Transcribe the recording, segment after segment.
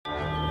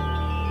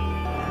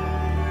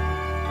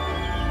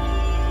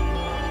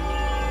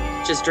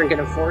just drinking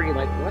a 40,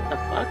 like, what the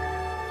fuck?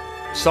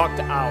 Sucked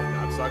out,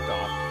 not sucked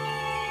off.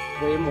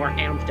 Way more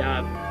amped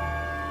up.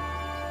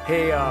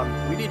 Hey,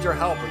 we need your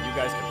help or you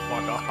guys can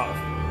fuck off.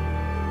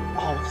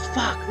 Oh,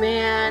 fuck,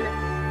 man.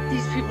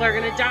 These people are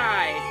gonna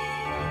die.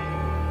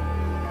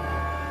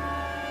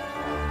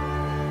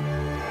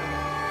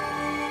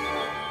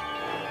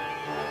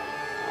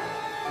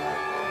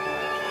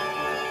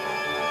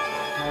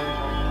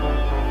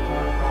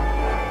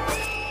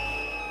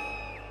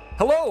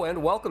 Hello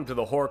and welcome to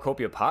the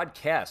Horrorcopia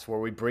Podcast, where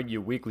we bring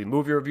you weekly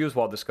movie reviews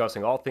while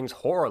discussing all things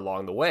horror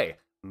along the way.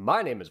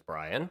 My name is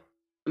Brian.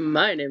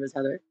 My name is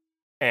Heather.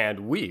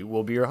 And we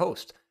will be your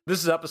host.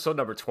 This is episode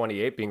number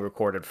 28, being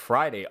recorded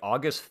Friday,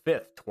 August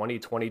 5th,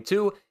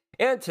 2022.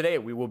 And today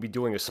we will be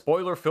doing a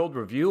spoiler-filled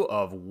review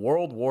of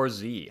World War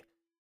Z.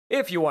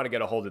 If you want to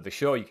get a hold of the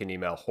show, you can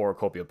email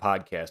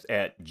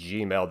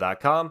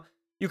horrorcopiapodcast@gmail.com.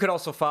 You can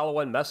also follow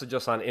and message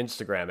us on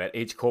Instagram at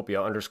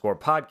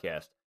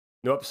hcopia_podcast.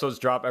 New episodes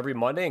drop every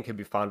Monday and can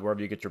be found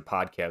wherever you get your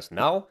podcast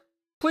now.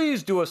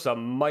 Please do us a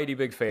mighty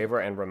big favor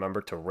and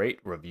remember to rate,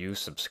 review,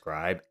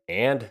 subscribe,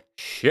 and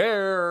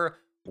share.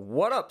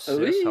 What up, sis?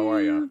 Ooh. How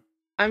are you?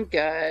 I'm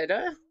good.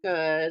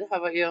 Good. How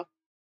about you?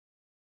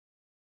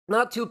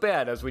 Not too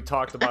bad, as we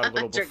talked about a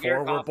little Drinking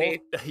your before. We're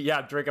coffee.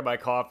 both, drinking my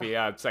coffee.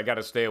 Yeah, I got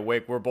to stay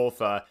awake. We're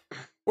both a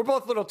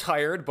little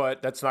tired,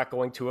 but that's not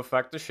going to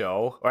affect the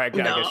show. Or I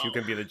guess you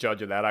can be the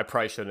judge of that. I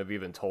probably shouldn't have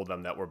even told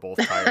them that we're both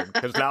tired,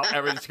 because now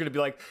everyone's going to be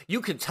like,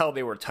 you could tell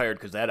they were tired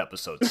because that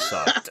episode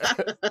sucked.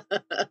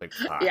 Like,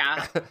 fuck.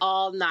 Yeah,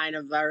 all 9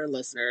 of our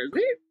listeners.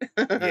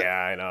 Yeah,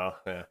 I know.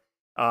 Yeah.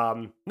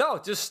 No,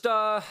 just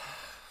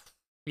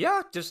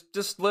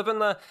living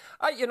the.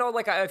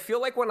 I feel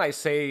like when I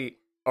say,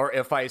 or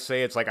if I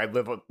say it's like I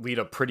lead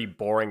a pretty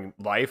boring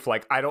life,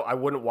 like I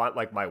wouldn't want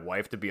like my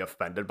wife to be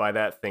offended by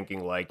that,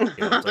 thinking like, it's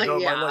like, oh,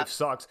 Yeah. my life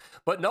sucks.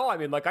 But no, I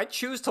mean, like, I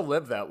choose to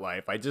live that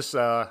life. I just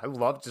I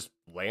love just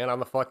laying on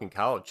the fucking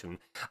couch, and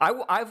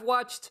I've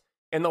watched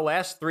in the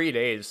last 3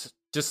 days,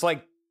 just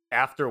like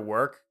after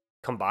work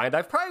combined,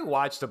 I've probably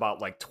watched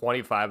about like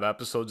 25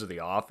 episodes of The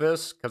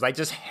Office because I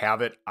just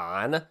have it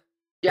on.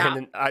 Yeah.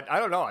 And I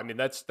don't know. I mean,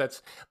 that's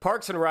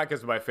Parks and Rec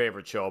is my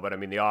favorite show, but I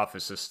mean, The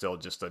Office is still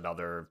just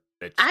another.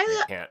 You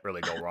can't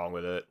really go wrong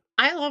with it.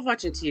 I love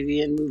watching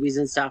TV and movies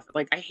and stuff.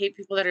 Like, I hate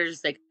people that are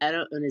just like, I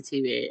don't own a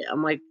TV.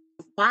 I'm like,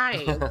 why?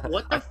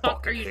 What the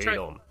fuck are you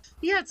trying?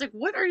 Yeah, it's like,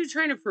 what are you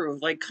trying to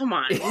prove? Like, come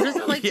on. Who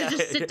doesn't like to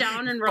just sit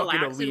down and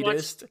relax and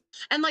watch?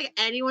 And like,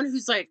 anyone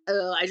who's like,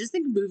 I just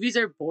think movies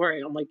are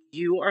boring. I'm like,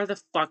 you are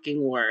the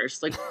fucking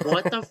worst. Like,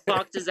 what the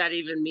fuck does that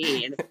even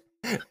mean?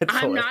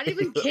 I'm not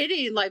even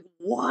kidding. Like,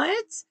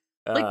 what?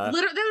 Like,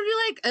 literally, they would be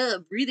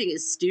like, breathing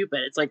is stupid.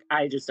 It's like,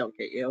 I just don't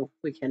get you.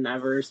 We can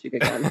never speak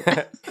again.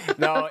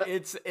 No,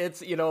 it's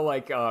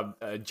like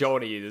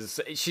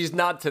Joni she's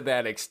not to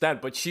that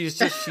extent, but she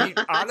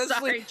honestly.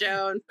 Sorry,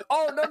 Joan.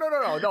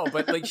 Oh, no.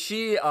 But like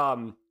she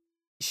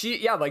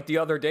like the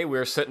other day we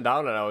were sitting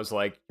down and I was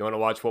like, you want to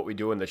watch What We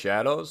Do in the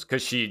Shadows?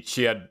 Because she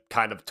had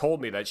kind of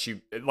told me that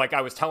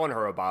I was telling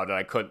her about it.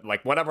 I couldn't,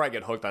 like, whenever I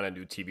get hooked on a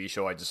new TV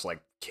show, I just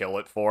like kill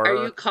it for her.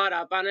 Are you caught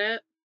up on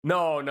it?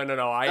 No.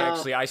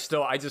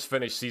 I just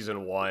finished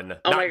season 1.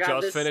 Oh my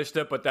God, finished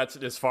it, but that's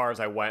as far as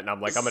I went. And I'm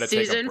like, I'm going to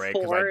take a break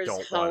because I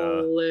don't want to.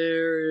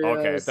 Hilarious.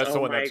 Okay, that's the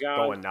one that's God.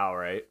 going now,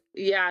 right?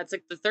 Yeah, it's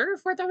like the 3rd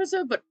or 4th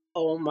episode, but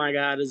oh my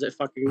God, is it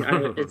fucking,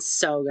 it's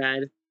so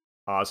good.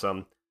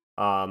 Awesome.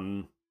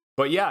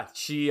 But yeah,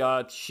 she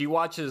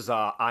watches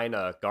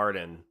Ina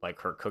Garden,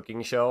 like her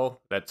cooking show.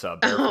 That's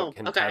Barefoot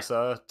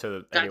Contessa,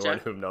 to anyone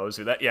who knows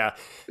who that. Yeah,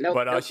 nope,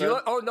 but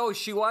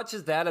she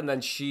watches that, and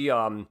then she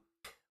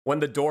when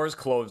the doors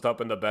closed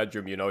up in the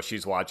bedroom,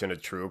 she's watching a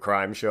true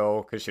crime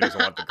show because she doesn't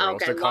want the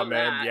girls to come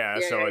in. Yeah,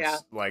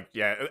 it's like,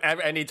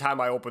 anytime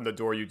I open the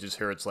door, you just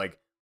hear it's like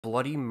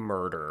bloody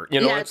murder.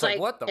 It's like,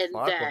 what the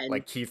fuck?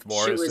 Like Keith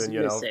Morrison,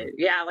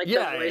 Yeah, like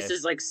the voice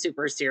is like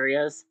super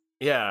serious.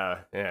 Yeah,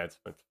 it's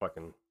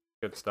fucking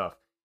good stuff.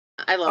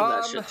 I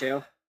love that shit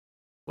too.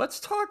 Let's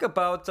talk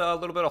about a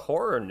little bit of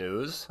horror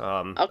news.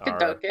 Our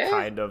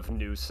kind of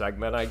news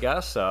segment, I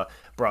guess,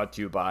 brought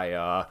to you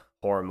by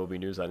Horror Movie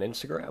News on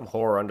Instagram,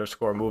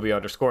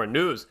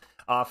 horror_movie_news.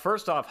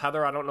 First off,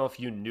 Heather, I don't know if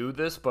you knew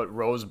this, but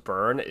Rose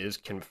Byrne is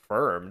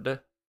confirmed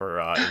for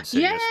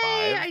Insidious 5.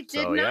 I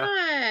did not.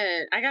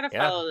 I gotta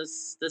follow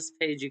this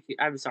page.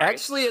 I'm sorry.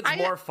 Actually, it's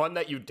more fun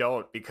that you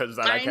don't, because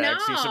then I can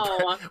actually.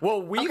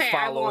 Well, we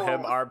follow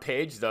him. Our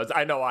page does.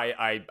 I know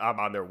I'm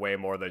on there way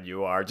more than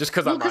you are, just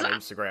because I'm on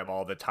Instagram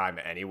all the time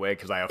anyway,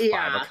 because I have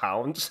 5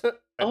 accounts.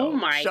 Oh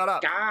my Shut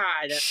up.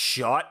 God.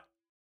 Shut.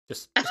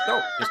 Just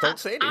don't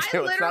say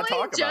anything. Let's not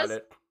talk about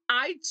it.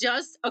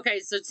 So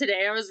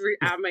today I was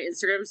on my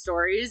Instagram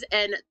stories,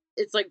 and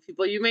it's like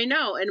people you may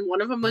know, and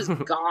one of them was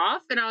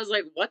Goff, and I was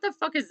like, what the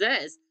fuck is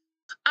this?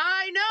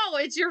 I know,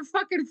 it's your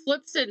fucking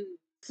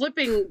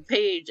flipping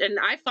page, and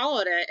I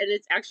followed it, and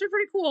it's actually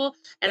pretty cool,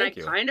 and I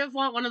kind of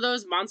want one of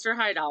those Monster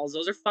High dolls.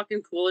 Those are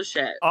fucking cool as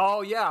shit.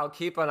 Oh yeah, I'll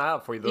keep an eye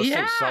out for you. Those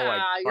things sell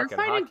like fucking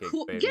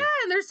hotcakes, baby. Yeah,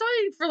 and they're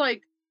selling for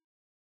like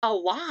a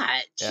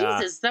lot. Yeah.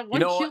 Jesus, that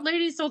one cute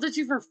lady sold it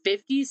to you for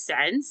 50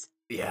 cents.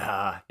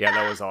 Yeah,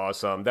 that was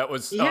awesome. That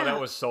was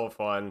that was so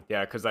fun.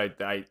 Yeah, because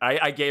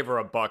I gave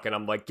her $1 and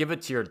I'm like, give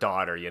it to your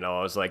daughter. You know,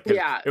 I was like,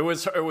 it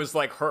was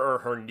like her or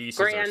her niece,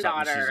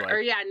 granddaughter,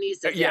 or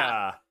nieces.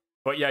 Yeah.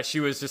 But yeah, she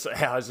was just,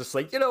 I was just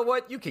like, you know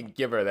what? You can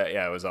give her that.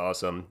 Yeah, it was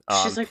awesome.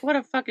 She's like, what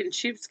a fucking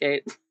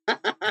cheapskate.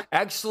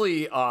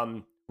 Actually,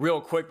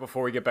 real quick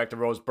before we get back to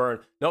Rose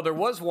Byrne, no, there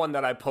was one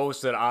that I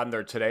posted on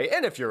there today.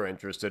 And if you're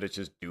interested, it's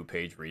just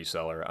DoPage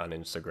Reseller on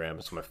Instagram.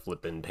 It's my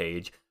flipping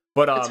page.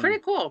 But it's pretty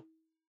cool.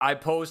 I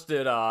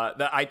posted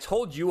that I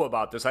told you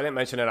about this. I didn't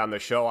mention it on the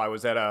show. I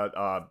was at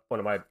one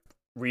of my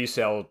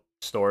resale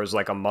stores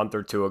like a month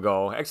or two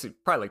ago. Actually,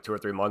 probably like 2 or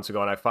 3 months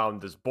ago. And I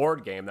found this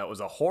board game that was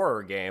a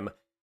horror game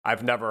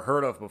I've never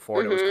heard of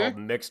before. And it was called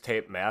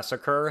Mixtape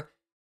Massacre.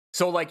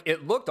 So, like,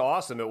 it looked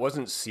awesome. It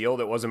wasn't sealed.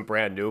 It wasn't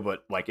brand new,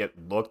 but, like, it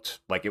looked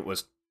like it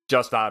was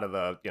just out of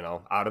the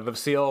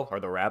seal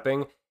or the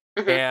wrapping.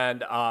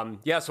 And,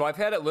 so I've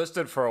had it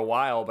listed for a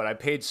while, but I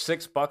paid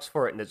 $6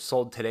 for it, and it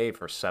sold today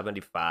for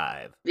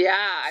 $75. Yeah,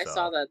 I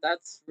saw that.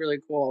 That's really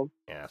cool.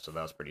 Yeah, so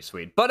that was pretty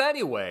sweet. But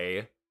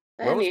anyway,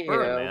 Rose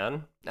Byrne,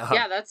 man.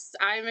 Yeah,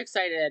 I'm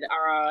excited.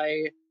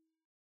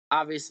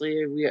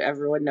 Obviously,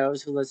 everyone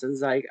knows who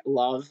listens. I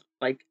love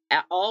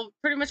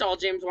pretty much all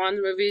James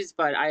Wan movies,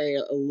 but I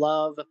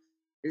love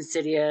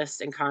Insidious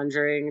and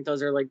Conjuring.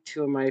 Those are like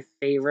 2 of my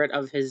favorite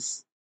of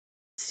his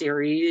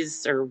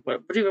series, or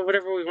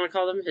whatever we want to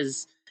call them.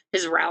 His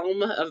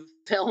realm of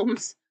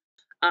films.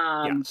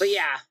 But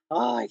yeah,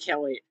 I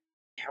can't wait.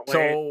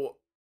 So,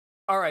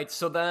 all right.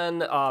 So then,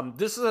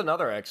 this is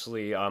another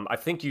actually. I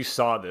think you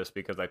saw this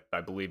because I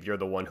believe you're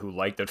the one who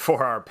liked it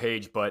for our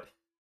page, but.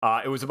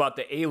 It was about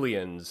the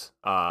Aliens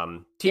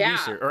TV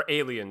series or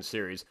Alien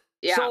series.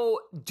 Yeah.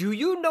 So, do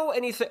you know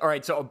anything? All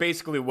right. So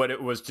basically, what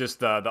it was just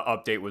the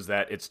update was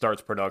that it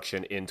starts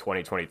production in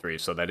 2023.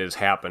 So that is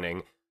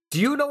happening. Do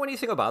you know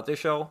anything about this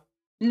show?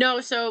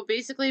 No. So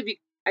basically,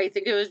 I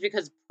think it was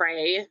because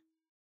Prey,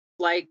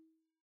 got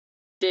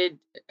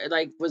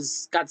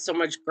so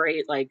much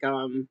great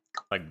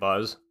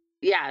buzz.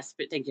 Yes,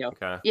 but thank you.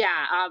 Okay. Yeah,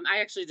 I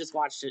actually just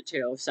watched it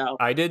too. So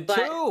I did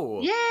too.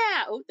 Yeah.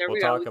 Oh, there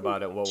we go. We'll talk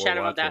about it. We'll chat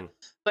about that.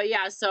 But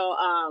yeah, so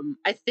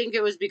I think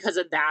it was because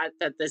of that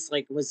this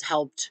was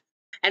helped,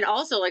 and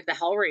also the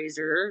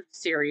Hellraiser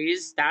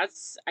series.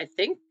 That's I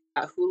think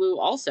Hulu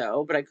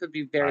also, but I could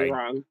be very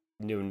wrong.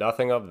 Knew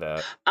nothing of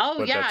that. Oh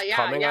but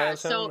yeah.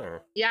 So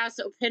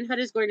Pinhead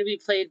is going to be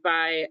played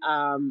by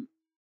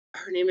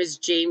her name is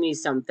Jamie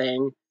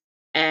something.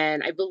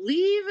 And I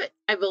believe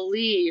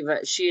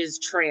she is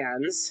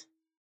trans.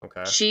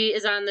 Okay. She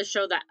is on the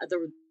show that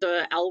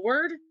the L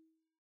Word.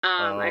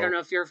 I don't know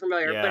if you're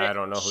familiar, but I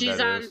don't know who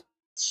that is.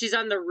 She's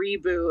on the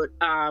reboot,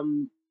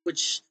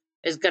 which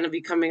is going to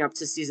be coming up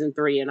to season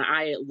 3, and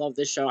I love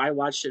this show. I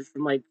watched it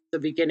from the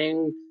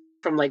beginning,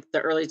 from the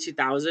early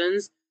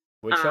 2000s.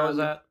 Which show is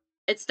that?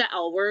 It's the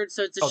L Word,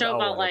 so it's a show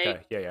about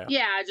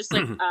just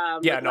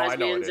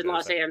lesbians in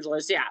Los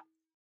Angeles. Yeah.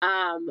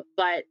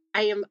 But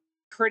I am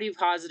pretty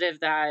positive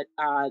that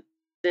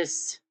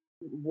this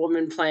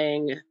woman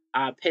playing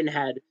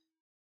Pinhead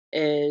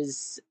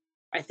is,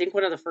 I think,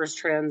 one of the first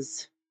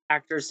trans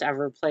actors to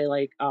ever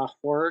play a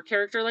horror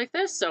character like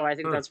this. So I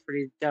think that's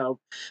pretty dope.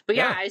 But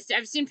yeah,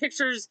 I've seen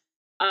pictures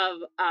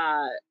of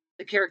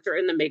the character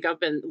in the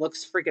makeup and it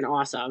looks freaking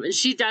awesome. And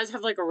she does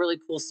have a really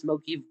cool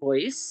smoky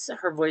voice.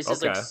 Her voice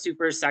is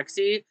super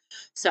sexy.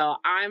 So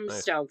I'm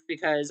stoked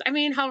because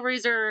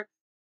Hellraiser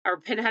or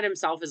Pinhead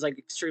himself is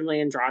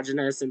extremely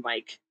androgynous and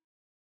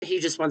he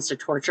just wants to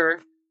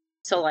torture.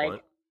 So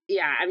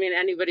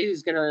anybody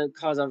who's gonna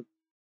cause a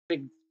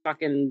big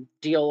fucking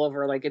deal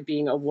over it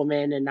being a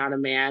woman and not a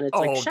man, it's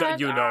shut up.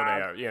 You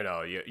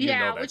know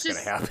that's gonna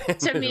happen.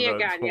 To me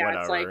again,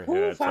 it's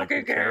who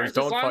fucking cares?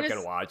 Don't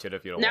fucking watch it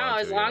if you don't want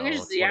to. as long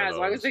as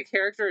the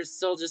character is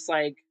still just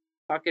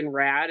fucking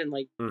rad and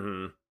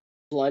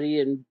bloody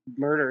and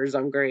murders,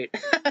 I'm great.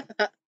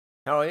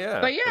 Hell yeah.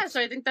 But yeah,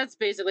 so I think that's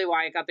basically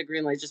why I got the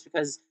green light, just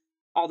because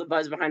all the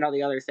buzz behind all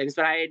the other things,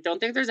 but I don't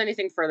think there's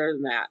anything further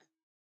than that.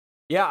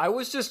 Yeah, I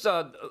was just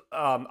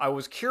I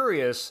was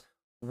curious,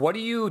 what do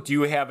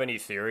you have any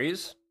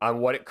theories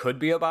on what it could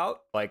be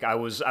about? I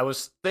was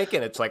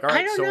thinking it's all right,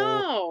 I don't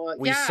know.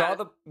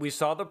 We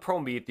saw the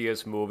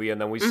Prometheus movie,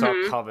 and then we saw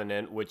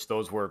Covenant, which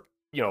those were,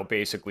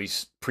 basically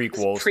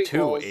prequels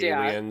to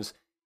Aliens.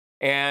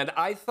 And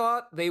I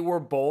thought they were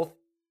both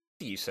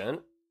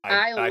decent.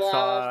 I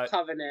love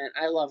Covenant.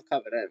 I love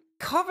Covenant.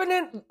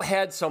 Covenant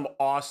had some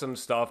awesome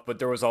stuff, but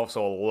there was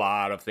also a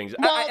lot of things.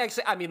 Well,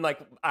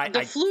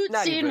 the flute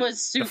scene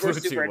was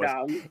super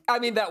dumb.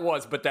 That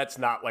was, but that's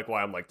not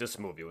why I'm this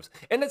movie was.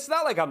 And it's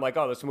not I'm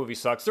oh, this movie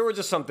sucks. There were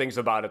just some things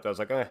about it that I was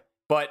eh.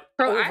 But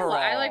overall,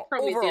 I like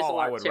Prometheus a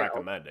lot, I would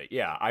recommend it.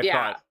 Yeah,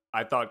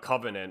 I thought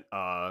Covenant,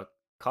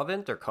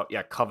 Covenant.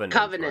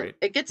 Covenant. Right?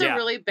 It gets a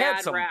really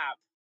bad rap.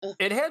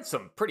 It had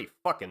some pretty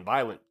fucking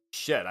violent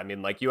shit.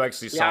 You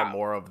actually saw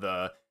more of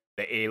the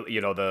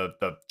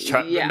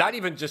not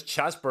even just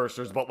chest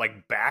bursters, but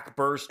like back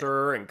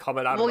burster and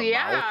coming out of the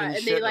mouth and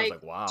shit. They, like, I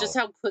was like, wow, just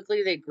how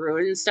quickly they grew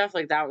and stuff.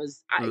 Like that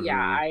was,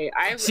 I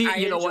see. I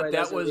you know what?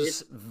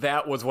 movies.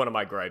 That was one of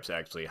my gripes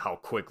actually. How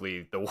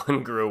quickly the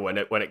one grew when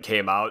it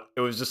came out.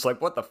 It was just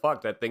like, what the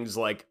fuck? That thing's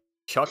like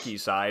Chucky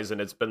size, and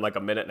it's been like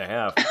a minute and a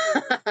half.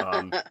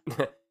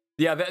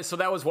 Yeah, so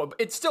that was what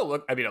it still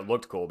looked. I mean, it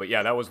looked cool, but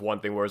yeah, that was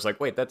one thing where it's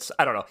like, wait,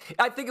 I don't know.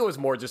 I think it was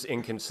more just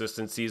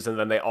inconsistencies, and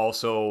then they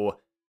also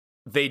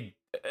they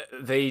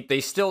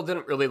still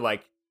didn't really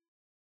like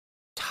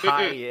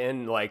tie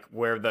in like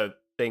where the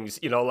things,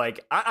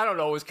 like I don't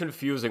know, it was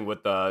confusing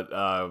with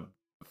the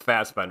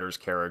Fassbender's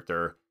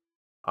character,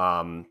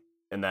 and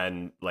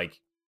then like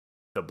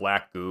the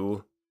black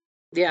goo.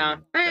 Yeah,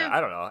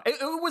 I don't know.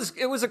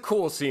 It was a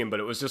cool scene, but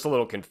it was just a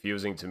little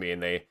confusing to me,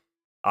 and they,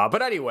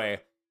 but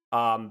anyway.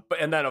 And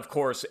then of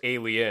course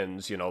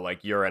Aliens,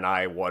 like you're and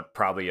I,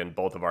 probably in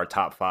both of our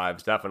top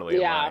fives, definitely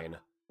in mine.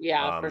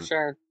 Yeah, for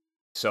sure.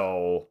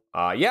 So,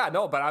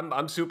 but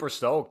I'm super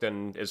stoked.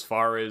 And as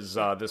far as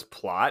this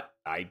plot,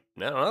 I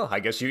don't know. I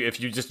guess you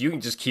can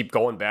just keep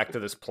going back to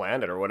this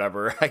planet or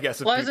whatever. I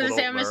guess. Well, I was gonna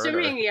say, I'm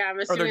assuming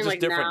or they're just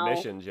like different now,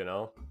 missions,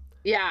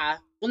 Yeah.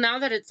 Well, now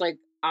that it's like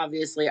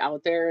obviously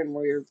out there and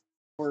we're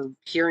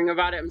hearing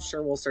about it, I'm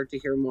sure we'll start to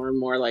hear more and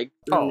more like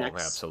in the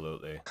next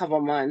absolutely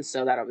couple months.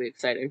 So that'll be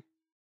exciting.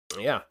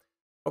 Yeah.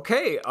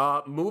 Okay.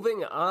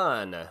 Moving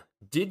on.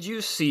 Did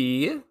you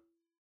see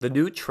the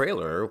new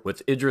trailer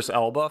with Idris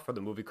Elba for the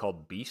movie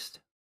called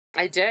Beast?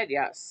 I did.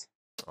 Yes.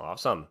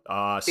 Awesome.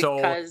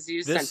 Because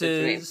you sent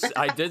it to me.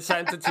 I did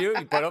send it to you,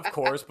 but our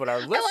listeners. I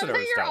love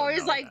that you're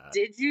always like, that.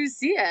 Did you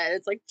see it?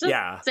 It's like,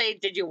 just say,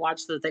 did you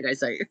watch the thing I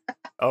sent you?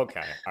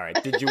 Okay. All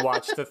right. Did you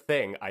watch the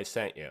thing I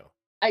sent you?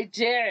 I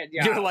did.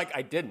 Yeah. You're like,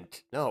 I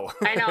didn't. No.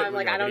 I know. I'm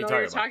like, I don't know what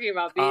you're talking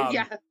about.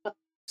 Yeah.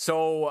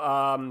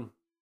 So,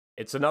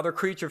 it's another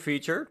creature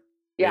feature.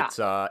 Yeah. It's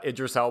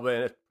Idris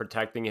Elba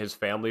protecting his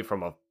family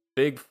from a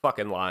big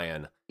fucking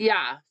lion.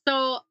 Yeah.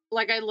 So,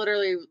 like, I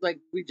literally, like,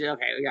 we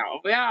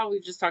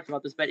just talked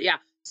about this, but yeah.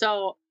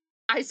 So,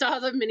 I saw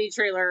the mini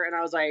trailer and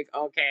I was like,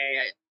 okay,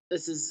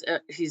 this is,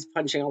 he's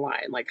punching a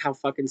lion. Like, how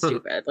fucking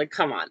stupid. Like,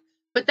 come on.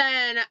 But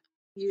then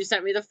you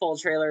sent me the full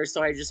trailer,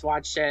 so I just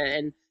watched it,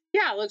 and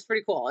yeah, it looks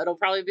pretty cool. It'll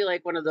probably be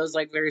like one of those,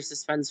 like, very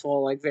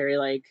suspenseful, like, very,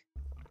 like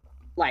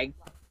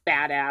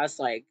badass.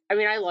 Like, I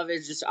mean, I love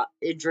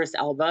Idris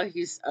Elba.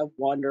 He's a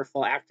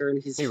wonderful actor,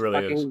 and he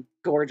really fucking is.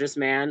 Gorgeous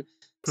man.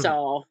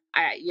 So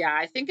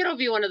I think it'll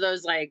be one of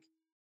those, like,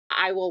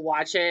 I will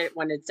watch it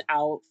when it's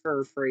out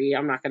for free.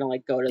 I'm not gonna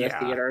like go to the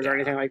theaters or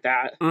anything like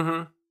that.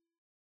 Mm-hmm.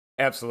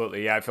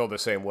 Absolutely, yeah, I feel the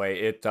same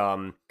way. I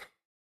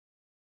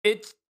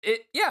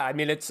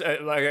mean, it's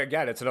like,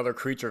 again, it's another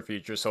creature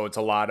feature, so it's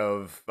a lot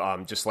of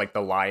just like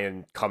the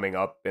lion coming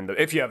up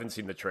if you haven't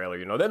seen the trailer,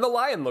 then the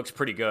lion looks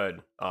pretty good.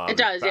 It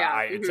does,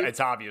 yeah. It's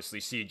obviously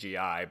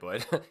CGI,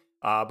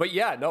 but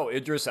yeah, no,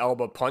 Idris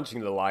Elba punching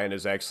the lion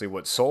is actually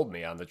what sold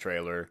me on the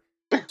trailer.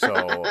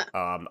 So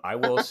I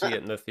will see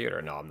it in the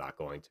theater. No, I'm not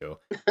going to.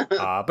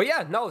 But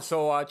yeah, no.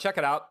 So check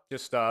it out.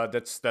 Just that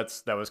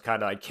was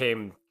kind of, I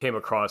came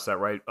across that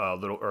a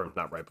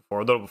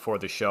little before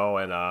the show,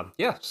 and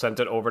sent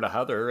it over to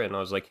Heather, and I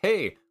was like,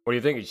 hey, what do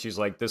you think? And she's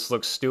like, this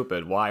looks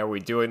stupid. Why are we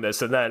doing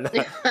this? And then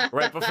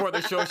right before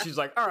the show, she's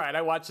like, all right,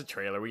 I watched the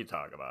trailer. We can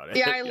talk about it.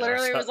 Yeah, I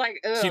literally was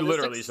like, she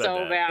literally said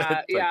so that.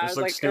 Bad. Yeah, this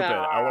looks stupid.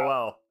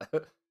 LOL.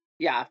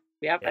 Yeah.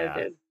 Yep, I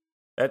did.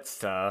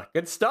 That's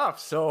good stuff.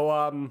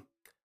 So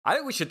I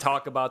think we should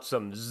talk about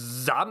some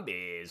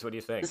zombies. What do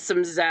you think?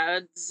 Some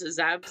zabs,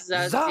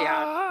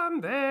 yeah.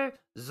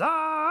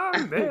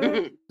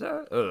 Zombie.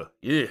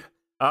 Yeah.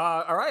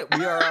 All right,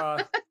 we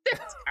are.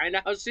 That's kind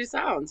of how she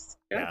sounds.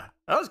 Yeah,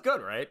 that was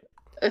good, right?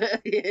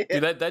 Yeah.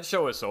 Dude, that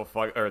show was so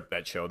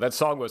that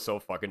song was so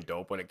fucking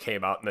dope when it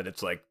came out, and then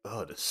it's like,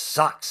 oh, this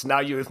sucks.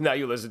 Now you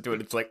listen to it,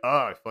 it's like, oh,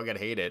 I fucking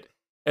hate it.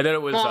 And then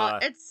it was.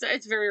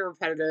 It's very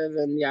repetitive,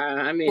 and yeah,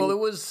 I mean. Well,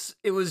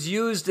 it was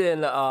used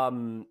in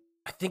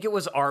I think it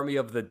was Army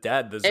of the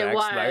Dead, the Zack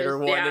Snyder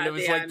one, and it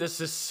was like,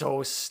 this is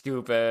so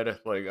stupid.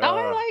 Like,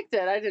 I liked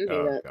it. I didn't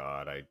hate it. Oh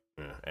god,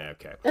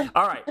 okay.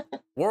 All right.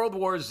 World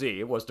War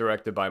Z was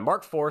directed by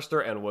Mark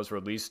Forster and was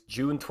released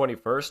June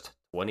 21st,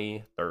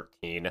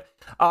 2013.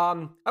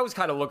 I was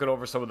kind of looking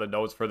over some of the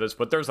notes for this,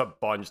 but there's a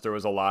bunch. There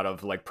was a lot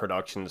of like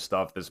production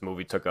stuff. This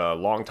movie took a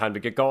long time to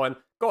get going.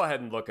 Go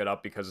ahead and look it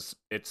up because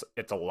it's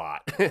a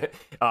lot.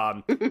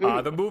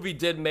 The movie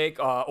did make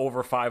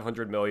over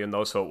 500 million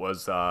though, so it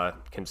was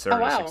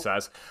considered a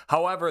success.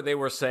 However, they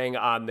were saying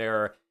on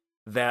there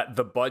that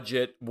the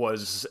budget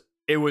was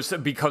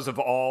because of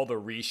all the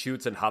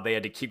reshoots and how they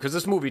had to keep, because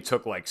this movie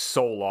took like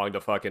so long to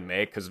fucking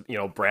make, because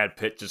Brad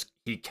Pitt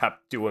he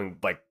kept doing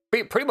like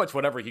pretty much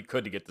whatever he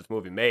could to get this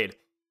movie made.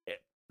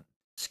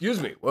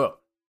 Excuse me. Whoa.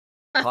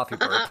 Coffee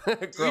burp.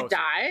 Did you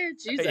die?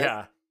 Jesus.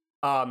 Yeah.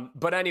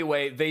 But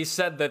anyway, they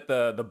said that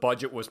the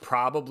budget was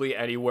probably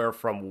anywhere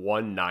from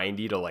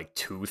 190 to like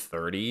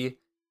 230.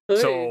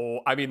 So,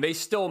 I mean, they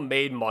still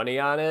made money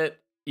on it.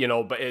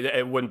 but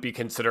it wouldn't be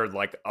considered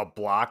like a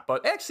block.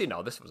 But actually,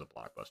 no, this was a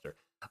blockbuster.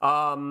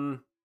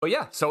 But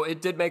yeah, so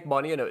it did make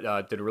money and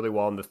it did really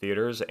well in the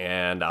theaters,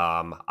 and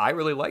I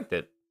really liked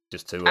it.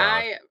 Just to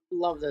I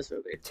love this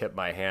movie. Tip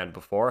my hand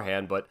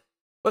beforehand, but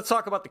let's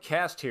talk about the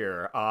cast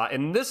here.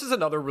 And this is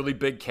another really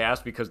big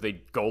cast because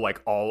they go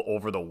like all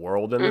over the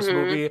world in this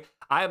movie.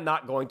 I am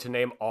not going to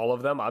name all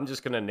of them. I'm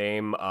just going to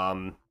name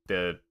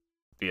the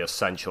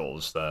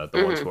essentials, the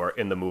ones who are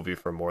in the movie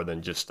for more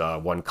than just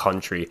one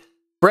country.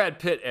 Brad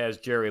Pitt as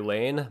Jerry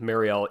Lane,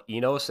 Marielle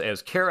Enos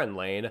as Karen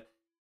Lane,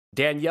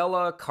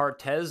 Daniela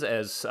Cartez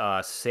as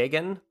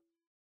Sagan,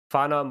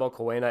 Fana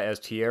Mokoena as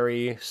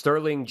Thierry,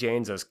 Sterling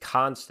Janes as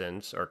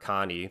Constance, or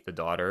Connie, the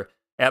daughter,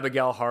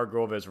 Abigail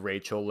Hargrove as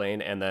Rachel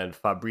Lane, and then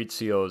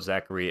Fabrizio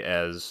Zachary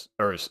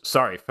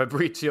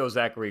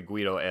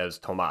Guido as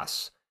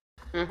Tomas.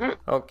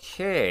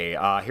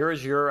 Okay, here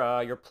is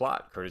your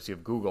plot, courtesy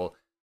of Google.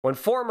 When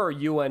former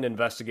UN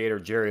investigator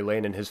Jerry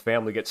Lane and his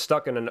family get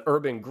stuck in an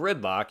urban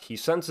gridlock, he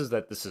senses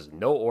that this is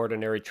no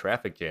ordinary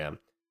traffic jam.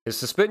 His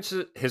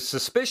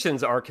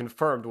suspicions are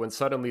confirmed when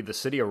suddenly the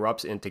city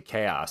erupts into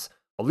chaos.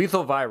 A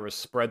lethal virus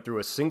spread through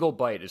a single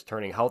bite is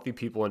turning healthy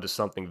people into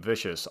something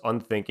vicious,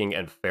 unthinking,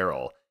 and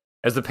feral.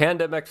 As the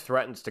pandemic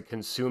threatens to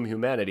consume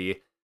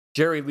humanity,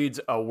 Jerry leads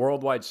a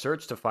worldwide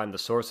search to find the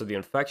source of the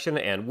infection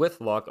and,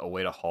 with luck, a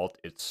way to halt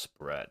its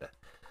spread.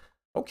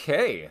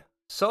 Okay,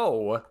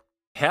 so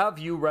have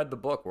you read the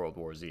book World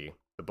War Z?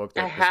 The book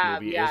that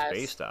this movie is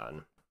based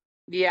on?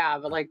 Yeah,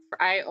 but like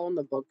I own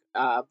the book,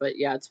 but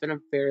yeah, it's been a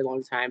very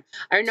long time.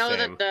 I know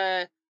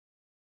that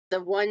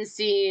the one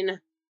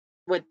scene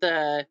with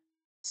the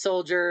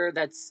soldier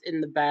that's in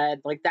the bed,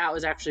 like that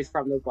was actually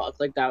from the book.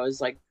 Like that was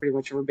like pretty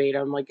much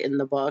verbatim, like in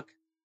the book.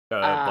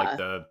 Like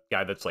the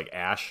guy that's like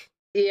Ash.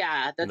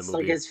 Yeah, that's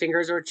like his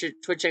fingers were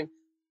twitching.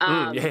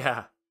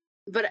 Yeah.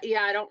 But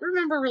yeah, I don't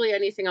remember really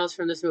anything else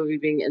from this movie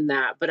being in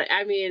that. But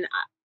I mean,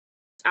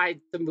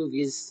 the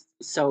movie is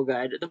so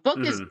good. The book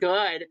is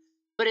good,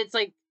 but it's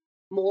like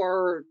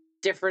more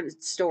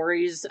different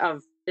stories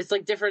it's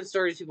like different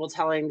stories people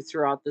telling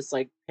throughout this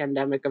like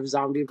pandemic of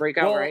zombie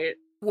breakout, right?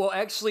 Well,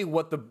 actually,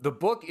 what the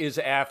book is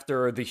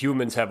after the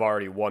humans have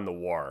already won the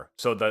war,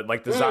 so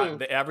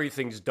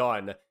everything's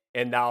done,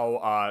 and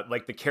now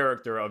like the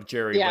character of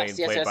Jerry Lane,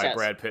 played by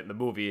Brad Pitt in the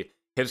movie,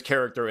 his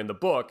character in the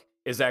book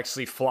is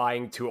actually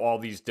flying to all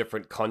these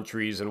different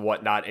countries and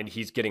whatnot, and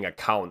he's getting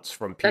accounts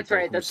from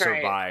people who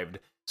survived.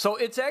 So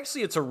it's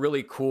a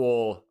really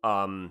cool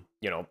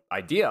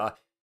idea.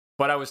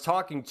 But I was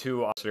talking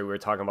to we were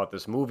talking about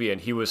this movie, and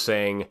he was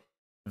saying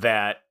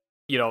that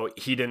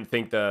he didn't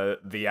think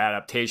the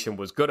adaptation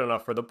was good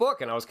enough for the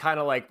book, and I was kind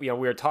of like, we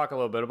were talking a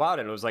little bit about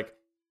it, and it was like,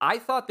 I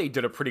thought they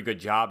did a pretty good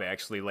job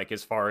actually, like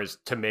as far as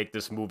to make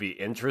this movie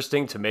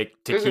interesting, to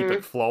keep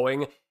it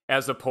flowing,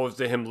 as opposed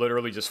to him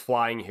literally just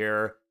flying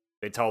here.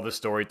 They tell the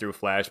story through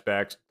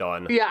flashbacks,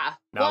 done. Yeah.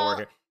 Now we're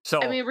here.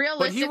 So I mean,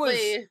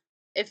 realistically,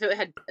 if it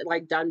had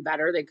like done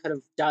better, they could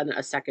have done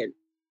a second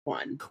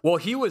one. Well,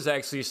 he was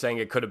actually saying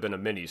it could have been a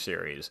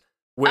miniseries.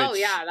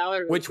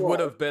 Which would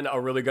have been a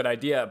really good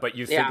idea, but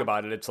you think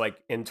about it, it's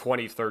like in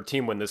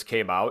 2013 when this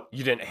came out,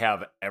 you didn't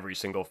have every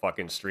single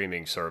fucking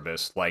streaming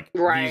service. Like,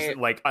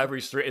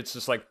 it's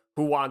just like,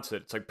 who wants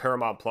it? It's like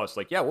Paramount Plus,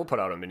 like, yeah, we'll put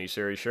out a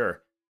miniseries,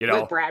 sure.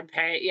 With Brad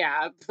Pitt,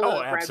 yeah.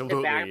 Oh,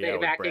 absolutely.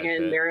 Backing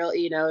in Marielle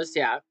Enos,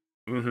 yeah.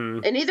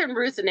 And even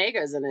Ruth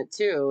Negga's in it,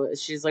 too.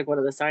 She's like one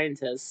of the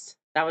scientists.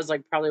 That was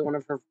like probably one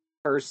of her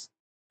first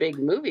big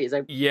movies.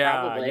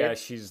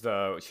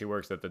 She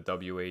works at the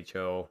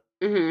WHO.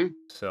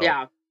 So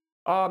yeah.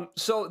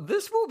 So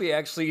this movie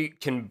actually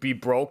can be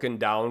broken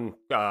down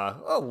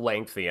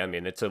lengthy. I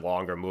mean, it's a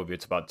longer movie.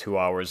 It's about 2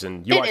 hours,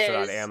 and you watched it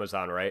on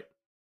Amazon, right?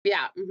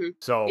 Yeah.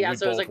 So we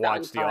both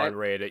watched the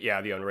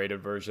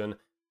unrated version,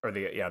 or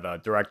the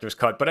director's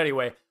cut. But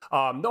anyway,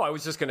 no, I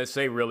was just gonna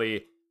say,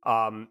 really,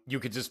 you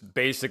could just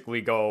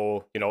basically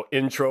go,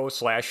 intro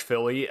 /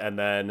 Philly, and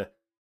then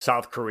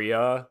South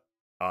Korea,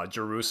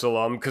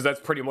 Jerusalem, because that's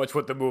pretty much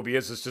what the movie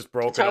is. It's just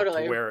broken up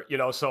to where,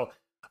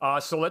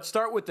 so let's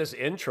start with this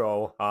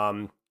intro.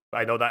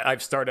 I know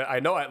I've started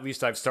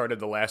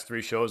the last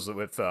 3 shows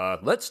with,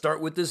 let's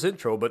start with this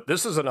intro, but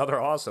this is another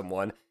awesome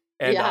one.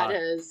 And, it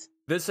is.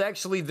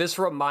 This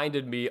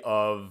reminded me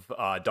of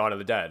Dawn of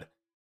the Dead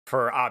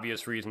for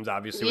obvious reasons,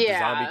 obviously, with the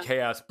zombie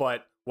chaos.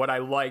 But what I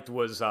liked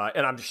was,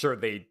 and I'm sure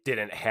they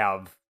didn't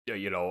have,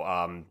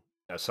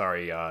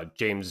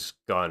 James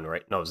Gunn,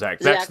 right? No,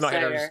 Zack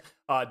Snyder's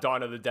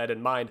Dawn of the Dead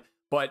in mind.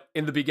 But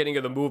in the beginning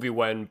of the movie,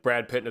 when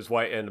Brad Pitt and his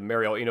wife and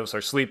Marielle Enos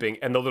are sleeping,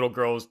 and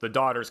the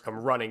daughters come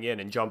running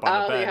in and jump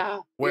on the bed,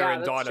 where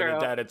in Dawn of the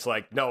Dead, it's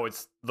like, no,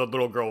 it's the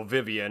little girl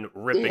Vivian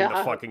ripping the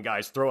fucking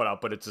guy's throat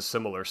out, but it's a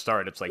similar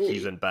start. It's like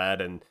he's in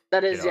bed, and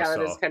that is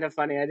that is kind of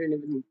funny. I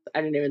didn't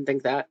even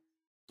think that.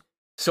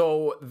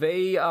 So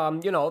they,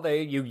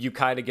 you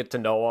kind of get to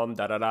know them,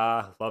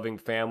 loving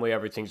family,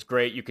 everything's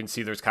great. You can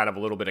see there's kind of a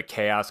little bit of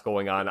chaos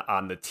going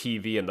on the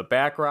TV in the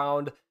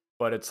background.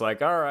 But it's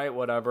like, all right,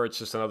 whatever. It's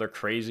just another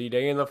crazy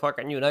day in the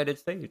fucking United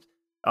States.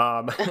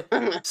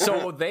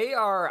 So they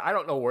are, I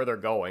don't know where they're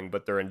going,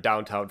 but they're in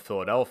downtown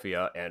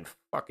Philadelphia, and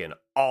fucking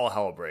all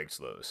hell breaks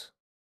loose.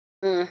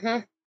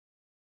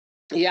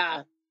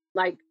 Yeah,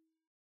 like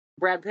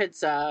Brad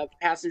Pitt's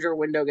passenger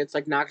window gets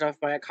like knocked off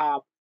by a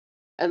cop,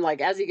 and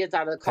like as he gets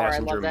out of the car,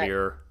 passenger I love that.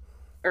 Mirror.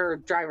 Or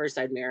driver's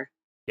side mirror.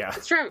 Yeah.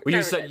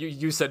 Well,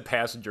 you said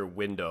passenger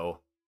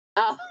window.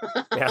 Oh.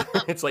 Yeah,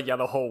 it's like, yeah,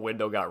 the whole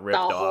window got ripped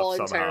off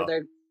somehow.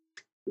 But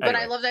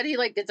anyway. I love that he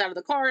like gets out of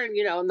the car and,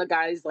 you know, and the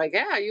guy's like,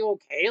 yeah, you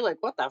okay? Like,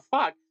 what the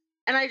fuck?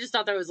 And I just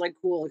thought that was like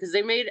cool because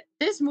they made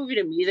this movie,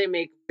 to me, they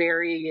make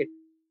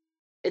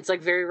it's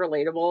like very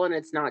relatable, and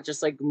it's not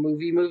just like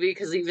movie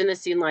because even the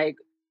scene like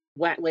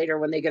went later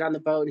when they get on the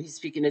boat and he's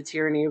speaking to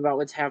Tierney about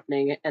what's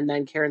happening, and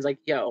then Karen's like,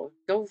 yo,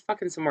 go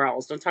fucking somewhere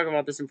else, don't talk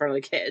about this in front of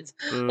the kids.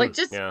 Like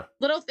just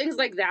little things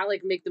like that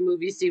like make the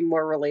movie seem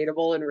more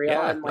relatable and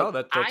real. And like,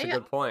 that's a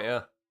good point.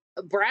 Yeah,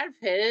 Brad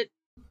Pitt,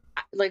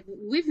 like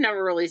we've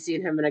never really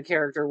seen him in a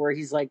character where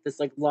he's like this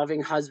like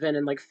loving husband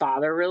and like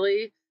father,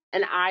 really.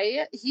 And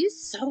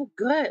he's so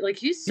good. Like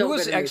he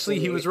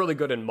was really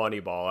good in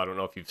Moneyball. I don't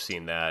know if you've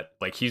seen that.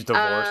 Like he's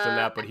divorced in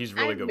that, but he's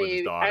really good with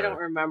his daughter. I don't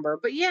remember.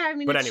 But yeah, I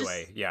mean, but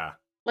anyway, yeah.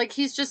 Like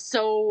he's just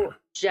so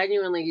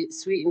genuinely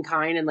sweet and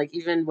kind, and like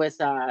even with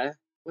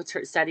what's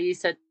her said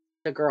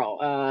the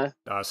girl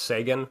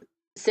Sagan.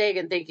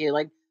 Sagan, thank you.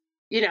 Like,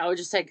 you know,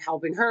 just like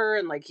helping her,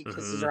 and like he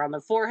kisses her on the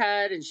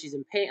forehead, and she's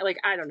in pain. Like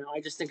I don't know. I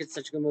just think it's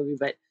such a good movie.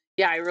 But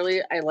yeah,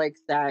 I like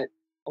that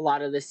a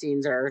lot of the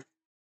scenes are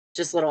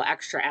just little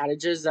extra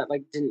adages that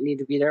like didn't need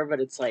to be there, but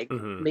it's like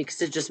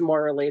makes it just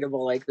more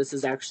relatable. Like this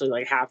is actually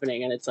like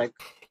happening, and it's like,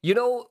 you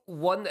know,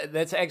 one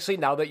that's actually,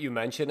 now that you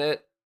mention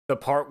it, the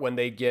part when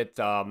they get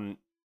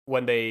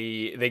when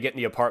they get in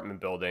the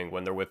apartment building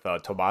when they're with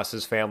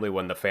Tomas's family,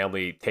 when the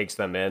family takes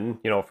them in,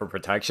 you know, for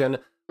protection,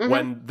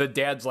 when the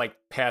dad's like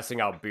passing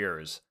out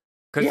beers.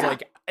 Because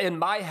like in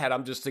my head,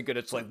 I'm just thinking,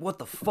 it's like, what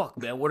the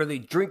fuck, man? What are they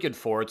drinking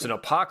for? It's an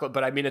apocalypse.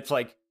 But I mean, it's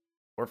like,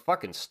 we're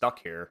fucking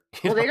stuck here.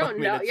 Well, they don't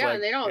know. Yeah, like,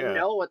 and they don't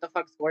know what the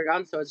fuck's going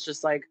on. So it's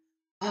just like,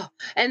 oh,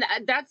 and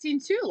that scene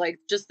too, like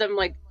just them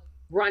like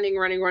running,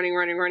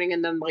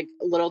 and then like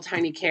little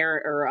tiny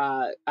Karen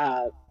or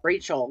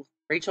Rachel.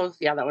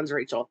 Yeah, that one's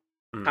Rachel.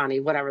 Connie,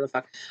 whatever the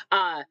fuck.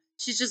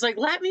 She's just like,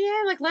 let me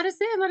in, like let us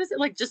in,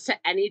 like just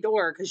to any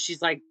door, because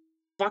she's like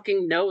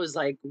fucking knows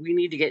like we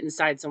need to get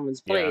inside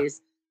someone's place,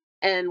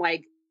 and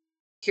like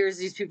here's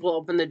these people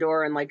open the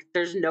door, and like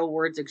there's no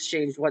words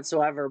exchanged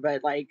whatsoever,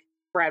 but like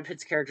Brad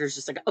Pitt's character is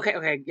just like,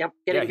 okay, yep,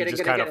 get in. He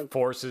just kind of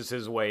forces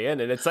his way in,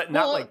 and it's like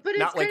not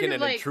like in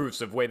an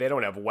intrusive way. They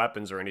don't have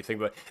weapons or anything,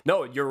 but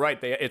no, you're right.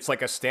 It's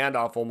like a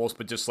standoff almost,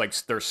 but just like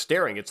they're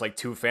staring. It's like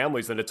two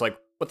families, and it's like,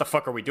 what the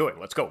fuck are we doing?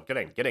 Let's go, get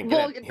in.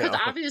 Well, because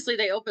obviously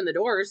they open the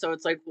door, so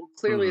it's like, well,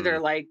 clearly they're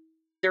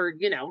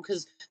you know,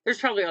 because there's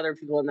probably other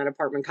people in that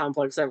apartment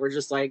complex that were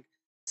just like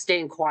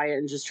staying quiet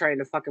and just trying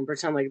to fucking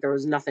pretend like there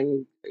was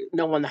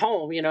no one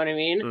home. You know what I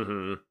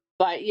mean?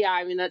 But yeah,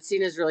 I mean, that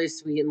scene is really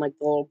sweet. And like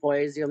the little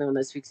boy is the only one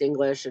that speaks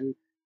English, and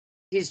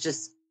he's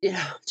just, you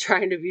know,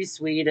 trying to be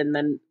sweet. And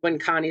then when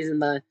Connie's in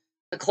the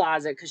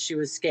closet because she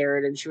was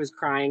scared and she was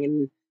crying,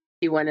 and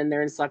he went in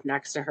there and slept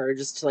next to her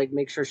just to like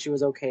make sure she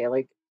was okay.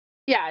 Like,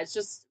 yeah, it's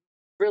just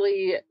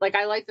really like,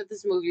 I like that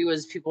this movie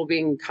was people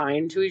being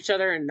kind to each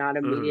other and not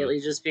immediately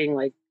just being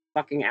like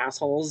fucking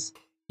assholes.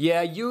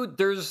 Yeah,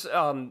 there's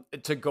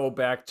to go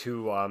back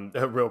to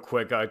real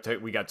quick,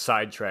 we got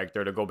sidetracked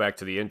there, to go back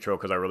to the intro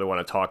because I really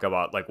want to talk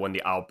about like when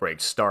the outbreak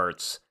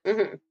starts.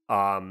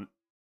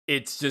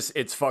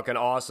 It's fucking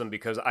awesome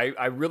because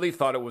I really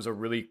thought it was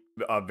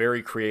a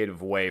very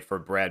creative way for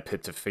Brad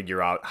Pitt to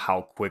figure out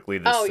how quickly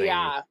this thing.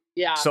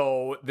 Yeah.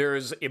 So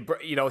there's,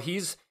 you know,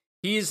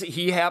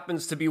 he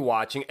happens to be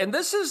watching, and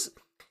this is,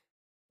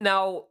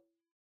 now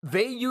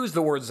they use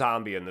the word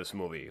zombie in this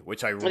movie,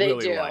 which I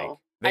really like.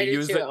 They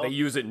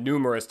use it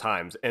numerous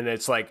times, and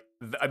it's like,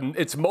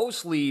 it's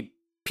mostly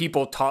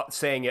people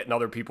saying it and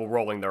other people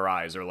rolling their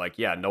eyes, or like,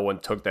 yeah, no one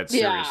took that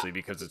seriously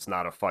because it's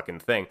not a fucking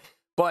thing.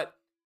 But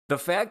the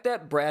fact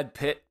that Brad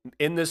Pitt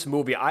in this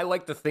movie, I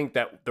like to think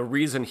that the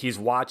reason he's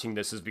watching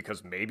this is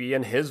because maybe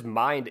in his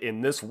mind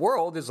in this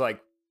world is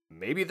like,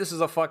 maybe this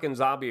is a fucking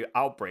zombie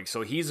outbreak.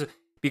 So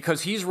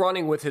because he's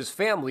running with his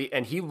family,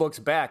 and he looks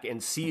back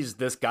and sees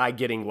this guy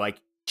getting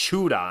like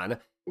chewed on.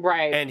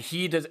 Right. And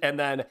he does, and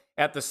then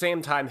at the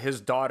same time,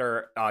 his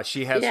daughter,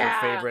 she has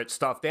her favorite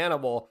stuffed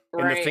animal,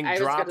 and the thing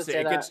drops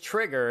it gets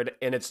triggered,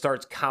 and it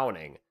starts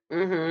counting.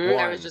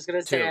 I was just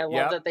gonna say, I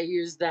love that they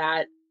use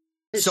that.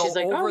 So she's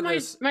like, oh,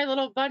 my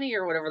little bunny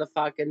or whatever the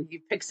fuck, and he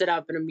picks it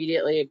up and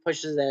immediately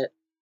pushes it.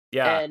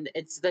 Yeah. And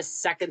it's the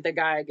second the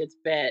guy gets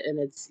bit, and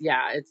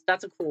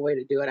that's a cool way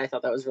to do it. I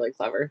thought that was really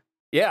clever.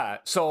 Yeah,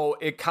 so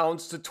it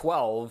counts to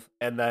 12,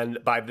 and then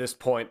by this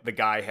point, the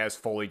guy has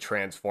fully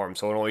transformed,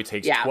 so it only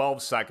takes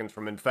 12 seconds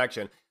from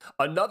infection.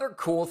 Another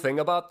cool thing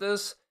about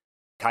this,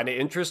 kind of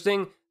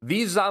interesting,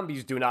 these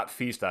zombies do not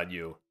feast on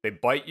you. They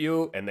bite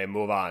you, and they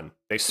move on.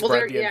 They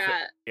spread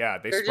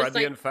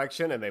the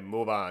infection, and they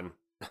move on.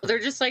 They're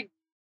just, like,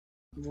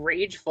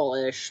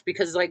 rageful-ish,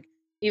 because, like,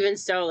 even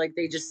so, like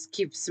they just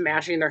keep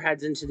smashing their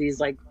heads into these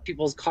like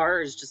people's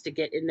cars just to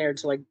get in there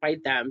to like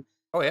bite them.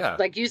 Oh yeah.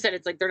 Like you said,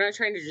 it's like they're not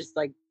trying to just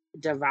like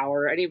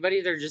devour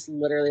anybody. They're just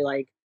literally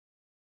like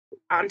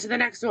on to the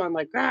next one.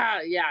 Like, yeah.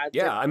 Yeah,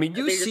 like, I mean,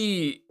 you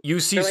see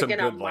some like in good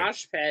a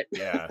mosh pit.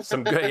 Yeah,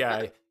 some good.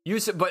 Yeah,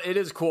 but it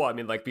is cool. I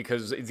mean, like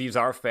because these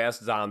are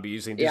fast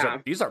zombies, and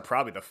these are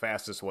probably the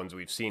fastest ones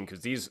we've seen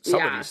because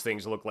some of these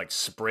things look like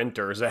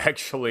sprinters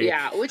actually.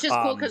 Yeah, which is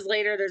cool because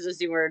later there's a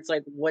scene where it's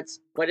like,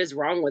 what is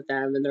wrong with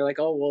them? And they're like,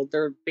 oh well,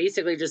 they're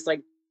basically just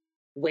like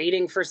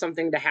waiting for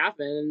something to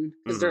happen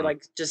because they're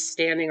like just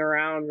standing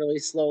around really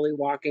slowly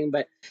walking.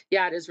 But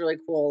yeah, it is really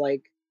cool.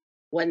 Like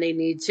when they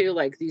need to,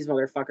 like these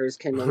motherfuckers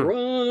can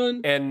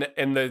run.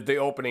 And the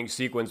opening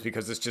sequence,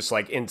 because it's just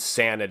like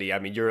insanity. I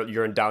mean,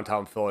 you're in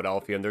downtown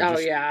Philadelphia, and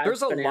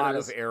there's a lot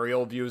of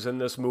aerial views in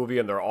this movie,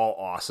 and they're all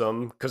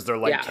awesome because they're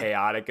like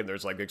chaotic and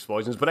there's like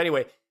explosions. But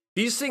anyway,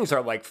 these things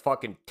are like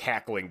fucking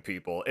tackling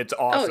people. It's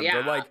awesome. Oh,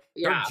 yeah.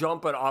 They're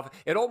jumping off.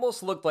 It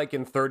almost looked like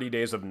in 30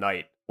 Days of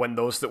Night when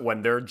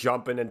they're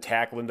jumping and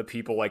tackling the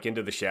people like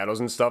into the shadows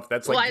and stuff.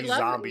 That's like these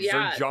zombies.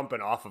 They're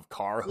jumping off of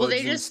car hoods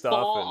and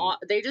stuff.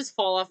 They just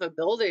fall off of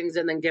buildings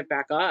and then get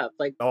back up.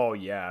 Like, oh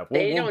yeah,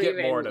 we'll get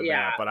more to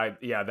that. But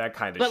that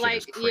kind of shit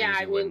is crazy. Yeah,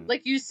 I mean,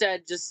 like you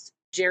said, just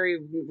Jerry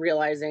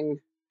realizing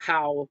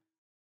how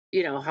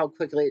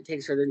quickly it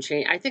takes for them to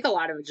change. I think a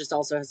lot of it just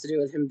also has to do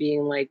with him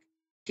being like,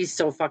 he's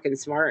so fucking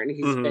smart, and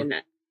he's been.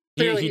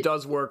 He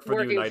does work for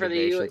the United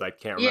Nations. I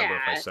can't remember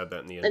if I said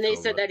that in the intro. And they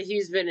said that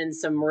he's been in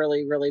some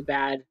really, really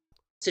bad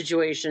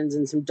situations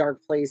and some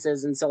dark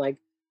places. And so, like,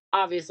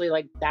 obviously,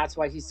 like, that's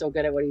why he's so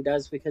good at what he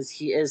does, because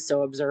he is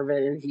so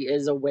observant and he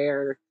is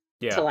aware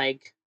to,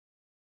 like,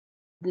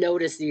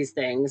 notice these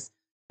things.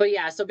 But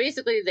yeah, so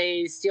basically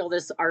they steal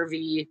this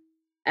RV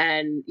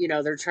and,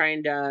 they're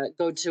trying to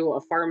go to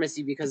a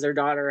pharmacy because their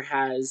daughter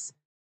has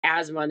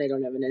asthma and they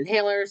don't have an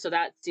inhaler, so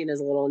that scene is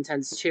a little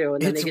intense too.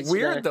 And then it's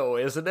weird though,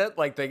 isn't it?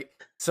 Like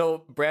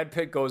so Brad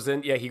Pitt goes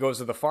in, he goes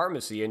to the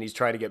pharmacy and he's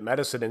trying to get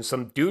medicine, and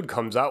some dude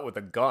comes out with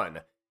a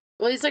gun.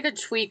 Well, he's like a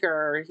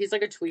tweaker.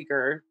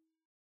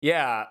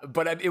 Yeah,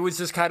 but it was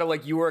just kind of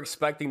like you were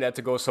expecting that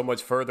to go so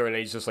much further, and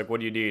he's just like,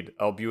 "What do you need?"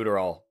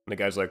 Albuterol. And the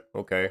guy's like,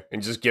 "Okay,"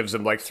 and just gives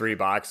him like 3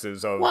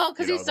 boxes of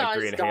because he saw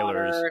his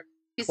daughter.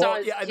 It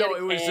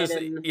was just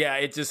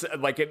it just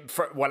like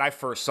when I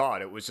first saw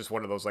it, it was just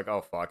one of those like,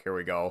 oh fuck, here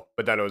we go.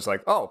 But then it was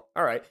like, oh,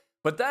 all right.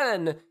 But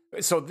then,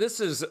 so this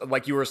is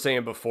like you were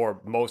saying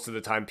before, most of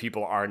the time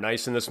people are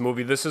nice in this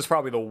movie. This is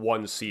probably the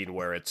one scene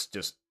where it's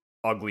just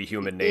ugly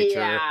human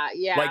nature.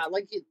 Yeah,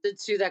 like the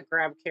two that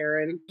grab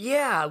Karen.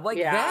 Yeah,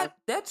 that.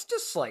 That's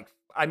just like,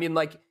 I mean,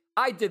 like.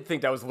 I did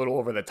think that was a little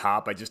over the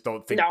top. I just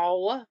don't think.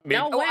 No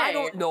way. I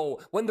don't know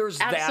when there's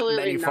absolutely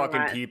that many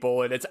fucking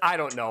people, and I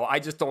don't know. I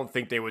just don't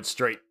think they would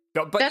straight.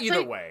 But that's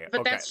either way.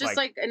 But that's just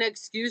like an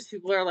excuse.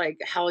 People are like,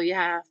 hell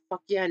yeah,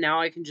 fuck yeah,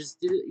 now I can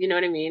just do. You know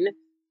what I mean?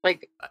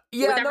 Like,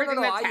 no.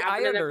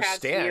 I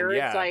understand. Year,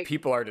 yeah, like,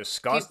 people are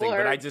disgusting,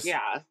 but I just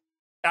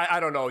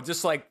I don't know,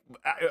 just like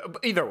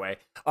either way,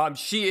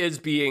 she is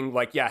being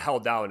like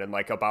held down and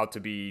like about to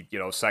be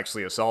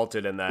sexually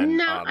assaulted, and then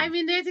I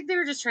mean I think they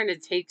were just trying to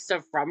take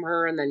stuff from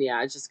her, and then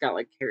it just got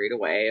like carried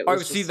away.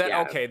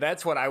 Okay,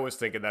 that's what I was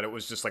thinking, that it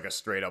was just like a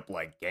straight up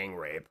like gang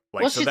rape.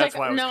 Like, well, so that's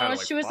why I was kind of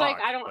like, she was like,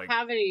 I don't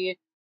have any.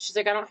 She's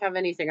like, I don't have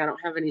anything. I don't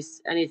have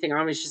anything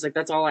on me. She's like,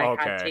 that's all I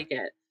had. Take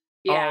it.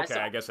 Yeah, okay. So,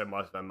 I guess I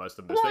must have missed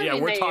it. Yeah,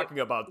 we're talking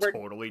about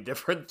totally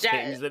different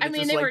things. I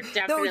mean, they were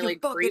definitely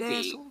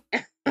creepy.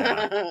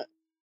 Yeah.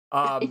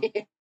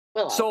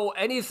 So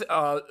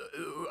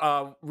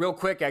real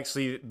quick,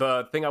 actually,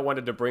 the thing I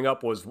wanted to bring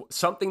up was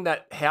something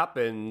that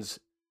happens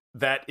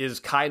that is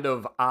kind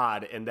of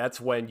odd, and that's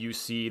when you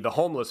see the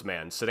homeless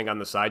man sitting on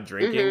the side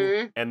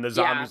drinking, and the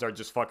zombies are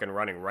just fucking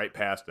running right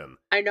past him.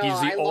 I know. He's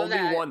the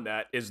only one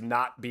that is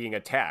not being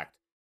attacked.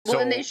 Well,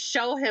 and they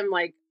show him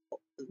like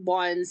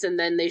once, and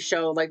then they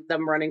show like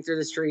them running through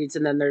the streets,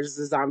 and then there's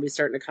the zombies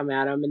starting to come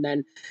at them, and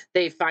then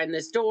they find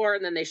this door,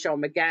 and then they show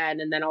him again,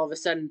 and then all of a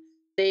sudden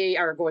they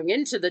are going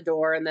into the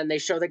door, and then they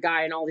show the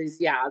guy, and all these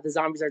the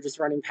zombies are just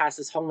running past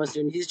this homeless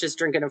dude, and he's just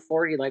drinking a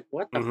 40. Like,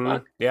 what the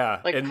fuck? Yeah,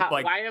 like,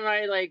 why am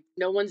I like,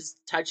 no one's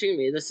touching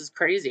me? This is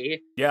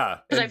crazy. Yeah,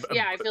 I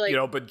feel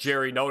like but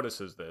Jerry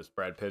notices this,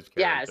 Brad Pitt's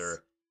character. Yes,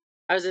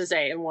 I was gonna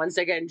say, and once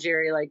again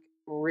Jerry like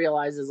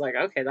realizes like,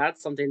 okay,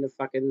 that's something to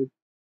fucking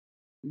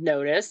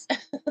notice.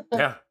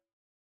 Yeah.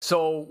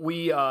 So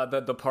we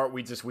the part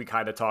we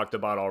kind of talked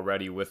about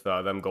already with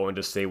them going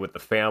to stay with the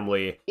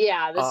family.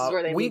 Yeah, this is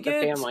where they meet the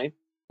family.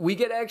 We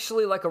get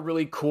actually like a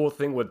really cool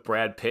thing with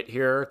Brad Pitt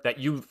here that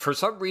you for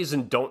some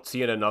reason don't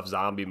see in enough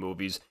zombie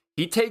movies.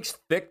 He takes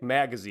thick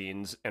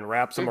magazines and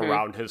wraps them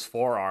around his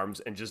forearms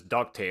and just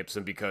duct tapes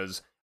them,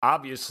 because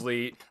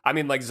obviously, I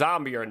mean, like,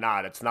 zombie or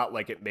not, it's not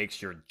like it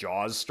makes your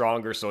jaws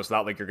stronger, so it's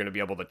not like you're going to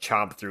be able to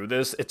chomp through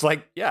this. It's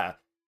like, yeah.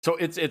 So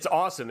it's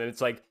awesome, and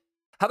it's like,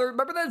 Heather,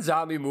 remember that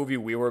zombie movie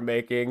we were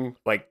making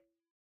like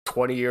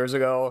 20 years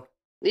ago?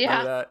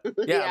 Yeah.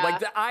 Yeah,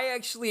 like I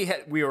actually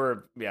had,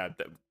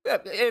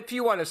 if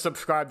you want to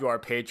subscribe to our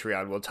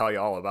Patreon, we'll tell you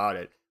all about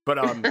it. But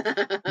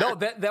no,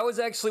 that was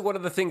actually one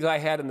of the things I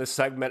had in the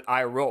segment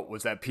I wrote,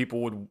 was that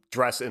people would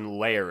dress in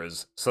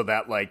layers so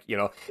that, like, you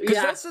know, because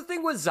that's the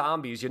thing with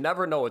zombies. You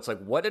never know. It's like,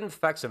 what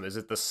infects them? Is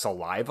it the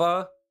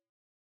saliva?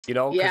 You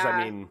know, because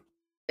I mean,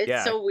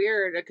 it's so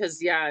weird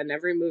because in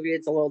every movie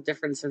it's a little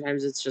different.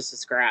 Sometimes it's just a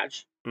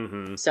scratch.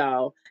 Mm-hmm.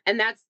 So, and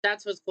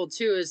that's what's cool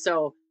too, is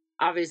so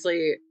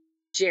obviously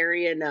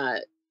Jerry and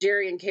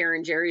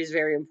Karen. Jerry's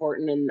very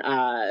important,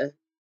 and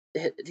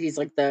he's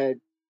like the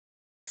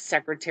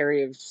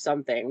secretary of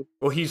something.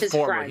 Well, he's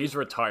former. Friend. He's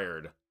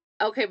retired.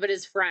 Okay, but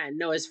his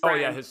friend. Oh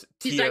yeah, he's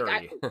Thierry.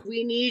 Like,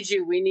 we need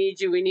you. We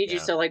need you. We need you.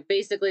 So like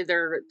basically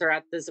they're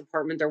at this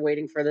apartment. They're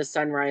waiting for the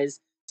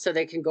sunrise so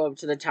they can go up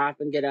to the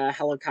top and get a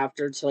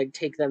helicopter to like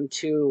take them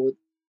to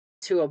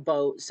a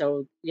boat.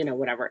 So, you know,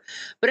 whatever.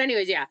 But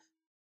anyways,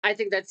 I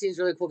think that seems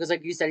really cool because,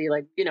 like you said, he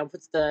like, you know,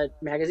 puts the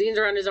magazines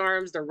around his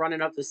arms. They're running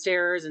up the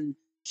stairs and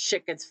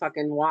shit gets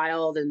fucking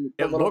wild. And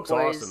the little looks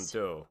boys, awesome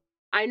too.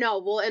 I know.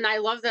 Well, and I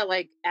love that,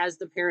 like, as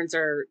the parents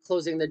are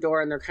closing the door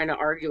and they're kind of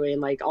arguing,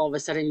 like, all of a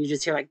sudden you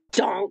just hear like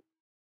donk,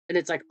 and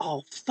it's like,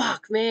 oh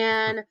fuck,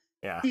 man,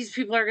 these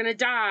people are gonna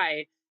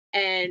die.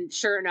 And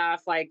sure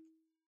enough, like,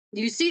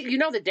 you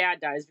know, the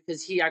dad dies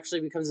because he actually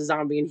becomes a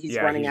zombie and he's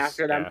running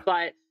after them,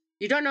 but.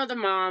 You don't know the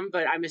mom,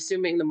 but I'm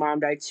assuming the mom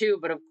died too.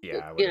 But,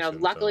 you know,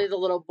 luckily the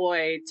little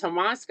boy,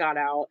 Tomas, got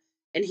out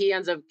and he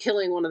ends up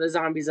killing one of the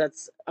zombies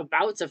that's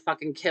about to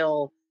fucking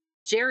kill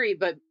Jerry.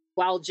 But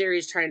while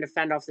Jerry's trying to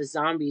fend off the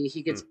zombie,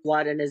 he gets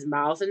blood in his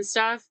mouth and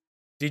stuff.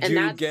 Did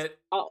you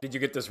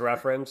get this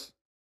reference?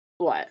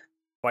 What?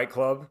 Fight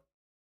Club?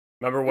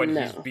 Remember when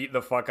he's beating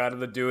the fuck out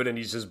of the dude and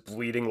he's just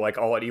bleeding like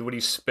when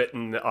he's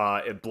spitting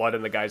blood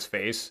in the guy's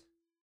face?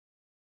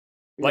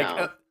 Like...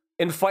 No.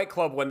 In Fight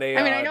Club, when they...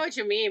 I mean, I know what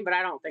you mean, but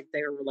I don't think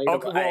they were related.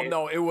 Okay, well,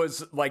 no, it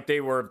was like they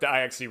were...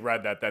 I actually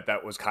read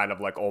that was kind of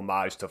like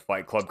homage to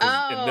Fight Club.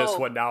 Because in this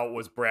one, now it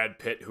was Brad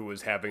Pitt who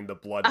was having the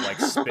blood like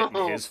spit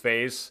in his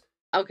face.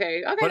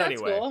 Okay, but that's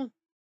anyway. Cool.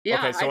 Yeah,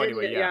 okay, so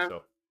anyway,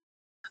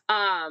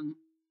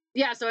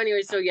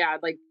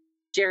 like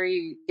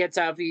Jerry gets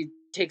up, he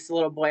takes the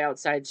little boy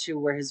outside to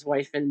where his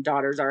wife and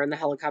daughters are, and the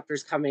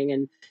helicopter's coming,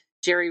 and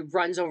Jerry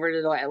runs over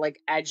to the like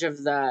edge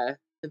of the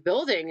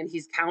building and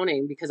he's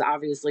counting because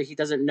obviously he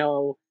doesn't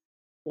know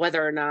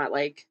whether or not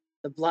like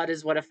the blood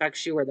is what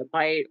affects you or the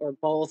bite or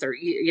both, or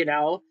you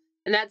know.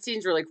 And that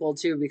scene's really cool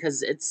too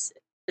because it's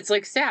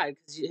like sad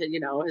because you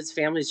know his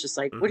family's just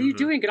like, what are you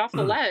doing, get off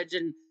the ledge.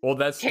 And well,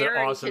 that's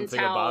Karen the awesome thing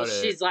about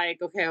it. She's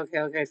like, okay,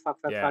 fuck,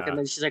 and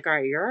then she's like, all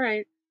right, you're all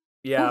right.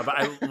 Yeah, but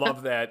I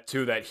love that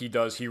too, that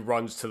he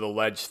runs to the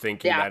ledge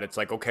thinking that it's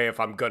like, okay,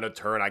 if I'm gonna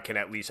turn, I can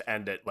at least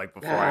end it, like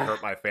before I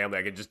hurt my family,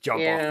 I can just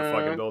jump off the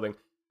fucking building.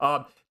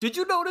 Did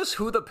you notice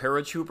who the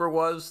paratrooper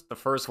was? The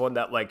first one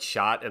that like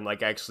shot and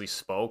like actually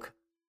spoke?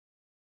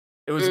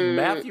 It was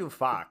Matthew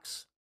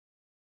Fox.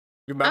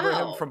 You remember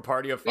him from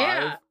Party of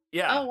Five?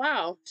 Yeah. Oh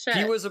wow. Shit.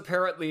 He was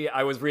apparently,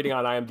 I was reading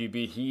on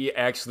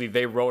IMDb,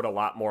 they wrote a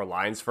lot more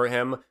lines for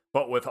him,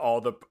 but with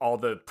all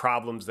the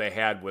problems they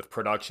had with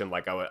production,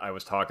 like I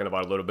was talking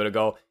about a little bit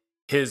ago,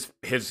 he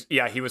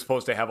was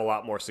supposed to have a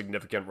lot more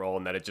significant role,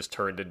 and that it just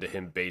turned into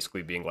him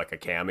basically being like a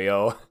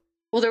cameo.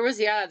 Well, there was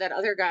that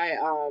other guy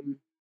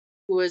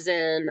who was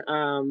in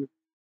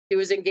he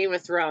was in Game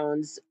of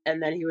Thrones,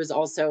 and then he was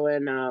also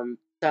in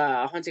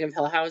the Haunting of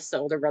Hill House, the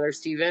older brother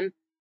Steven.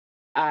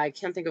 I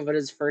can't think of what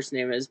his first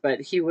name is,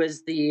 but he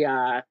was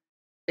the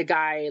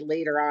guy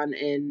later on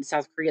in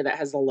South Korea that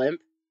has a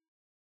limp.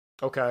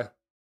 Okay.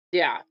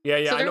 Yeah.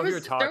 Yeah, so I know who you're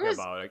talking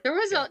about. There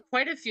was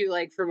quite a few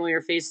like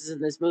familiar faces in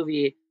this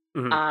movie,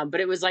 but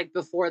it was like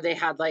before they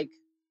had like,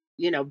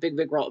 you know,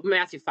 big role.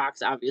 Matthew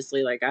Fox,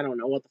 obviously, like I don't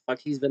know what the fuck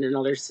he's been in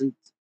others since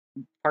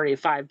Party of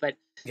Five, but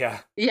yeah,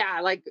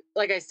 like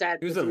I said,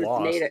 he was in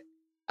Lost.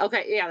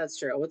 Okay, yeah, that's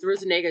true. With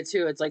Ruth Negga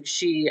too, it's like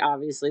she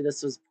obviously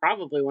this was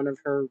probably one of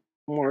her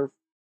more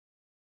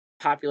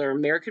popular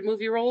American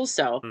movie roles.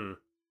 So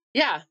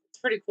yeah, it's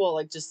pretty cool.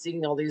 Like just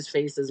seeing all these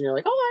faces, and you're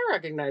like, oh, I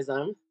recognize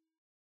them.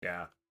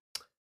 Yeah.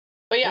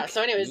 But yeah,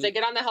 so anyways, they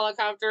get on the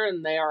helicopter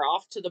and they are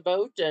off to the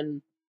boat,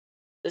 and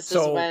this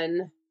is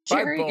when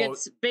Jerry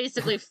gets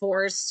basically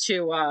forced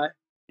to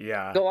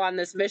go on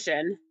this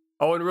mission.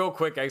 Oh, and real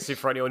quick, actually,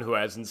 for anyone who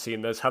hasn't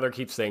seen this, Heather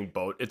keeps saying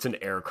boat. It's an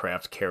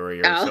aircraft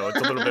carrier, so it's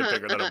a little bit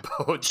bigger than a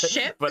boat.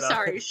 Ship? But,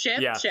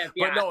 ship. Yeah. Ship,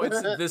 But no,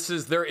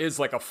 there is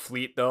like a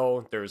fleet,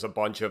 though. There's a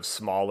bunch of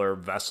smaller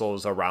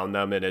vessels around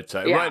them, and it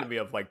reminded me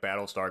of like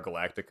Battlestar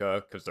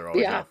Galactica, because they're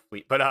always in a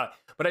fleet. But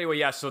anyway,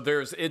 yeah, so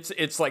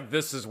it's like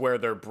this is where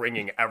they're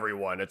bringing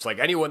everyone. It's like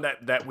anyone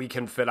that we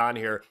can fit on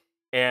here.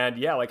 And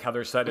yeah, like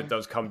Heather said, it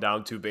does come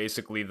down to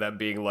basically them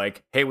being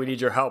like, hey, we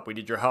need your help.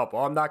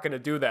 Well, I'm not going to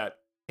do that.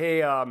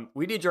 Hey,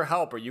 we need your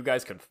help or you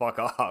guys can fuck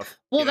off.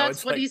 Well,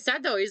 that's what he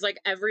said, though. He's like,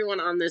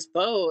 everyone on this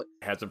boat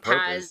has a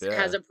purpose.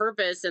 Has a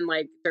purpose, and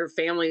like their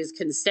families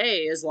can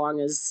stay as long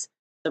as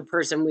the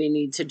person we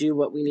need to do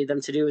what we need them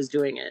to do is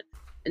doing it.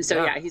 And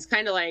so, he's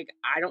kind of like,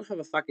 I don't have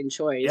a fucking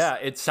choice. Yeah,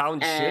 it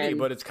sounds shitty,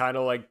 but it's kind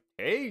of like,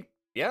 hey,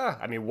 yeah.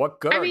 I mean, what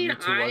good are you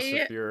to us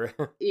if you're...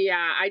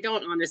 Yeah, I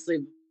don't honestly...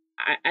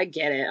 I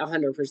get it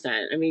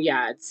 100%. I mean,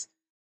 yeah,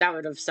 that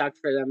would have sucked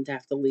for them to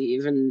have to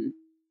leave, and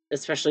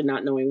especially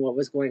not knowing what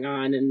was going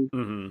on, and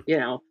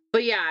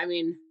But yeah, I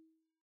mean,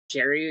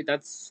 Jerry,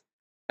 that's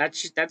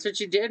what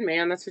you did,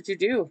 man. That's what you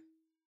do.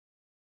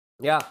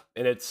 Yeah,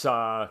 and it's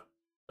I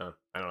don't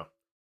know.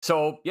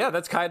 So yeah,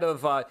 that's kind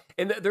of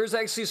and there's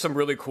actually some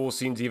really cool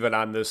scenes even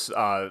on this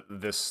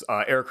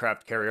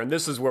aircraft carrier, and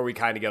this is where we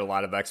kind of get a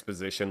lot of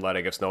exposition,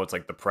 letting us know it's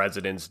like the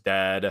president's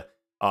dead.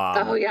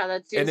 Oh yeah,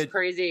 that seems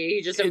crazy.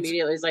 He just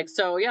immediately is like,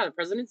 so yeah, the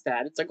president's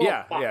dead. It's like, oh,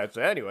 yeah, fuck. yeah.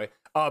 So anyway,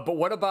 but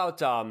what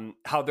about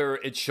how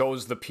it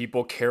shows the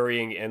people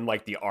carrying in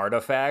like the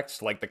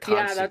artifacts, like the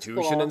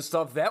Constitution cool. and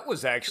stuff? That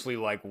was actually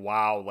like,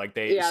 wow, like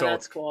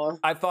that's cool.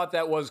 I thought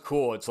that was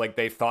cool. It's like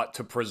they thought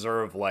to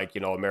preserve like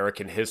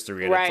American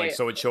history, and it's like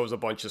so it shows a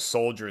bunch of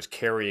soldiers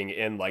carrying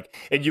in like,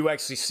 and you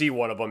actually see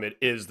one of them. It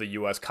is the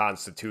U.S.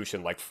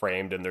 Constitution like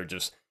framed, and they're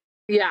just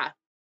they're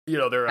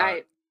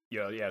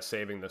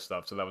saving this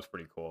stuff. So that was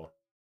pretty cool.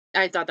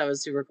 I thought that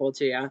was super cool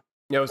too. Yeah,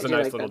 it was a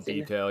nice little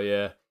detail.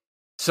 Yeah.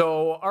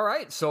 So, all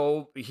right.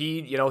 So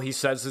he, he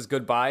says his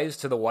goodbyes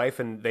to the wife,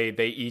 and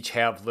they each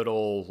have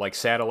little like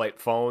satellite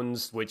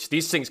phones, which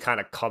these things kind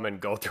of come and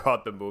go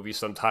throughout the movie.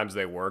 Sometimes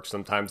they work,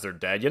 sometimes they're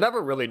dead. You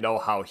never really know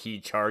how he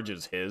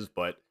charges his,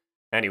 but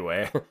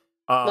anyway.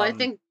 Well, I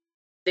think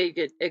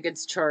it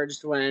gets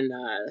charged when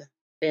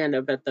they end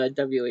up at the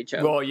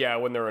WHO. Well, yeah,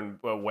 when they're in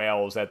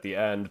Wales at the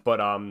end.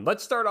 But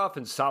let's start off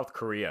in South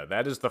Korea.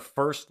 That is the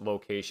first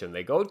location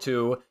they go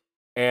to,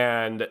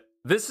 and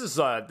this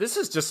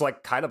is just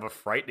like kind of a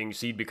frightening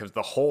scene because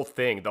the whole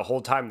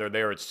time they're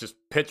there, it's just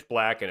pitch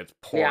black and it's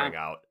pouring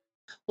out.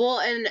 Well,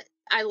 and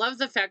I love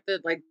the fact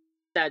that like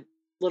that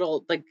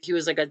little like he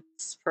was like a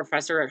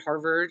professor at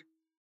Harvard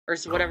or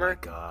whatever. Oh my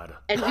God.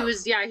 And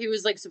he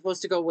was like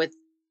supposed to go with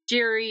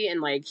Jerry,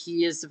 and like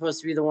he is supposed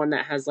to be the one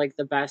that has like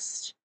the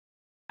best,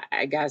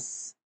 I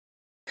guess,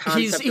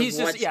 concept he's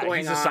of what's going on.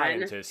 He's a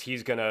scientist.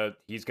 He's gonna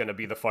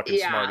be the fucking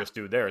smartest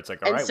dude there. It's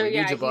like, all right, we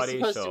need you, buddy. He's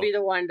supposed to be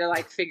the one to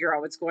like figure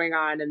out what's going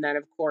on, and then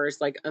of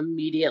course, like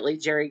immediately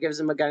Jerry gives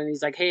him a gun, and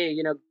he's like, hey,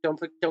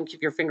 don't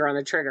keep your finger on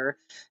the trigger.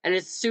 And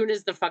as soon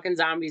as the fucking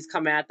zombies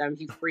come at them,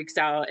 he freaks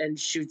out and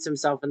shoots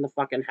himself in the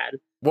fucking head.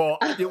 Well,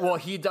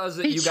 he does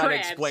it. You gotta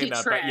explain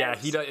that, but yeah,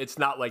 it's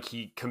not like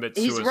he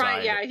commits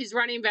suicide. He's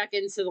running back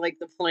into like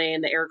the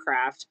plane, the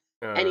aircraft,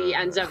 and he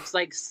ends up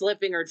like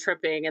slipping or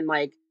tripping, and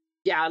like.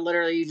 Yeah,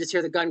 literally, you just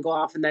hear the gun go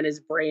off, and then his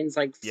brains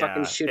like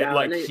fucking shoot out.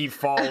 Like he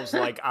falls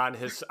like on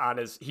his.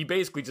 He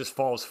basically just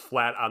falls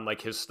flat on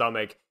like his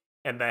stomach,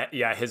 and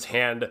his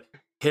hand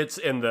hits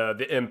in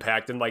the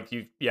impact, and like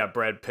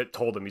Brad Pitt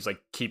told him, he's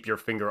like, keep your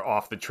finger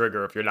off the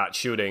trigger if you're not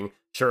shooting.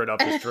 Sure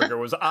enough, his trigger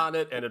was on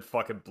it, and it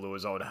fucking blew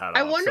his own head off.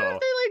 I wonder if they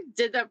like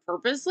did that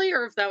purposely,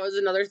 or if that was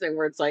another thing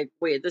where it's like,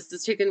 wait, this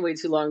is taking way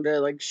too long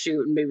to like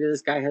shoot, and maybe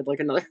this guy had like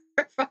another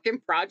fucking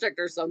project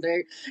or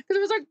something. Because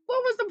it was like,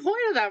 what was the point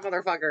of that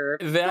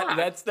motherfucker?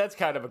 That's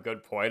kind of a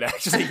good point,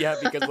 actually. Yeah,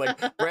 because like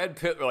Brad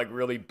Pitt like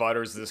really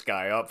butters this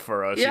guy up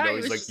for us. Yeah,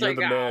 he's like, you're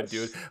the man,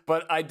 dude.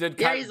 But I did.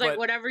 He's like,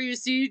 whatever you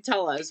see,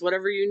 tell us.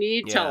 Whatever you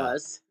need, tell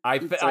us. I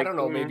don't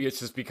know. Maybe it's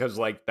just because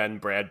like then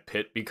Brad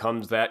Pitt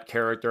becomes that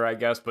character, I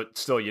guess. But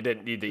still, you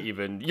didn't need to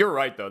even. You're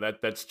right though.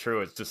 That's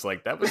true. It's just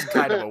like that was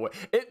kind of a way.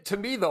 To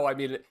me though, I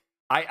mean,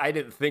 I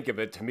didn't think of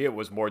it. To me, it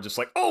was more just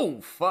like,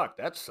 oh fuck,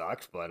 that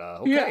sucks. But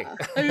okay. Yeah,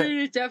 I mean,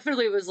 it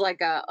definitely was like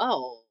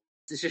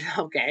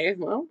okay,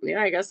 well,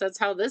 yeah, I guess that's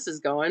how this is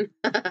going.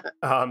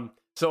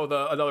 So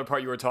another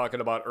part you were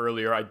talking about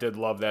earlier, I did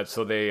love that.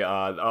 So they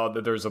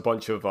there's a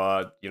bunch of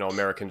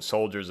American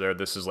soldiers there.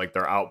 This is like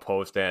their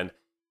outpost, and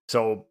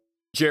so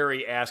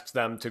Jerry asks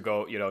them to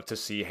go, to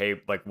see,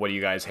 hey, like, what do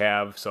you guys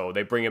have? So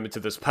they bring him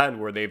into this pen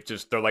where they're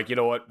like, you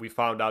know what? We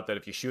found out that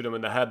if you shoot them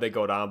in the head, they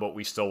go down, but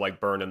we still like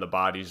burn in the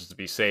bodies to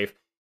be safe.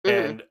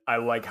 Mm-hmm. And I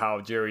like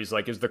how Jerry's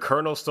like, is the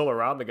colonel still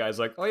around? The guy's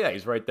like, oh yeah,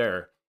 he's right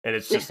there. And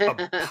it's just a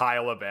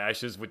pile of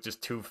ashes with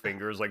just two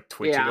fingers like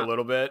twitching a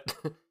little bit.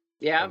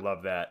 Yeah. I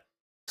love that.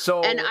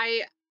 So, and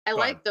I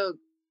like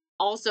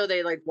also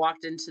they like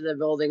walked into the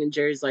building and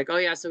Jerry's like, oh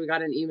yeah, so we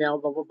got an email,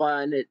 blah, blah, blah.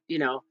 And it,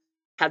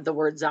 had the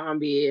word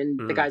zombie, and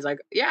the guy's like,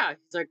 yeah,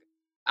 he's like,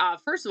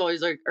 first of all,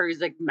 he's like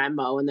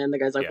memo, and then the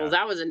guy's like, well,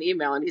 that was an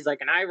email, and he's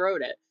like, and I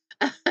wrote it.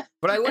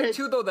 But I like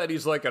too though that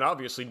he's like, and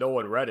obviously no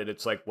one read it.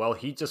 It's like, well,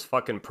 he just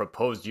fucking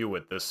proposed you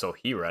with this, so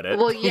he read it.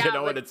 Well, yeah,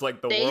 and it's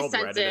like the world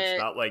read it. It's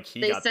not like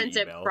he got the email. They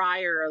sent it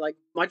prior, like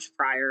much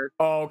prior.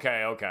 Oh,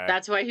 okay.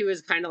 That's why he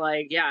was kind of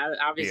like, yeah,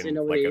 obviously being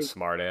nobody like a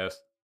smart ass.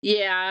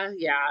 Yeah,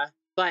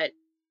 but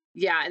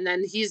yeah, and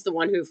then he's the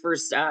one who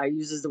first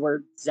uses the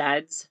word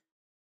Zeds.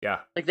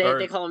 Yeah. Like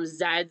they call them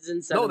Zeds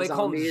instead of zombies. No, they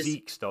call them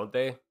Zeeks, don't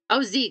they? Oh,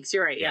 Zeeks,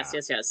 you're right. Yeah.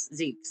 Yes.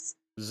 Zeeks.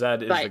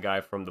 Zed is the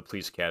guy from the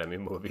Police Academy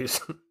movies.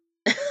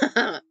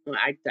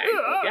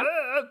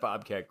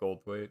 Bobcat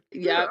Goldthwait.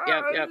 Yep.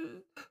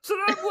 So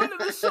I'm one of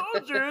the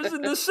soldiers,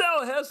 and the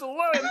cell has a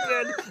lamp.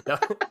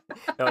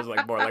 That was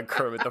like more like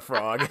Kermit the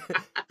Frog.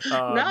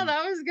 No,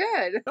 that was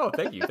good. Oh,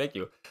 thank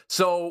you.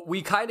 So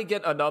we kind of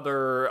get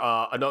another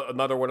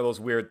one of those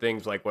weird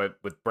things, like with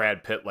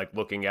Brad Pitt, like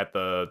looking at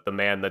the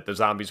man that the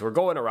zombies were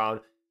going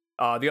around.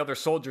 The other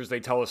soldiers, they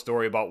tell a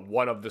story about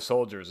one of the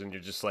soldiers, and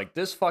you're just like,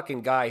 this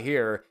fucking guy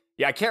here.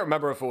 Yeah, I can't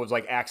remember if it was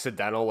like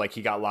accidental, like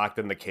he got locked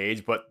in the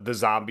cage, but the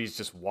zombies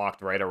just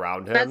walked right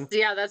around him. That's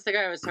the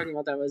guy I was talking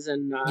about that was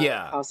in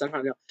House on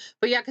Haunted Hill.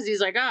 But yeah, because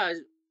he's like,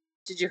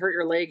 did you hurt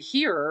your leg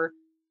here?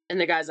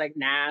 And the guy's like,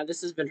 nah,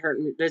 this has been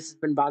hurting me. This has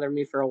been bothering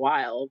me for a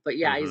while. But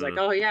yeah, he's like,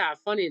 oh yeah,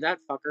 funny, that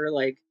fucker.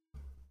 Like,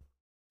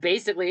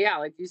 basically, yeah,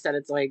 like you said,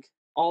 it's like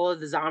all of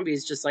the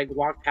zombies just like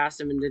walked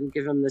past him and didn't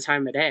give him the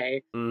time of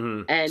day.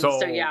 And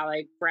so yeah,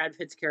 like Brad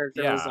Pitt's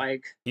character was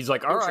like, he's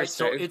like, all right,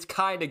 so it's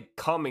kind of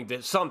coming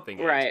to something,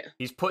 right?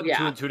 He's putting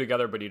 2 and 2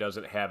 together, but he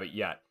doesn't have it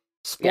yet.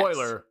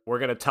 Spoiler, we're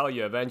gonna tell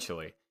you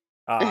eventually.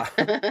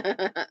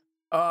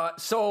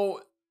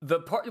 So the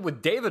part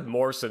with David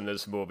Morse in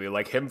this movie,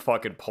 like him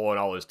fucking pulling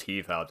all his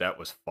teeth out, that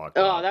was fucked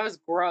up. Oh, that was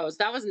gross.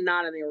 That was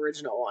not in the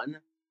original one.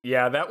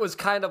 Yeah, that was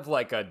kind of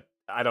like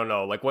I don't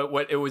know, like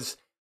what it was.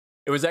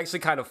 It was actually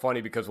kind of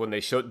funny because when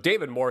they showed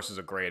David Morse is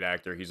a great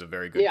actor. He's a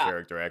very good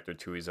character actor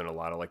too. He's in a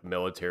lot of like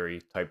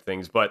military type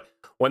things. But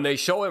when they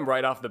show him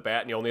right off the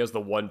bat and he only has the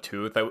one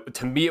tooth,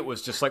 to me it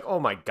was just like, oh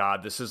my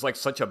god, this is like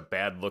such a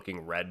bad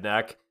looking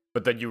redneck.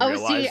 But then you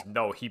realize,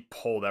 no, he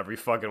pulled every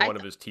fucking one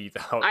of his teeth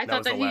out. I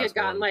thought that he had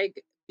gotten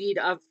like beat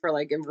up for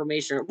like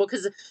information. Well,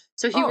 because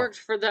he worked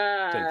for the.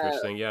 That's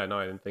interesting. Yeah, no,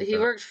 I didn't think he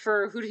worked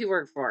for. Who did he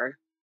work for?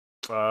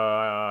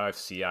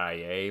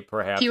 CIA,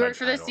 perhaps. He worked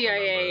for the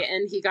CIA,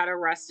 and he got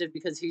arrested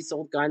because he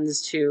sold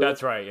guns to.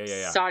 That's right.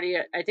 Yeah. Saudi.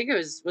 I think it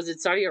was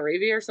it Saudi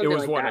Arabia or something. It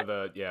was like one of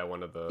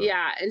the.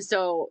 Yeah, and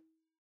so,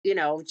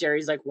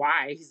 Jerry's like,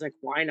 why? He's like,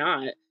 why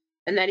not?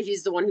 And then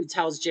he's the one who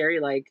tells Jerry,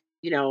 like,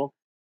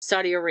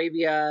 Saudi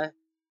Arabia,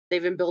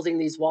 they've been building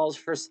these walls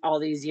for all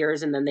these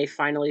years, and then they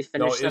finally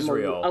finished them.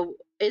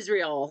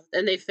 Israel,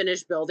 and they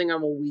finished building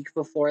them a week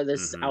before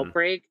this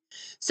outbreak.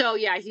 So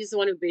yeah, he's the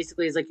one who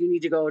basically is like, you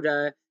need to go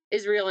to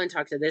Israel and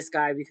talk to this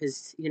guy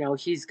because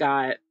he's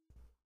got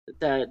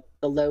the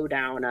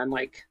lowdown on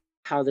like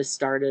how this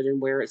started and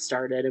where it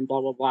started and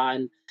blah blah blah.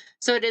 And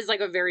so it is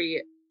like a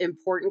very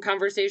important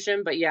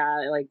conversation. But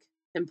yeah, like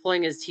him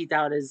pulling his teeth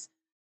out is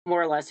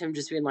more or less him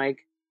just being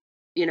like,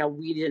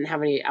 we didn't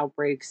have any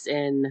outbreaks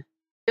in.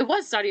 It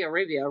was Saudi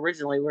Arabia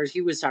originally where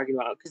he was talking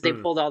about because they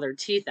pulled all their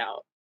teeth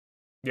out.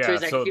 Yeah, so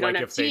he's like, if you don't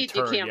have teeth,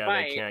 you can't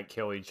fight. They can't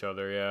kill each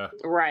other, yeah.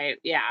 Right,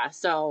 yeah.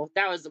 So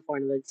that was the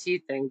point of the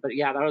teeth thing. But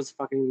yeah, that was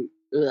fucking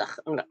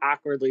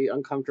awkwardly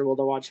uncomfortable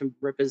to watch him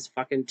rip his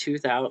fucking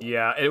tooth out.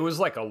 Yeah, it was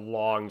like a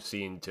long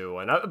scene too.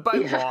 And by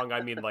long,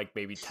 I mean like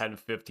maybe 10,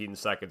 15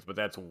 seconds, but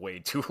that's way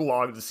too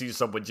long to see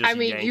someone just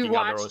yanking you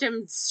watched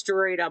him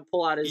straight up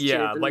pull out his tooth.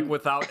 Yeah, like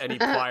without any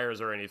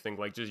pliers or anything,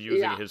 like just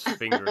using his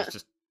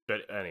fingers.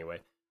 But anyway.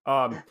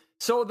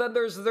 So then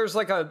there's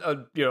like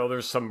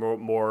there's some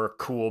more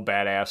cool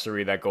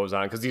badassery that goes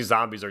on because these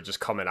zombies are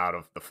just coming out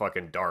of the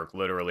fucking dark,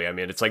 literally. I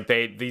mean, it's like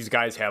these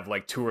guys have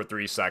like 2 or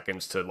 3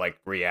 seconds to like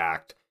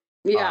react.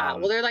 Yeah,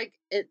 well, they're like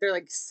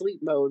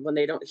sleep mode when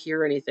they don't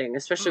hear anything,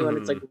 especially when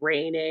it's like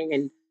raining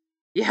and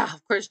yeah,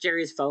 of course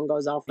Jerry's phone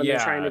goes off when they're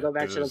trying to go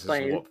back to the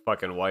plane. His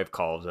fucking wife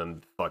calls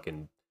him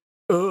fucking.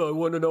 I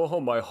want to know how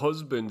my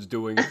husband's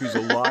doing, if he's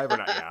alive or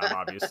not. Yeah, I'm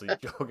obviously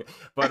joking.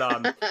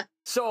 But,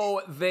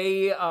 so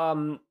they,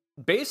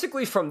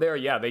 basically from there,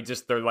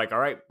 they're like, all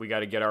right, we got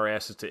to get our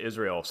asses to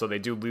Israel. So they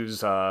do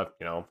lose,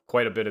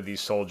 quite a bit of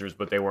these soldiers,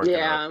 but they weren't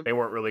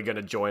really going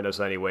to join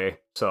us anyway.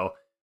 So,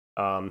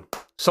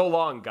 so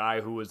long, guy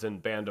who was in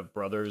Band of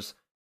Brothers.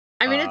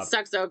 I mean, it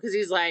sucks though, because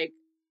he's like,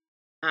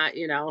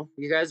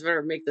 you guys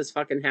better make this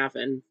fucking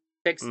happen.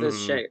 Fix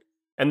this shit.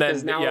 And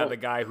then, the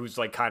guy who's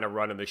like kind of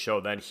running the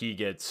show, then he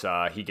gets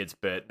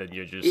bit, and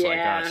you're just like,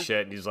 ah,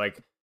 shit. And he's like,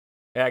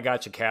 yeah, I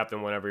got you,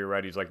 Captain. Whenever you're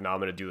ready, he's like, no, I'm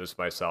gonna do this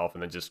myself,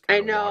 and then just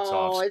kind of walks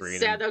off screen.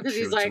 It's sad though because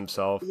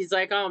he's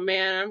like, oh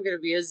man, I'm gonna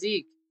be a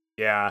Zeke.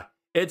 Yeah,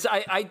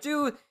 I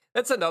do.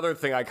 That's another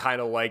thing I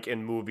kind of like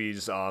in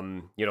movies,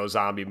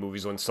 zombie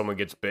movies, when someone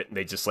gets bit and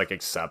they just like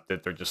accept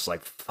it. They're just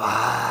like,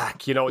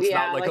 fuck, it's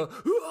not like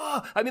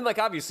I mean, like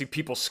obviously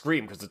people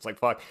scream because it's like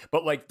fuck,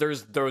 but like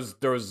there's those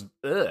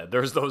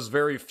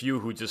very few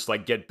who just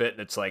like get bit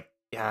and it's like,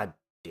 God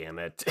damn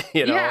it,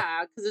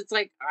 Yeah, because it's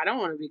like I don't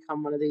want to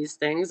become one of these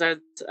things. I've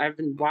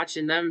been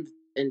watching them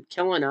and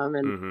killing them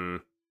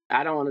and.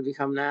 I don't want to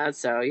become that,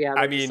 so yeah.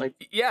 I mean,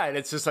 and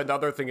it's just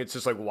another thing. It's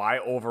just like, why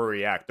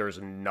overreact?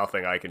 There's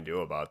nothing I can do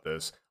about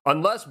this.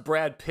 Unless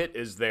Brad Pitt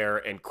is there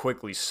and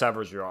quickly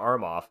severs your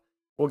arm off.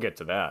 We'll get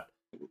to that.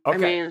 Okay. I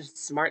mean,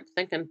 smart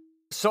thinking.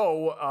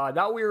 So,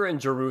 now we're in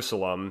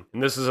Jerusalem,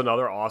 and this is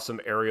another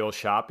awesome aerial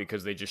shot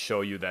because they just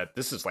show you that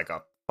this is like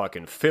a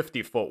fucking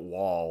 50-foot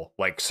wall,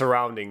 like,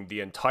 surrounding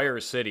the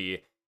entire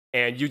city,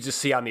 and you just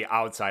see on the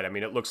outside, I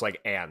mean, it looks like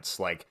ants,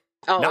 like,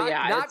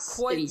 not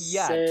quite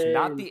insane. yet.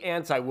 Not the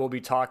ants I will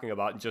be talking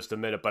about in just a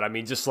minute, but I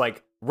mean just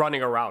like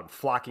running around,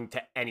 flocking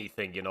to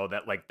anything,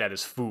 that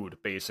is food,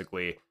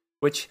 basically.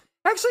 Which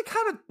Actually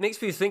kind of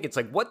makes me think, it's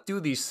like, what do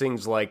these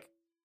things, like,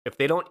 if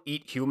they don't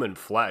eat human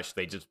flesh,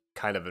 they just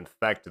kind of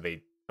infect,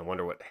 I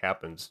wonder what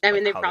happens. I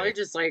mean, like they probably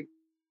just like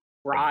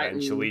rot.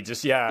 Eventually,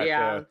 just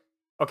yeah.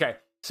 Okay,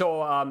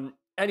 so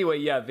anyway,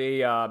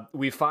 yeah,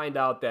 we find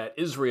out that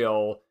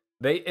Israel,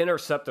 they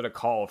intercepted a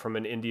call from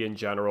an Indian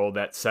general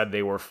that said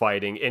they were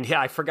fighting, and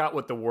yeah, I forgot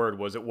what the word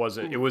was. It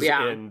wasn't. It was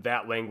in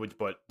that language,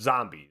 but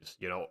zombies,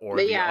 or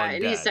the undead.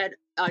 And he said,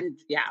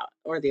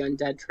 or the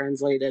undead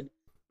translated.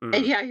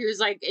 And yeah, he was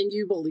like, and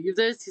you believe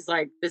this? He's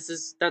like,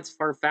 that's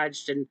far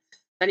fetched. And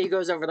then he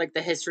goes over like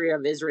the history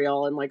of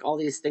Israel and like all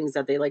these things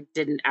that they like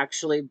didn't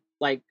actually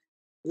like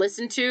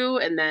listen to,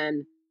 and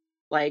then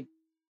like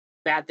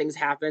bad things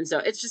happen. So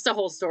it's just a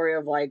whole story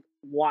of like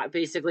what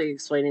basically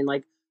explaining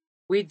like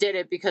we did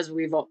it because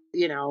we've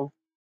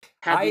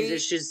had these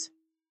issues.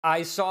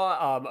 I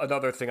saw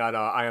another thing on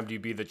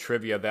IMDb, the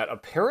trivia, that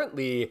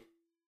apparently,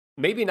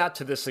 maybe not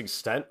to this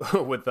extent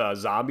with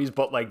zombies,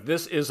 but like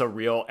this is a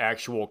real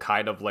actual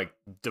kind of like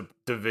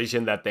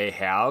division that they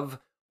have,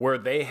 where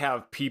they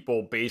have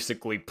people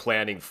basically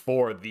planning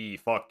for the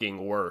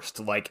fucking worst,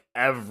 like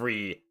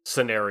every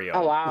scenario.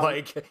 Oh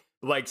wow.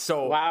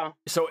 Wow.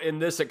 So in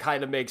this, it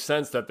kind of makes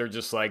sense that they're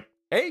just like,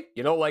 hey,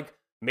 like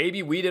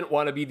maybe we didn't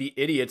want to be the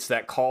idiots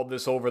that called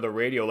this over the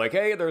radio, like,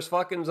 hey, there's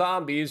fucking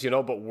zombies,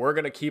 but we're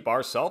gonna keep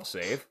ourselves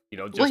safe,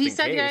 just well, he in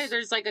said, case. Yeah,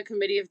 there's like a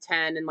committee of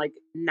 10, and like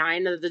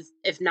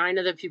if 9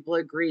 of the people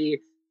agree,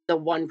 the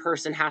one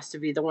person has to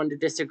be the one to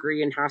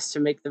disagree and has to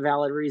make the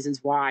valid reasons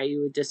why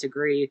you would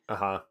disagree.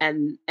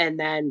 And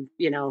then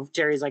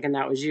Jerry's like, and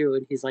that was you,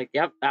 and he's like,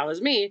 yep, that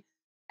was me.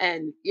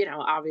 And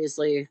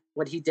obviously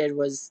what he did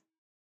was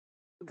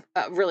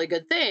a really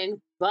good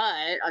thing,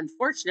 but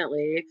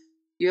unfortunately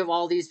you have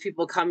all these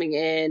people coming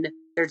in,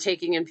 they're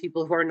taking in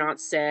people who are not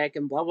sick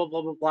and blah blah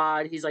blah blah blah.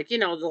 And he's like,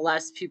 the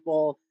less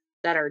people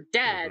that are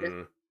dead,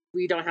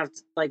 we don't have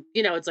to, like,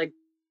 it's like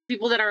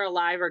people that are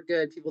alive are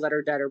good, people that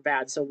are dead are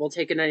bad, so we'll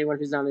take in anyone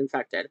who's not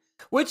infected.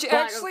 Which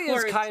actually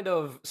is kind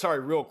of, sorry,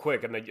 real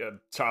quick, and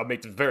sorry, I'll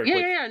make this very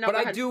quick. No, but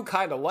I do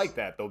kind of like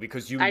that, though,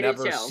 because you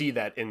never see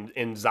that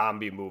in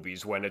zombie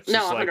movies, when it's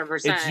just like,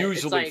 100%. It's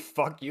usually, like,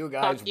 fuck you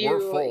guys, we're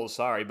full,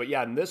 sorry. But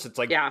yeah, in this, it's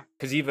like,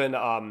 because even,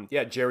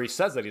 Jerry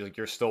says that, he's like,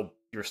 you're still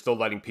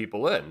letting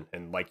people in,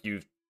 and like you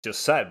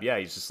just said,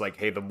 he's just like,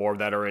 hey, the more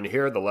that are in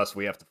here, the less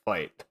we have to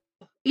fight.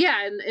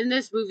 Yeah, and in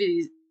this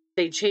movie,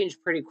 they change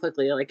pretty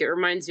quickly. Like, it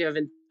reminds you of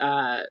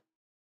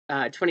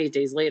 28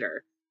 Days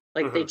Later.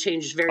 Like, they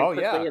changed very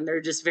quickly, and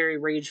they're just very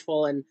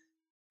rageful. And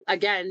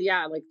again,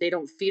 like, they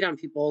don't feed on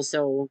people,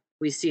 so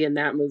we see in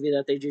that movie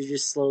that they do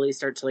just slowly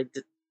start to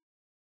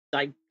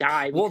like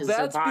die. Well,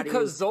 that's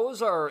because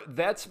those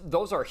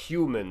are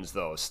humans,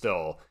 though.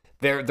 Still,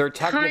 they're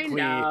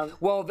technically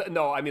well.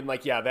 No, I mean,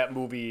 like, that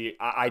movie.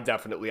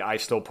 I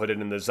still put it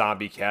in the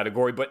zombie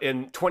category. But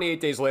in 28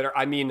 Days Later,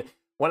 I mean,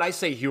 when I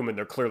say human,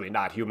 they're clearly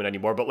not human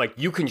anymore, but like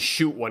you can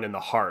shoot one in the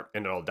heart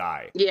and it'll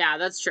die. Yeah,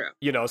 that's true.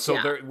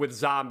 So with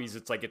zombies,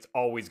 it's like it's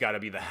always got to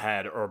be the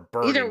head or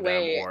burning them,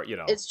 or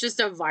it's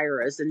just a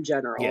virus in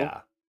general.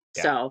 Yeah.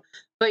 So,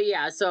 but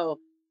so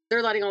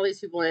they're letting all these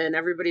people in.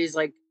 Everybody's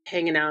like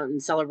hanging out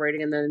and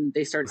celebrating, and then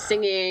they start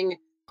singing,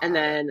 and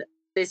then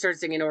they start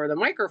singing over the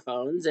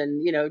microphones,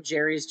 and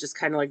Jerry's just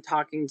kind of like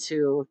talking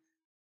to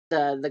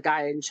the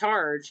guy in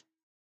charge,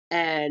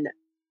 and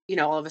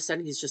all of a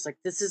sudden he's just like,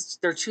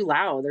 they're too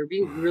loud. They're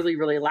being really,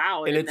 really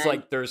loud. And it's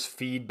like there's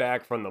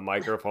feedback from the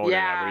microphone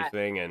and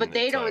everything. But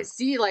they don't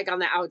see, like, on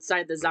the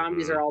outside, the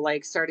zombies are all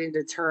like starting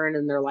to turn,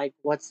 and they're like,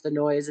 what's the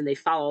noise? And they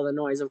follow the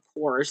noise, of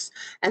course.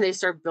 And they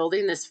start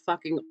building this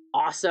fucking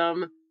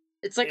awesome.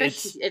 It's like an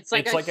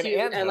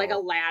anthill. Like a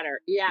ladder.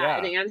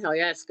 An anthill.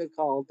 Yes, good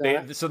call.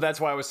 So that's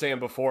why I was saying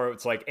before,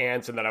 it's like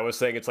ants, and then I was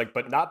saying it's like,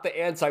 but not the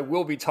ants I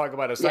will be talking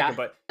about in a second.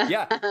 But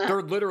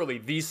they're literally,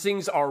 these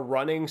things are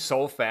running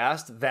so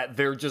fast that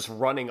they're just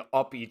running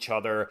up each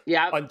other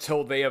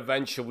until they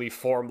eventually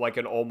form like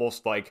an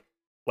almost like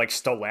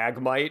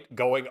stalagmite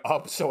going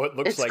up. So it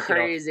looks like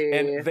crazy.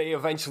 And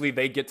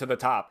they get to the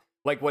top.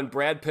 Like when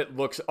Brad Pitt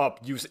looks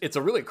up, it's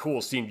a really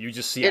cool scene. You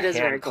just see a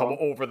hand come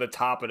over the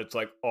top, and it's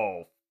like,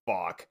 oh,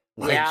 fuck.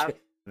 Like,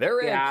 they're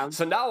in.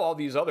 So now all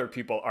these other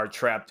people are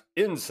trapped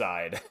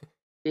inside.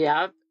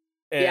 Yep.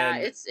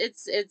 It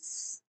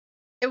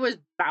was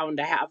bound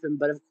to happen,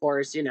 but of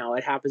course,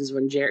 it happens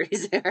when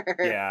Jerry's there.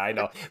 Yeah, I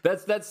know.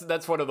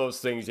 That's one of those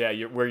things,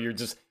 where you're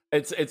just,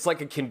 it's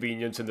like a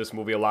convenience in this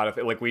movie. A lot of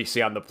it, like we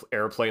see on the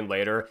airplane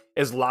later,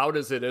 as loud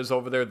as it is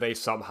over there, they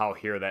somehow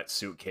hear that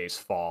suitcase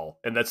fall.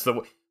 And that's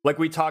like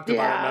we talked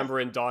about, remember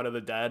in Dawn of the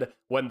Dead,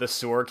 when the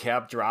sewer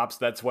cap drops,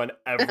 that's when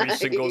every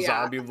single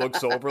zombie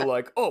looks over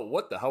like, oh,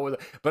 what the hell was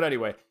that? But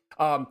anyway,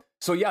 so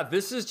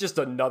this is just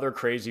another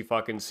crazy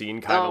fucking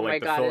scene, kind of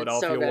like the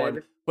Philadelphia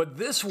one. But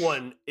this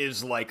one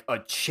is like a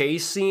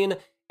chase scene,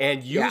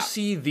 and you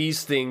see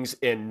these things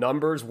in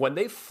numbers. When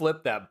they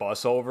flip that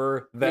bus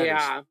over, that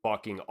is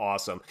fucking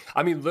awesome.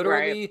 I mean,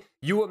 literally,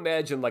 you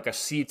imagine like a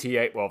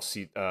CTA,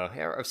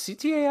 a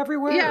CTA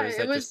everywhere? Yeah,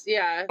 it was,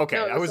 Okay,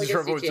 no, I wasn't like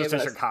sure if it was just a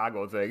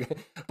Chicago thing.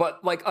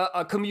 But like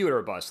a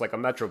commuter bus, like a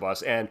metro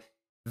bus, and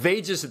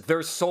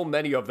there's so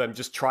many of them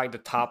just trying to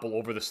topple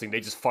over this thing. They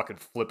just fucking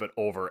flip it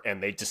over,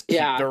 and they just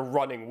they're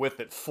running with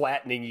it,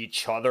 flattening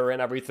each other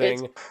and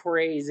everything. It's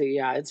crazy.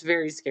 Yeah, it's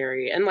very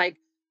scary. And like,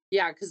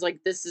 yeah, because like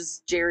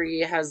Jerry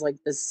has like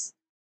this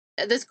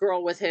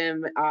girl with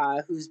him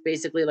who's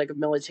basically like a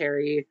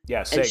military.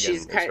 Yeah, Sagan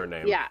is her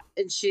name. Yeah,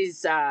 and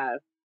she's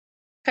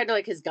kind of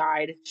like his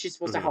guide. She's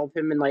supposed to help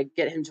him and like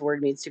get him to where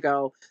he needs to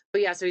go.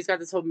 But yeah, so he's got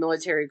this whole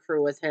military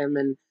crew with him,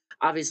 and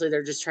obviously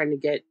they're just trying to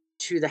get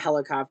to the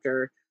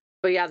helicopter.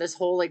 But yeah, this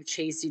whole like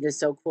chase scene is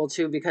so cool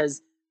too,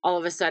 because all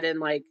of a sudden,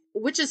 like,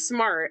 which is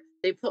smart,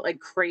 they put like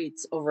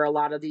crates over a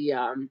lot of the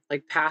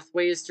like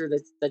pathways through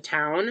the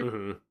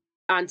town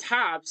on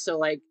top, so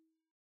like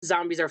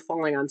zombies are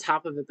falling on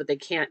top of it, but they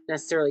can't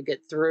necessarily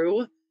get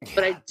through. Yeah.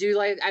 But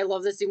I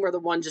love the scene where the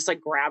one just like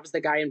grabs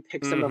the guy and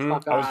picks him the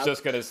fuck up. I was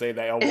just gonna say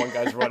that one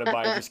guy's running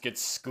by and just gets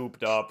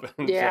scooped up.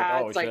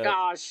 It's like,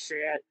 oh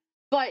shit.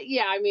 But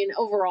yeah, I mean,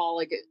 overall,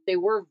 like they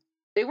were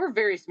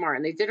very smart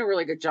and they did a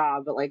really good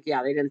job. But like,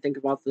 yeah, they didn't think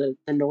about the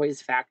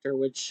noise factor,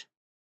 which,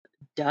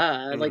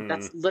 duh, like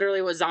that's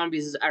literally what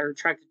zombies are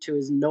attracted to,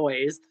 is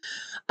noise.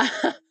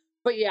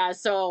 But yeah,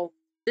 so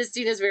this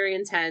scene is very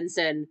intense,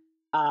 and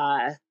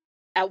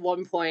at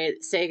one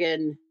point,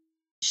 Sagan,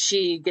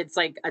 she gets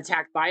like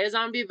attacked by a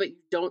zombie, but you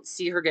don't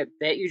see her get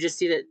bit. You just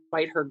see that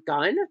bite her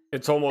gun.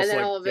 It's almost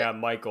like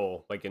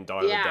Michael, like in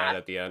Dawn of the Dead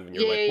at the end, when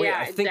you're like, wait,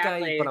 I think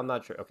but I'm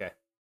not sure. Okay.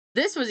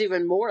 This was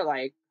even more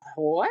like,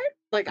 what?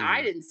 Like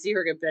I didn't see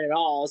her get bit at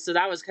all, so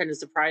that was kind of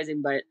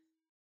surprising. But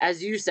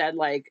as you said,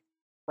 like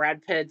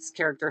Brad Pitt's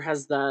character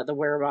has the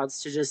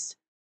whereabouts to just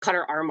cut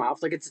her arm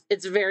off. Like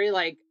it's very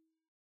like,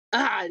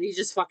 and he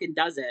just fucking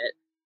does it.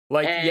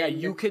 Like, yeah,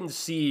 you can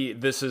see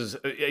this is,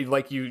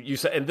 like you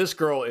said, and this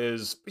girl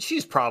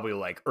she's probably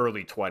like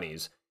early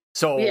 20s.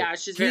 So yeah,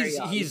 she's very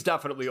young. He's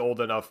definitely old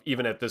enough,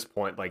 even at this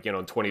point, like, you know,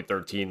 in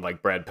 2013,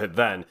 like Brad Pitt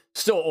then,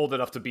 still old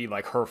enough to be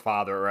like her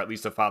father, or at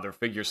least a father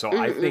figure. So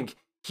I think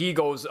he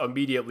goes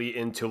immediately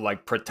into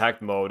like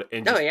protect mode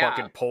and just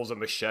fucking pulls a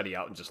machete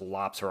out and just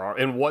lops her arm.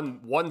 And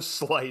one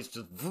slice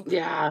just...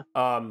 Yeah.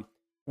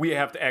 We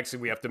have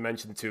to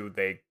mention too,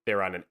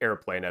 they're on an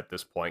airplane at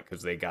this point,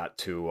 because they got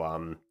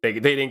to they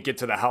didn't get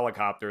to the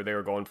helicopter they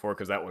were going for,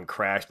 because that one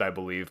crashed, I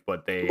believe,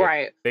 but they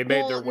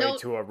made their way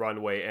to a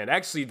runway, and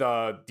actually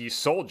these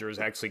soldiers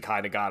actually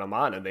kind of got them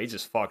on, and they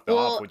just fucked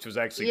off, which was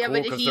actually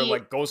cool, because they're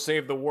like, go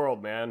save the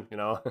world, man, you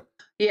know.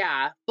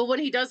 Yeah, but when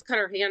he does cut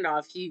her hand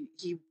off, he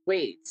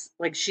waits,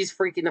 like she's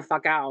freaking the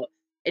fuck out.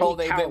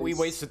 And we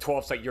waits to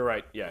 12. So you're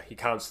right. Yeah, he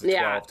counts to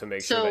 12 to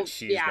make sure that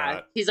she's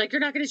not. He's like,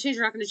 you're not going to change.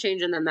 You're not going to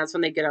change. And then that's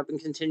when they get up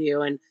and continue.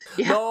 And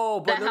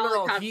no.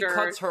 He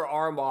cuts her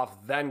arm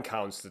off, then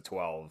counts to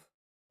 12.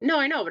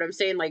 No, I know, but I'm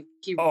saying like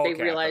they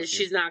realize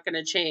she's not going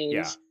to change.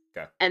 Yeah.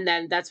 Okay. And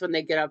then that's when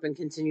they get up and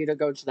continue to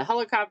go to the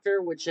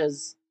helicopter, which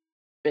has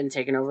been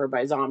taken over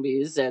by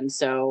zombies. And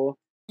so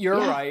you're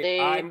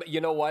right.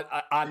 You know what?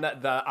 On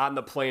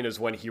the plane is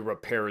when he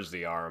repairs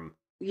the arm.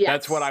 Yes,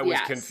 that's what I was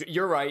confused.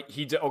 You're right.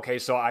 He did. Okay,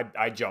 so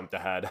I jumped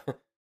ahead.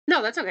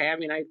 No, that's okay. I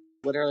mean,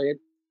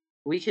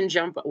 we can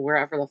jump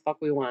wherever the fuck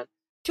we want.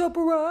 Jump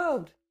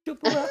around.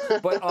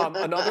 But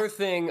another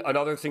thing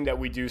that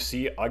we do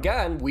see,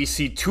 again, we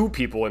see two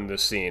people in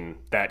this scene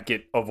that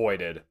get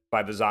avoided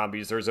by the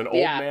zombies. There's an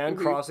old man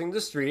crossing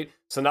the street.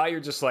 So now you're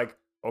just like,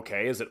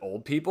 okay, is it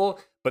old people?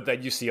 But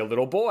then you see a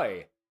little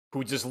boy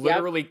who just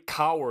literally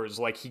cowers,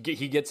 like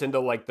he gets into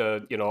like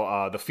the, you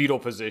know, the fetal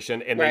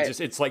position, and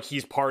it's like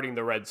he's parting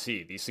the Red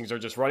Sea. These things are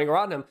just running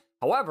around him.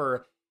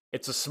 However,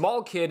 it's a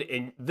small kid,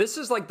 and this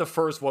is like the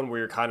first one where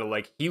you're kind of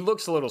like, he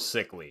looks a little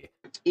sickly.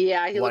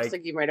 Yeah, he looks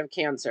like he might have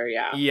cancer.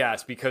 Yeah.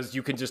 Yes, because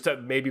you can just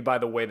maybe by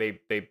the way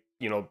they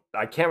you know,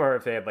 I can't remember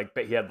if they had like,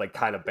 he had like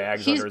kind of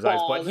bags under his eyes,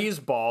 but he's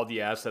bald.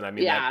 Yes, and I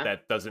mean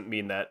that doesn't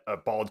mean that a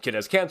bald kid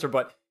has cancer,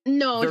 but.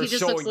 No, he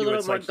just looks a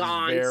little more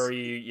gaunt.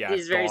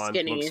 He's very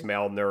skinny. Looks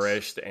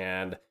malnourished,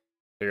 and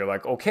you're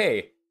like,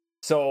 okay.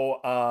 So,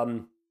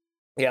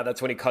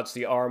 that's when he cuts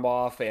the arm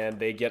off, and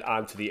they get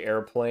onto the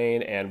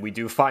airplane, and we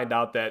do find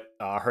out that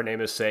her name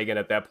is Sagan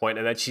at that point,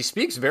 and that she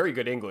speaks very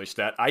good English,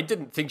 that I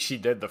didn't think she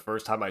did the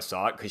first time I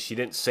saw it, because she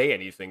didn't say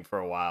anything for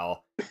a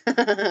while.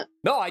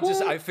 No,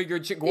 I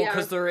figured,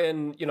 because they're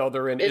in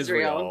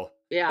Israel.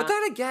 Yeah. But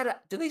then again,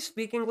 do they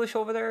speak English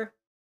over there?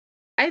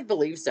 I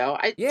believe so.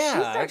 I think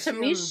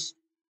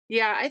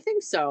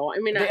so. I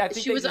mean, I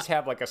think they just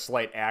have like a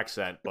slight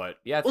accent, but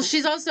yeah. Well,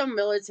 she's also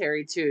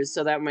military too,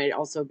 so that might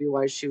also be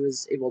why she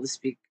was able to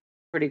speak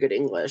pretty good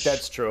English.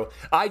 That's true.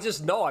 I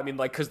just know, I mean,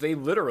 like, because they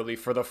literally,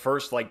 for the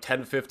first like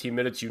 10-15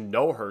 minutes, you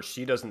know her,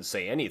 she doesn't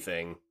say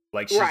anything.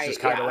 Like, she's just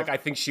kind of like, I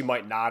think she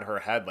might nod her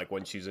head like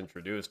when she's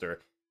introduced her.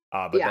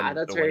 But then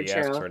that's when very he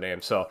true. asks her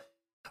name. So,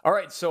 all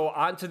right, so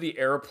onto the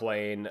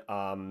airplane.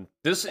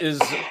 This is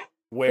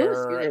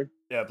where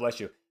bless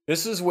you.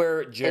 This is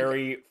where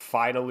Jerry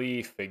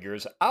finally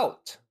figures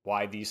out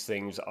why these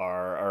things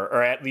are,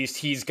 or at least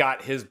he's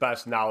got his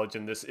best knowledge,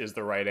 and this is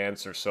the right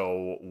answer.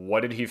 So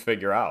what did he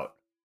figure out?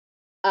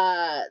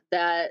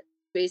 That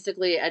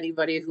basically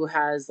anybody who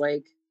has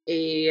like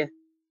a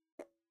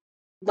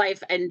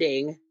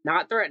life-ending,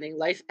 not threatening,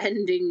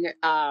 life-ending,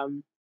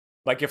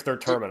 like if they're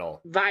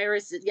terminal.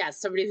 Virus, yeah,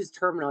 somebody who's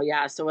terminal,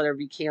 yeah. So whether it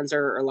be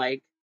cancer or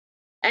like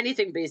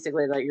anything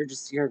basically that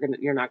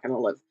you're not gonna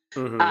live.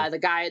 Mm-hmm. The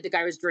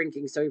guy was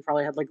drinking, so he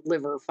probably had like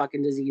liver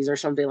fucking disease or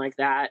something like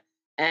that.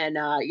 And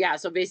yeah,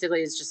 so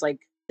basically it's just like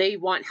they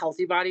want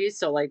healthy bodies.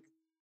 So like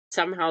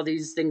somehow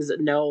these things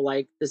know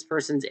like this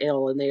person's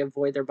ill and they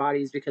avoid their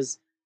bodies because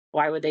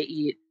why would they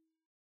eat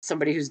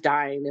somebody who's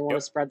dying? They want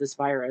to spread this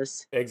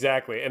virus.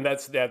 Exactly. And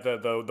that's that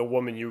the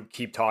woman you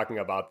keep talking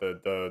about,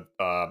 the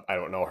I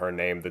don't know her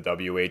name, the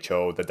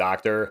WHO, the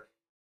doctor.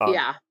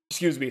 Yeah.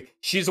 Excuse me.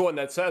 She's the one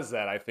that says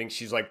that. I think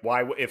she's like,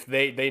 why if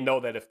they know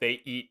that if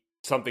they eat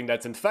something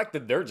that's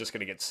infected, they're just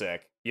gonna get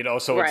sick. You know,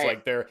 so it's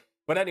like they're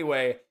but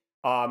anyway,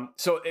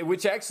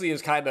 which actually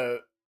is kind of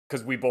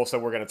because we both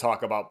said we're gonna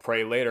talk about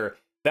Prey later.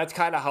 That's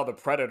kind of how the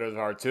Predators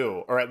are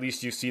too, or at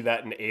least you see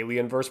that in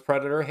Alien vs.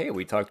 Predator. Hey,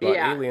 we talked about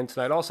Alien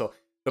tonight also.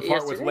 The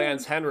part with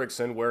Lance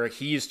Henriksen where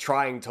he's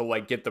trying to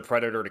like get the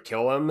Predator to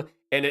kill him,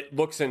 and it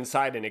looks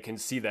inside and it can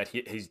see that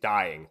he's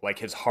dying, like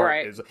his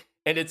heart is,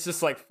 and it's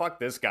just like fuck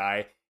this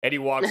guy, and he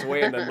walks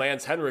away, and then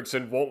Lance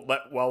Henriksen won't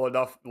let well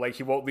enough, like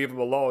he won't leave him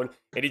alone,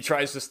 and he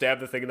tries to stab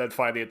the thing, and then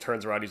finally it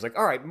turns around, he's like,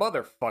 all right,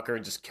 motherfucker,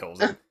 and just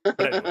kills him.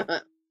 But anyway,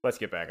 let's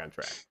get back on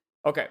track.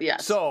 Okay,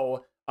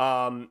 so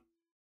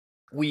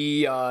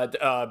we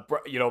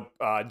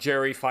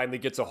Jerry finally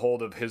gets a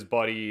hold of his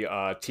buddy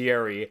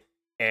Thierry,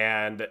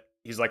 and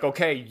he's like,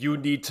 okay, we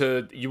need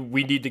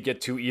to get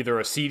to either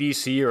a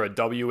CDC or a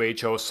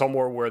WHO,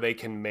 somewhere where they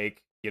can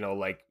make,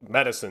 like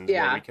medicines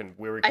where we can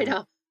I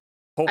know.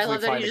 I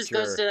love that he just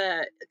goes to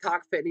the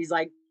cockpit and he's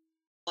like,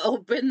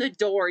 open the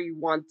door, you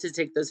want to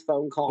take this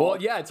phone call. Well,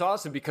 yeah, it's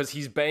awesome because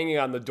he's banging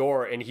on the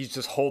door and he's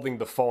just holding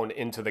the phone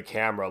into the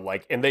camera,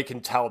 like, and they can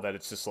tell that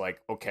it's just like,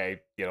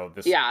 okay,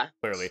 this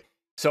clearly.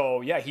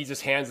 So yeah, he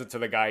just hands it to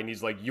the guy and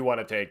he's like, you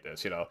want to take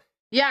this,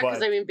 Yeah,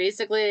 because I mean,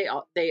 basically,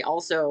 they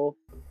also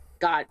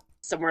got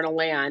somewhere to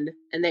land,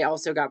 and they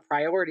also got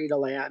priority to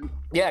land.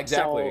 Yeah,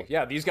 exactly. So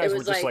yeah, these guys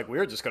were just like,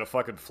 we're just gonna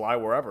fucking fly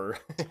wherever.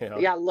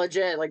 Yeah,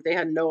 legit. Like they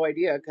had no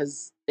idea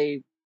because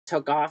they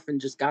took off and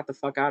just got the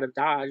fuck out of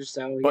Dodge.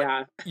 So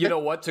yeah. You know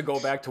what? To go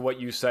back to what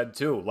you said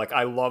too, like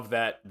I love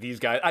that these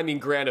guys. I mean,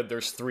 granted,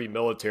 there's 3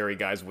 military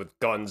guys with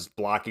guns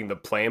blocking the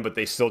plane, but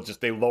they still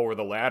they lower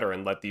the ladder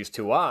and let these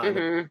 2 on.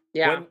 Mm-hmm.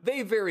 Yeah. When they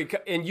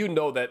and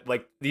that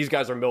like these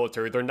guys are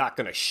military, they're not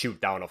gonna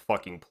shoot down a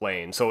fucking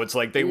plane. So it's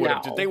like they would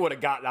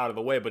have gotten out of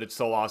the way, but it's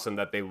still awesome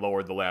that they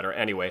lowered the ladder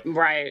anyway.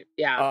 Right.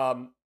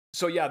 Yeah.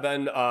 So yeah,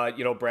 then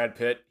Brad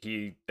Pitt,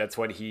 that's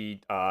when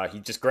he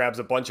just grabs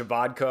a bunch of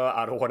vodka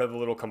out of one of the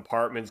little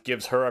compartments,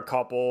 gives her a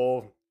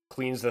couple,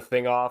 cleans the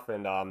thing off,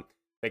 and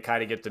they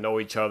kind of get to know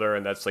each other,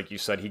 and that's like you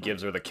said, he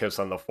gives her the kiss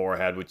on the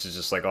forehead, which is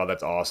just like, oh,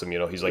 that's awesome,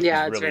 he's like,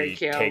 he's really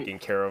taking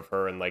care of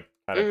her and like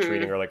kind of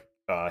treating her like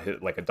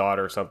a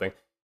daughter or something.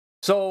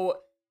 So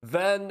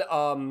then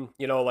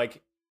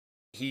like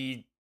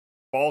he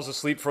falls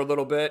asleep for a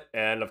little bit,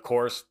 and of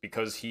course,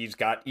 because he's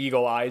got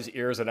eagle eyes,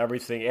 ears, and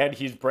everything, and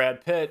he's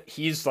Brad Pitt,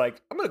 he's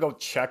like, I'm gonna go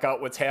check out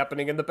what's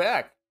happening in the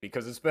back,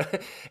 because it's been,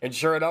 and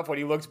sure enough, when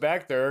he looks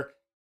back there,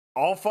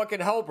 all fucking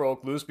hell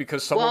broke loose,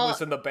 because someone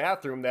was in the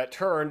bathroom that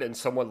turned, and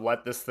someone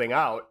let this thing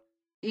out.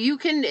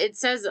 It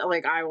says,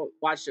 like, I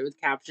watched it with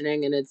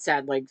captioning, and it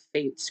said, like,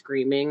 faint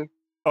screaming.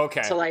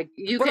 Okay. So, like,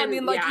 I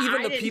mean, like,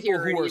 even the people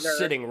who were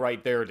sitting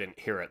right there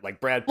didn't hear it. Like,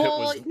 Brad Pitt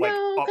was, like,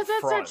 no, because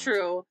that's not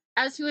true.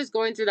 As he was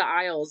going through the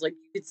aisles, like,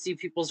 you could see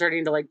people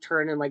starting to, like,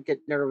 turn and, like, get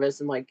nervous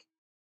and, like,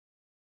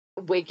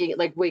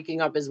 waking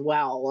up as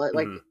well.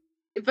 Like,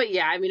 but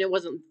yeah, I mean, it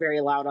wasn't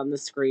very loud on the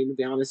screen, to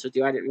be honest with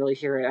you. I didn't really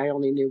hear it. I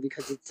only knew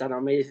because it said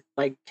on my,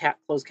 like,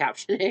 closed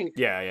captioning.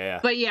 Yeah.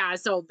 But yeah,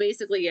 so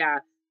basically, yeah,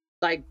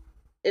 like,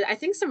 I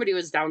think somebody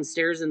was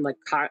downstairs and, like,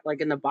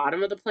 in the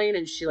bottom of the plane,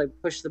 and she, like,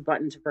 pushed the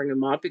button to bring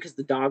him up because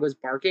the dog was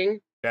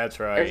barking.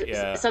 That's right,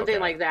 yeah. Something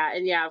like that.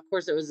 And yeah, of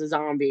course, it was a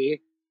zombie.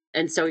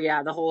 And so,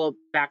 yeah, the whole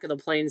back of the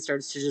plane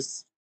starts to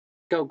just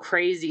go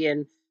crazy.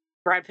 And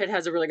Brad Pitt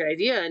has a really good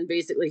idea. And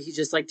basically, he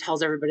just, like,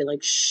 tells everybody,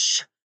 like,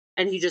 shh.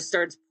 And he just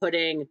starts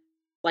putting,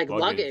 like,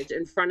 luggage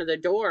in front of the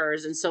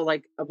doors. And so,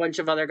 like, a bunch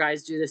of other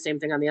guys do the same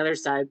thing on the other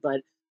side.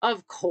 But,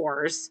 of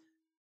course,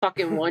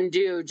 fucking one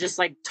dude just,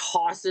 like,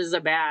 tosses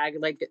a bag.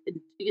 Like,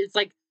 it's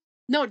like,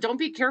 no, don't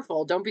be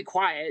careful. Don't be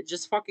quiet.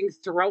 Just fucking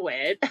throw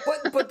it.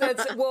 But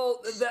that's,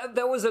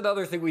 that was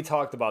another thing we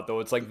talked about, though.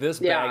 It's like this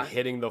bag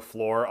hitting the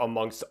floor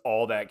amongst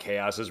all that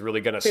chaos is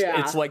really going to,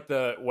 it's like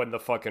when the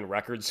fucking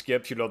record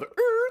skips,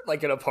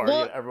 like in a party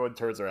and everyone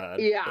turns their head.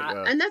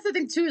 Yeah. And that's the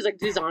thing, too, is like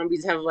these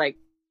zombies have like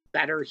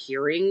better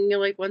hearing,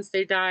 like once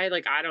they die.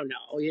 Like, I don't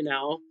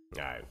know,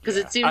 because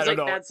it seems like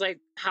that's like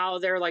how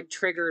they're like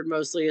triggered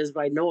mostly is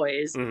by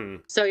noise.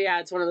 So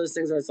yeah, it's one of those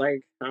things where it's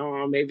like, I don't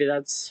know, maybe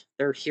that's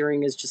their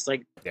hearing is just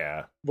like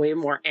way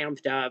more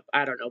amped up.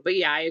 I don't know, but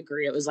yeah, I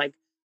agree. It was like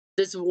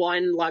this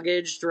one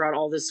luggage throughout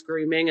all this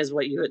screaming is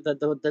what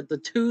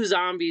the 2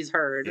 zombies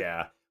heard.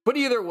 Yeah, but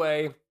either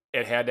way,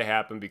 it had to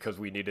happen because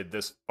we needed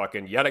this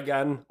fucking, yet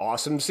again,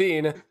 awesome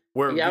scene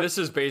where this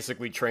is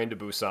basically Train to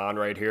Busan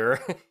right here.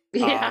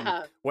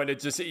 When it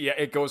just,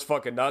 it goes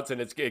fucking nuts,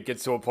 and it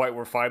gets to a point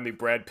where finally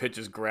Brad Pitt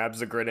just grabs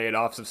the grenade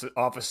off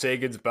of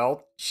Sagan's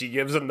belt. She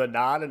gives him the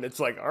nod, and it's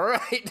like, all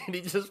right, and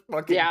he just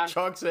fucking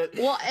chunks it.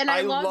 Well, and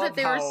I love that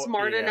they were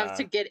smart enough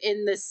to get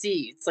in the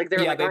seats. Like,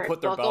 they're like, they all right, put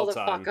their belts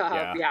on.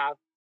 Yeah.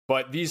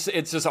 But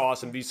it's just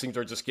awesome. These things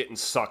are just getting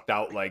sucked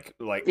out, like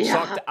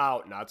sucked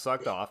out, not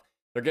sucked off.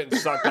 They're getting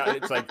sucked out.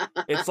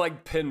 It's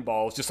like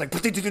pinballs, just like,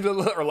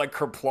 or like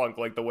kerplunk,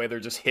 like the way they're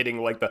just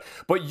hitting like the.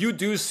 But you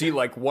do see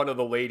like one of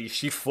the ladies,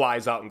 she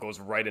flies out and goes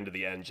right into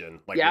the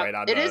engine, like right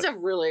on. It is a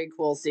really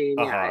cool scene.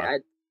 Yeah,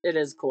 it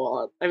is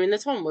cool. I mean,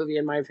 this whole movie,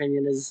 in my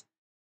opinion, is,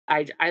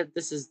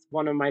 this is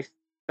one of my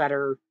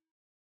better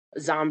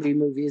zombie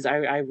movies.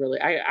 I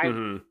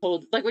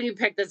told, like, when you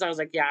picked this, I was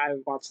like, yeah, I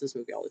watch this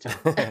movie all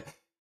the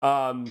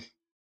time.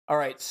 All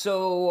right,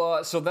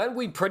 so then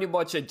we pretty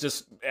much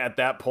at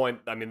that point,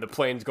 I mean, the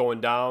plane's going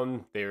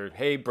down. They're,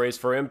 hey, brace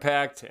for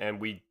impact, and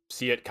we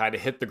see it kind of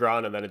hit the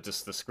ground, and then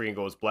the screen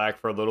goes black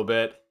for a little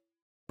bit.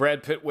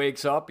 Brad Pitt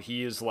wakes up.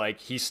 He is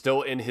like, he's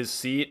still in his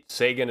seat.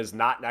 Sagan is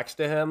not next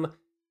to him.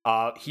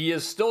 He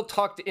is still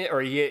tucked in, or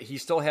he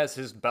still has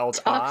his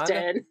belt tucked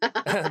in.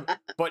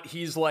 But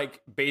he's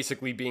like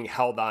basically being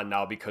held on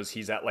now because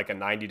he's at like a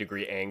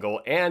 90-degree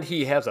angle, and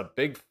he has a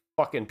big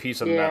fucking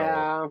piece of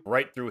metal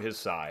right through his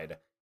side.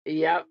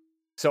 Yep.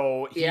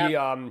 So he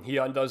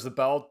undoes the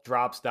belt,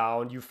 drops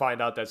down. You find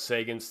out that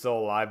Sagan's still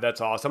alive. That's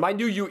awesome. I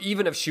knew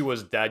even if she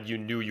was dead, you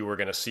knew you were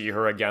going to see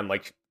her again,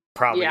 like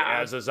probably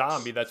as a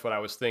zombie. That's what I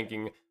was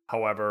thinking.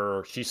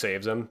 However, she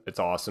saves him. It's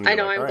awesome. I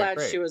know. I'm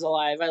glad she was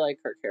alive. I like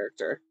her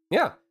character.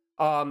 Yeah.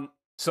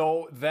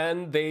 So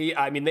then they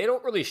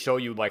don't really show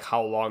you like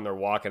how long they're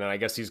walking, and I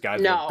guess these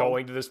guys are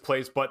going to this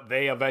place, but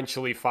they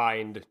eventually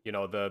find,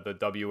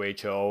 the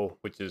WHO,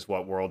 which is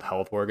what, World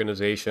Health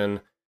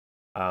Organization.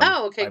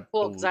 Okay,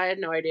 cool, because I had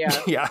no idea.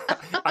 Yeah.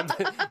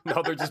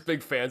 No, they're just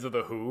big fans of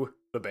the Who,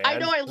 the band. I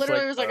know, I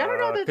literally was like, I don't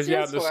know what that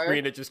stands for. Because, on the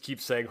screen, it just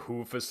keeps saying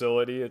Who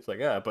facility. It's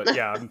like, but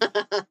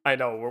I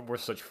know, we're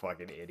such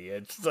fucking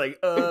idiots. It's like,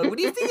 what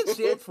do you think it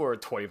stands for?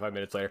 25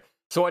 minutes later.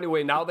 So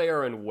anyway, now they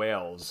are in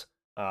Wales.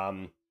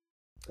 So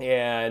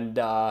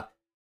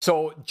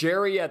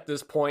Jerry, at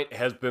this point,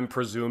 has been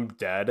presumed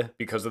dead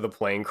because of the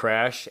plane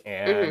crash,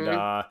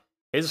 and,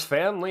 his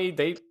family,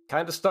 they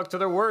kind of stuck to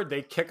their word.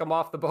 They kick him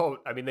off the boat.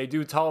 I mean, they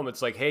do tell him,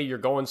 it's like, hey, you're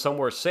going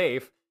somewhere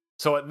safe.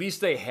 So at least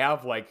they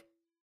have, like,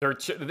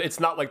 it's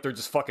not like they're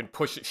just fucking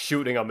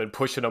shooting him and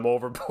pushing him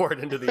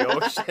overboard into the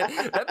ocean.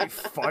 That'd be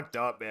fucked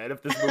up, man,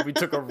 if this movie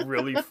took a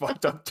really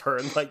fucked up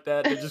turn like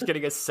that. They're just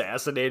getting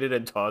assassinated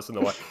and tossed in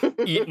the water,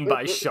 eaten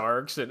by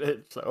sharks. And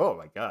it's like, oh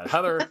my God.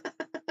 Heather,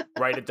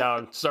 write it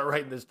down. Start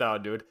writing this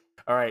down, dude.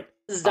 All right.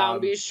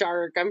 Zombie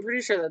shark. I'm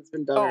pretty sure that's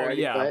been done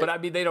already. Yeah, but I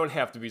mean, they don't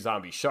have to be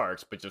zombie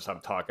sharks, but just I'm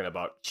talking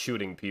about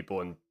shooting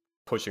people and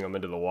pushing them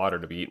into the water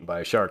to be eaten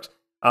by sharks.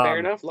 Fair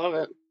enough. Love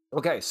it.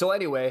 Okay, so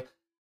anyway,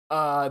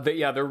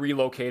 they're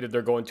relocated.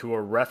 They're going to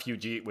a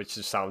refugee, which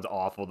just sounds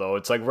awful, though.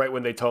 It's like right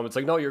when they tell them, it's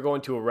like, no, you're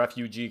going to a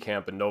refugee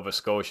camp in Nova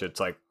Scotia. It's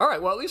like, all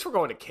right, well, at least we're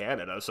going to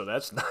Canada, so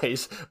that's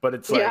nice. But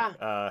it's like,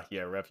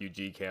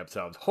 refugee camp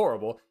sounds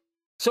horrible.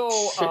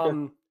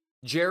 So,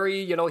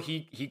 Jerry,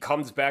 he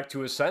comes back to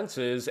his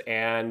senses,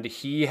 and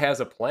he has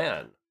a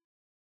plan.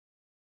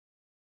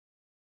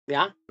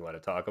 Yeah? You want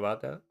to talk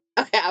about that?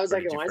 Okay, I was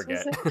like, am I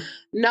supposed to say?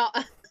 No.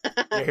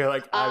 You're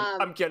like,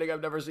 I'm kidding,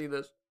 I've never seen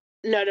this.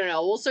 No.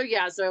 Well, so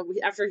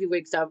after he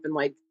wakes up and,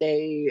 like,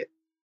 they,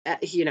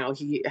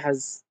 he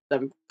has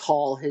them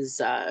call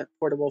his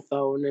portable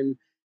phone,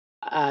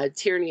 and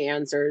Tierney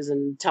answers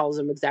and tells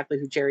him exactly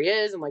who Jerry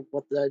is and, like,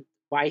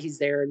 why he's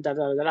there and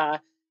da-da-da-da.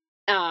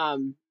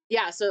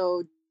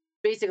 So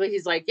basically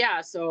he's like,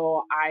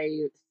 so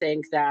I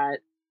think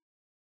that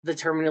the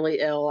terminally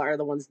ill are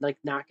the ones, like,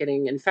 not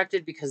getting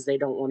infected because they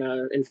don't want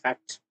to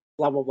infect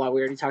blah, blah, blah.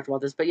 We already talked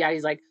about this. But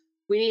he's like,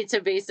 we need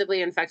to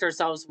basically infect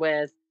ourselves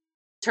with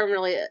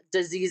terminally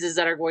diseases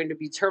that are going to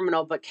be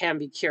terminal but can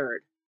be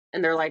cured.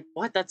 And they're like,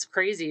 what? That's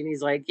crazy. And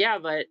he's like, yeah,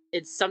 but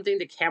it's something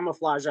to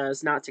camouflage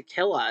us, not to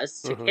kill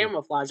us, to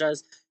camouflage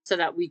us so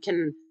that we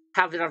can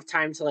have enough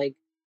time to, like,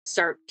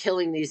 start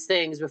killing these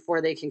things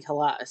before they can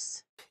kill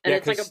us. And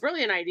it's like a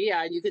brilliant idea,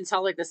 and you can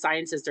tell, like, the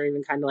scientists are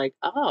even kind of like,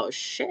 oh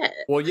shit.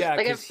 Well, yeah,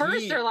 like, at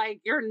first they're like,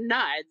 you're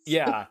nuts.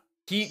 Yeah,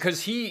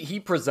 because he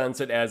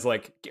presents it as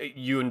like,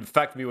 you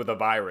infect me with a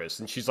virus,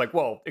 and she's like,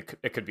 well,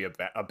 it could be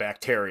a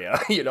bacteria.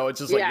 It's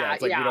just like,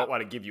 it's like, we don't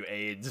want to give you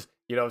AIDS,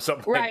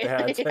 something like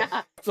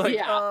that. It's like,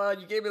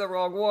 you gave me the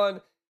wrong one.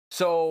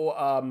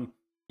 So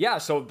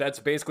so that's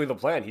basically the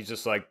plan. He's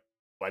just like,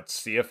 let's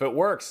see if it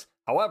works.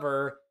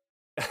 However,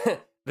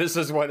 this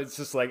is when it's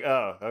just like,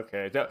 oh,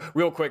 okay. Now,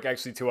 real quick,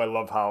 actually, too, I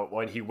love how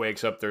when he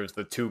wakes up, there's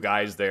the two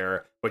guys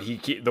there, but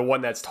the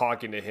one that's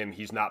talking to him,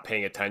 he's not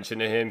paying attention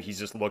to him. He's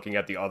just looking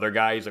at the other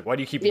guy. He's like, why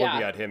do you keep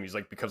looking at him? He's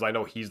like, because I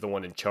know he's the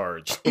one in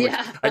charge.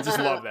 I just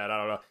love that. I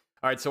don't know. All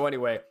right, so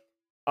anyway,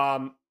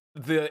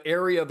 the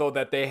area though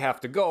that they have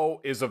to go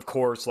is of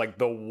course like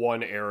the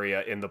one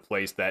area in the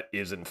place that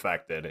is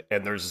infected,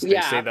 and they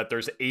say that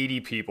there's 80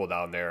 people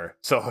down there,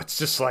 so it's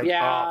just like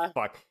oh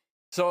fuck.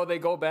 So they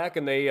go back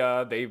and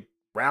they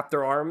wrap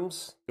their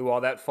arms, do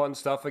all that fun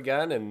stuff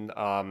again,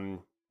 and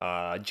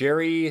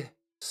Jerry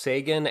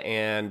Sagan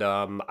and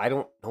I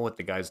don't know what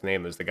the guy's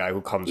name is, the guy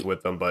who comes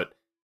with them, but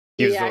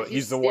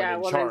he's the one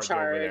in charge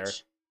over there.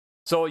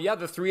 So yeah,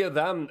 the three of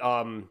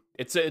them,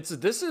 this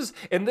is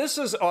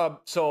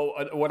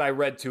what I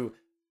read too,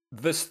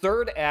 this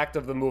third act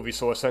of the movie,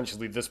 so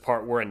essentially this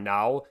part we're in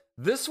now,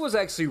 this was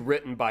actually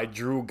written by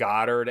Drew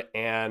Goddard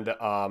and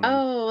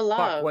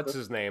what's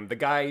his name? The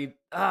guy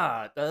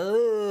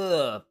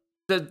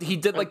he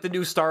did like the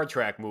new Star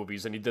Trek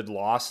movies, and he did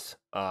Lost.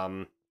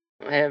 I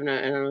don't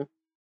know.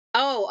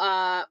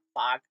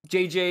 Fuck.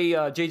 J.J.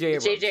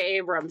 Abrams. J.J.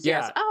 Abrams,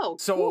 yes. Yeah. Oh,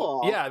 so,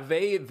 cool. Yeah,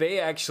 they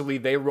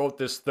wrote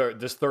this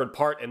third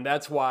part, and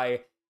that's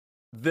why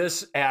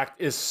this act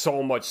is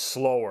so much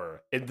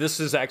slower. This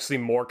is actually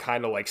more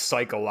kind of like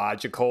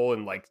psychological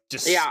and like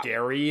just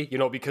scary,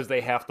 because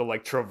they have to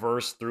like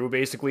traverse through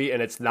basically,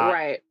 and it's not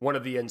one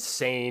of the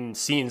insane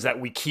scenes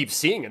that we keep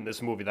seeing in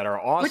this movie that are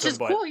awesome. Which is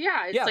cool,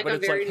 yeah. It's like a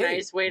very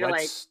nice way to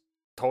like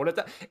tone it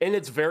down. And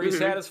it's very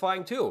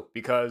satisfying too,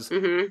 because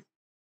they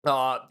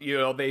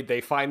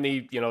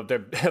finally,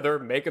 they're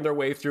making their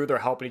way through, they're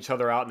helping each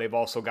other out, and they've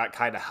also got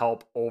kind of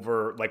help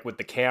over like with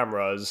the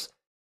cameras.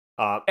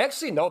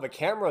 Actually, no, the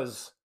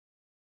cameras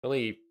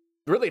really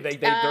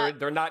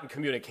they're not in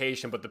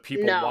communication, but the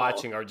people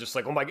watching are just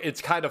like, oh my,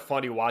 it's kind of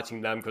funny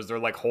watching them because they're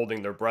like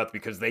holding their breath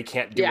because they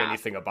can't do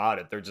anything about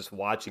it. They're just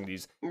watching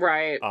these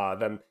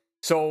them.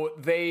 So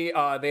they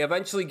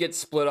eventually get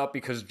split up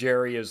because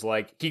Jerry is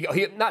like, he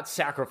not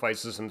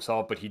sacrifices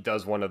himself, but he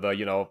does one of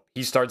the,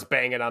 he starts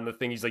banging on the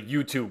thing. He's like,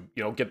 you two,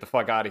 get the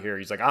fuck out of here.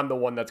 He's like, I'm the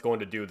one that's going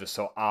to do this,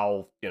 so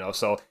I'll,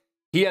 so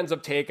he ends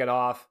up taking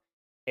off,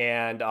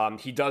 and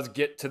he does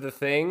get to the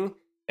thing,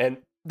 and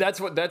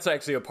that's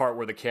actually a part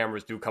where the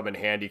cameras do come in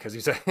handy, because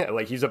he's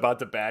like he's about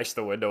to bash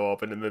the window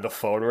open, and then the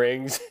phone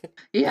rings.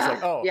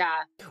 So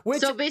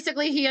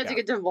basically he had to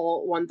get to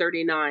Vault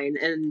 139,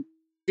 and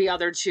the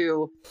other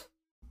two,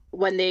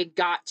 when they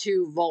got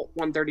to Vault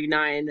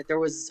 139, there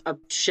was a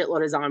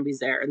shitload of zombies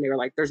there, and they were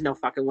like, there's no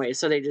fucking way.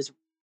 So they just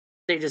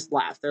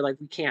left. They're like,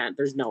 we can't,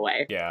 there's no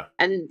way.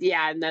 And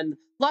then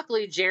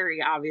luckily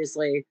Jerry,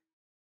 obviously,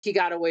 he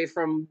got away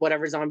from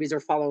whatever zombies are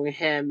following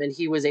him, and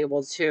he was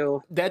able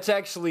to. That's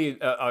actually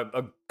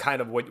a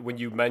kind of when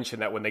you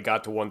mentioned that when they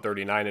got to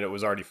 139 and it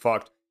was already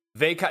fucked,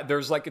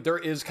 there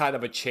is kind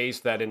of a chase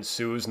that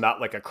ensues, not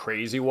like a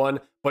crazy one,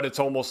 but it's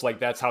almost like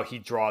that's how he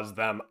draws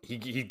them. He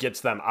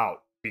gets them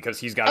out, because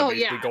he's got to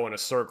basically go in a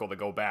circle to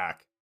go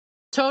back.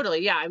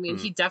 Totally, yeah. I mean,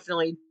 he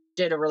definitely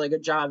did a really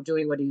good job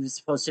doing what he was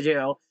supposed to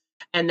do.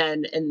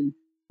 And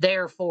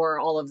therefore,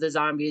 all of the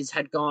zombies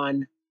had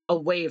gone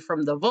away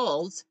from the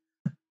vault.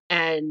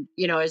 And,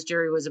 as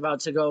Jerry was about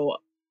to go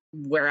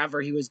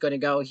wherever he was going to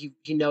go, he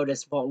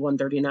noticed Vault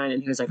 139,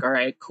 and he was like, all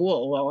right,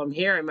 cool. Well, I'm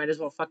here. I might as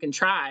well fucking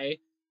try.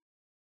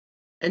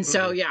 And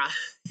so,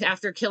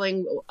 after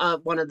killing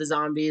one of the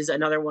zombies,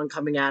 another one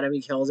coming at him, he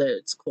kills it.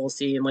 It's a cool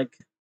scene, like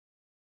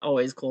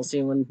always cool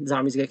scene when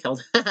zombies get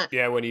killed. When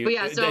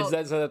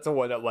that's the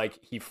one that like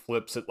he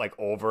flips it like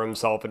over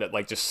himself, and it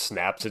like just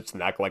snaps its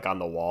neck like on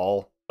the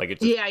wall. Like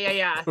it just...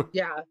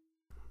 yeah.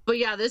 But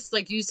yeah, this,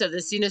 like you said,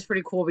 this scene is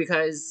pretty cool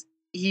because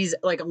he's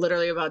like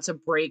literally about to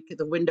break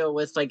the window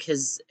with like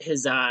his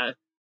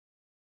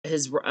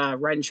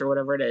wrench or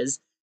whatever it is,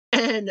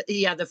 and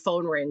the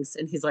phone rings,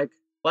 and he's like,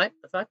 what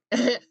the fuck?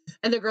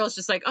 And the girl's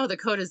just like, oh, the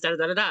code is da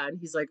da da da, and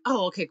he's like,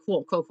 oh, okay,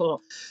 cool.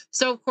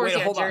 So of course,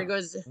 Jerry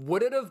goes.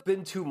 Would it have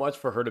been too much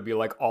for her to be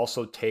like,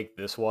 also take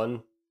this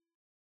one?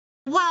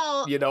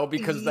 Well,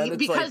 because then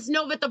it's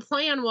no, but the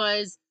plan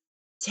was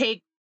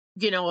take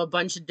a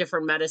bunch of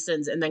different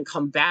medicines and then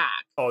come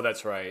back. Oh,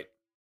 that's right.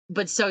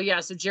 But so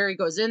Jerry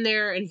goes in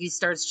there, and he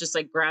starts just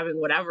like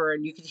grabbing whatever,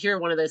 and you could hear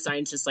one of the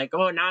scientists like,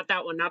 oh, not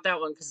that one,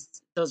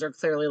 because those are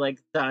clearly like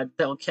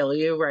they'll kill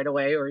you right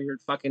away or you're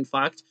fucking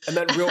fucked. And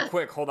then real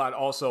quick, hold on.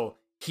 Also,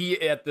 he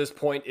at this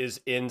point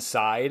is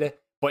inside,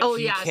 but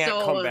he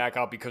can't come back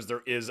out because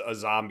there is a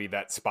zombie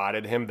that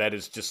spotted him that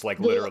is just like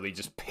literally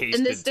just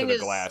pasted to the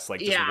glass,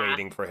 like just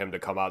waiting for him to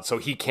come out. So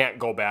he can't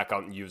go back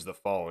out and use the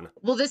phone.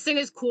 Well, this thing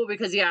is cool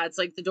because it's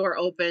like the door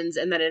opens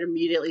and then it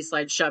immediately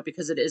slides shut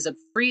because it is a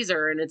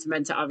freezer, and it's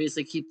meant to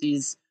obviously keep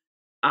these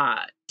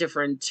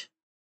different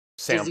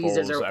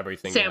samples or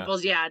everything.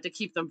 To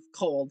keep them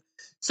cold.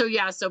 So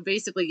so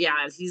basically,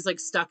 he's like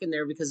stuck in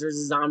there because there's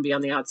a zombie on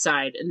the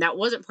outside, and that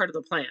wasn't part of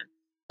the plan.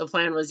 The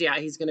plan was,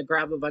 he's going to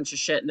grab a bunch of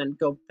shit and then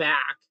go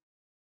back.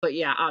 But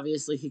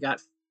obviously he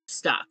got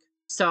stuck.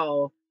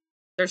 So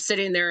they're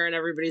sitting there and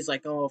everybody's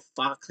like, oh,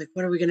 fuck. Like,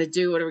 what are we going to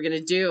do?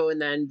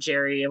 And then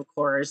Jerry, of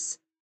course,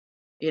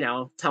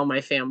 tell my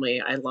family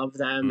I love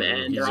them.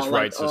 And they're all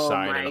like, oh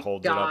my God. And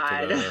holds it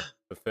up to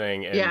the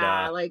thing. And,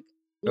 they're like,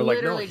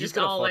 no, he's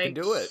going to fucking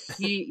do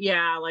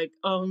it. like,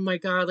 oh my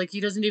God, like he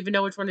doesn't even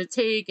know which one to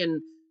take.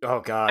 And Oh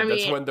god,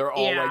 that's when they're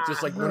all like,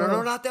 just like,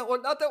 no, not that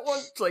one, not that one.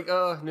 It's like,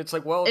 and it's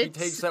like, well, if he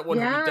takes that one,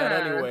 he'll be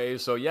dead anyway.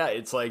 So yeah,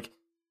 it's like,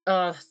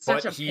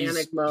 such a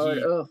panic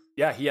mode.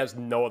 He has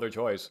no other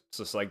choice. It's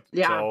just like,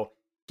 so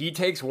he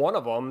takes one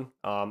of them.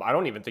 I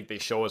don't even think they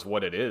show us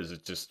what it is.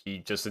 It's just he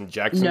just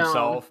injects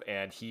himself,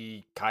 and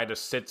he kind of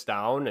sits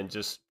down and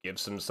just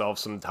gives himself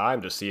some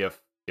time to see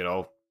if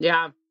well,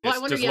 I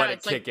wonder, just let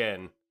it kick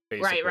in.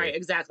 Basically. Right,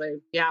 exactly.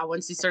 Yeah,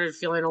 once he started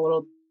feeling a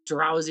little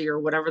drowsy or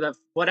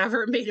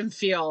whatever it made him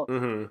feel,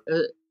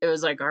 it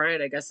was like, all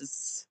right, I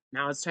guess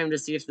now it's time to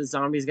see if the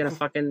zombie's gonna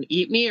fucking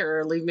eat me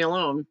or leave me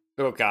alone.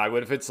 Oh god,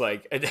 what if it's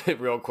like,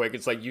 real quick,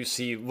 it's like you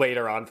see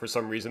later on, for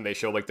some reason they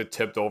show like the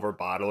tipped over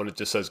bottle and it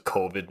just says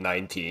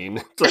COVID-19.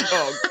 It's like,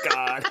 oh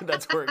god,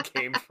 that's where it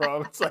came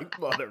from. It's like,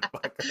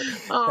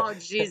 motherfucker. Oh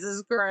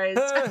Jesus Christ.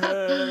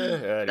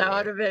 Anyway. That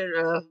would have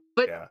been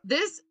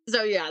this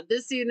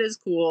scene is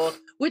cool,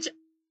 which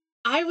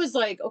I was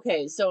like,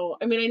 okay, so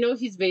I mean, I know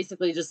he's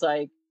basically just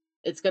like,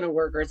 it's gonna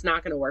work or it's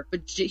not gonna work,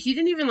 but he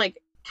didn't even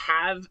like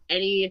have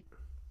any,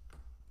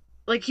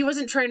 like, he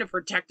wasn't trying to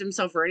protect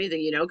himself or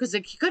anything, because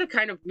like, he could have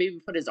kind of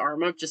maybe put his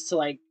arm up just to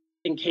like,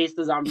 in case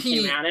the zombie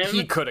came at him.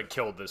 He could have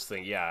killed this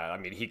thing, yeah. I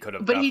mean, he could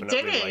have, but he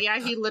didn't.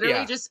 He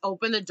literally just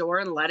opened the door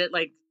and let it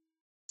like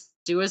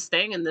do his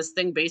thing, and this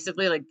thing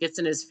basically like gets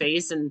in his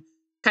face and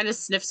kind of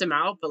sniffs him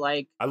out. But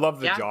like, I love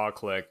the jaw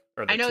click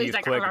or the teeth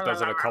click. It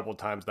does it a couple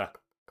times.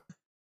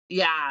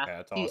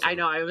 Yeah, it's awesome. I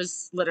know. I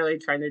was literally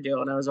trying to do it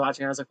when I was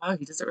watching. I was like, wow,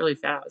 he does it really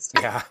fast.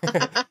 Yeah.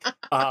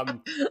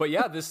 But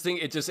yeah, this thing,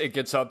 it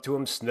gets up to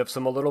him, sniffs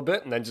him a little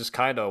bit, and then just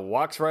kind of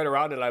walks right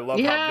around. And I love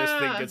how this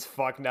thing gets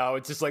fucked now.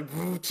 It's just like,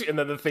 and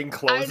then the thing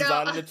closes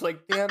on it. It's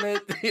like, damn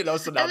it.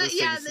 So now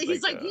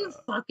he's like, you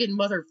fucking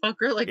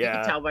motherfucker. Like, you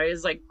can tell by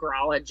his like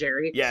growl at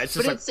Jerry. Yeah, it's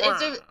just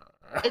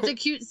it's a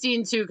cute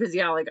scene too, because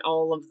like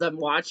all of them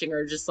watching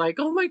are just like,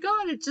 oh my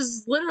god, it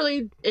just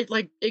literally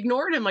like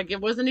ignored him, like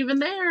it wasn't even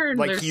there, and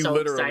like he so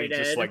literally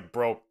excited. Just like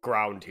broke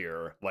ground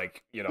here,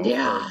 like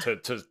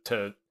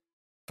to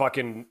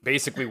fucking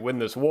basically win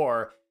this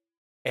war.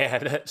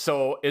 And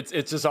so it's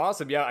just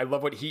awesome. Yeah, I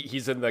love what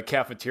he's in the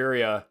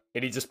cafeteria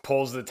and he just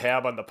pulls the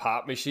tab on the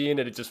pop machine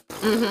and it just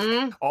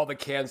all the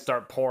cans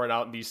start pouring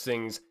out in these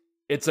things.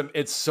 It's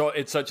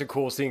such a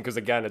cool scene because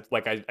again, it's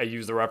like I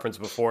used the reference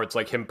before. It's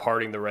like him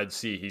parting the Red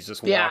Sea. He's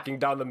just walking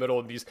down the middle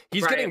of these.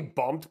 He's getting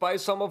bumped by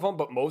some of them,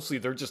 but mostly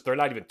they're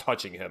not even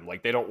touching him.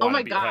 Like they don't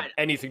want to have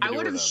anything to do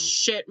with him. I would have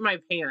shit my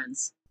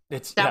pants.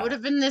 That would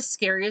have been the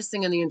scariest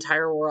thing in the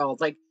entire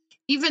world. Like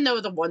even though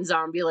the one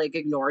zombie like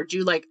ignored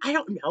you, like I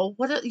don't know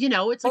what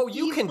it's. Like,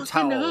 you can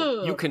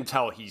tell. You can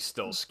tell he's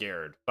still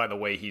scared by the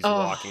way he's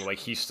walking. Like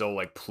he's still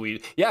like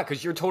plead. Yeah,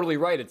 because you're totally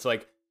right. It's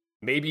like.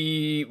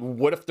 Maybe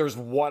what if there's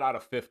 1 out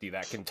of 50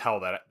 that can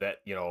tell that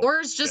or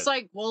it's just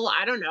like, well,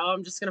 I don't know,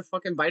 I'm just gonna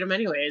fucking bite them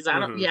anyways. I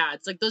don't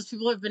it's like those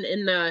people have been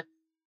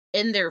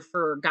in there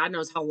for God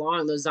knows how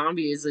long. Those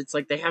zombies, it's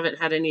like they haven't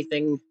had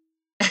anything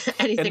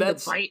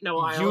to bite in a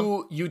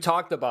while. You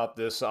talked about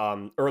this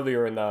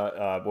earlier in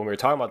the when we were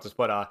talking about this,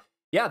 but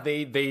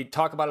they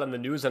talk about it on the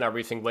news and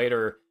everything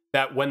later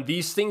that when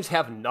these things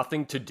have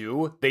nothing to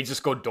do, they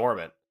just go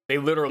dormant. They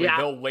literally,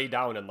 they'll lay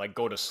down and like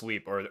go to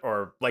sleep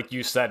or like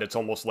you said, it's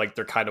almost like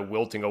they're kind of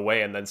wilting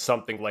away and then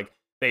something like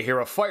they hear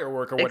a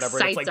firework or whatever.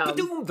 And it's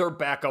like, they're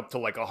back up to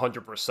like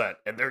 100%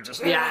 and they're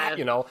just,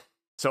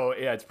 So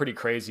yeah, it's pretty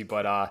crazy.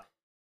 But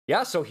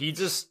so he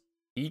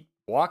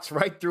walks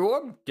right through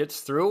them,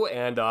 gets through,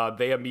 and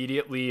they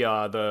immediately,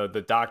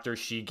 the doctor,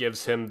 she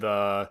gives him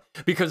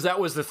because that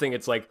was the thing.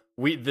 It's like,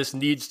 this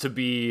needs to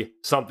be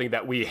something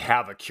that we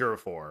have a cure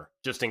for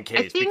just in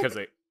case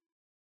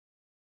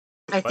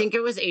I think it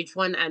was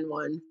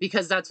H1N1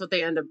 because that's what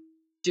they end up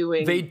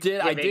doing. They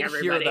did. I did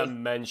hear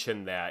them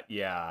mention that.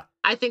 Yeah.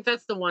 I think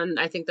that's the one.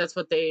 I think that's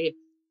what they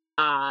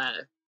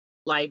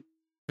like.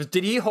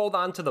 Did he hold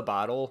on to the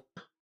bottle?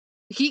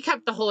 He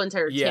kept the whole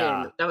entire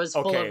tin that was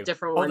full of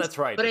different ones. Oh, that's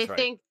right. But I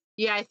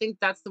think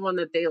that's the one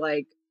that they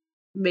like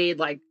made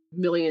like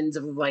millions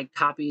of like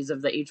copies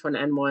of the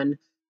H1N1.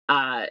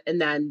 And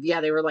then,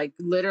 they were like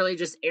literally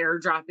just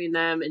airdropping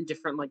them in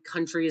different like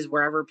countries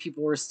wherever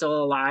people were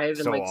still alive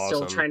and like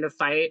still trying to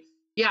fight.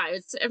 Yeah,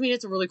 it's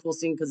a really cool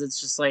scene because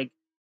it's just like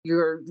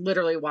you're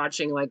literally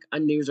watching like a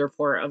news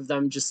report of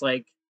them just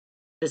like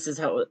this is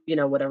how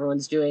what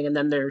everyone's doing, and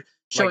then they're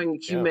showing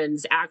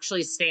humans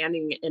actually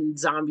standing and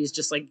zombies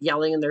just like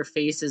yelling in their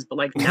faces but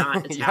like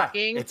not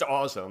attacking. It's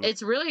awesome.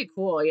 It's really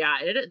cool. Yeah,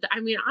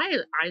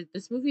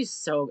 this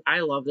movie's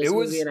I love this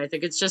movie and I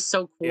think it's just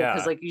so cool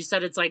because like you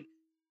said, it's like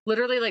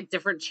literally like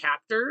different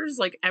chapters,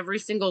 like every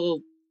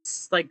single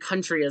like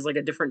country is like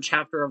a different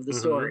chapter of the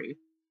story.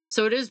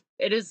 So it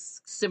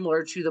is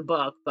similar to the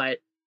book, but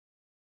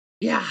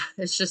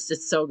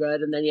it's so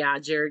good. And then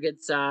Jared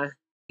gets to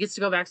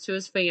go back to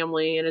his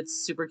family, and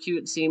it's super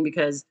cute scene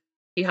because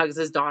he hugs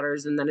his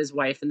daughters and then his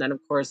wife, and then of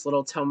course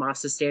little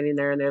Tomas is standing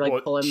there and they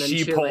like pull him in.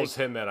 She pulls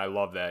him in. I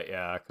love that,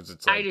 because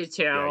it's like, I do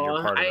too.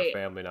 You're part of the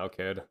family now,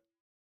 kid.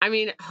 I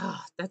mean,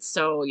 that's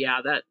so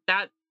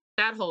that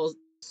whole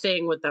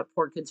thing with that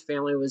poor kid's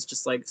family was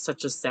just like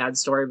such a sad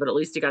story, but at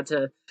least he got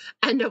to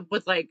end up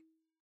with like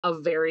a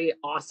very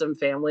awesome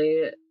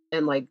family,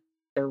 and like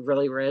they're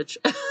really rich.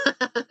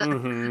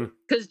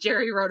 Because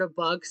Jerry wrote a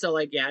book, so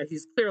like yeah,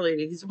 he's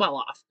well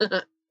off.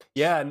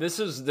 Yeah, and this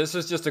is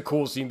just a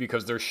cool scene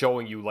because they're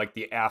showing you like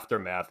the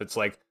aftermath. It's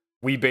like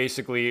we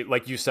basically,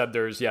 like you said,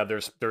 there's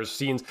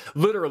scenes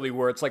literally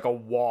where it's like a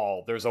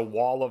wall. There's a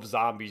wall of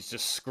zombies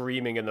just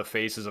screaming in the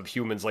faces of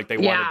humans like they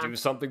want to do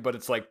something, but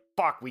it's like,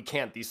 fuck, we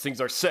can't. These things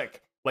are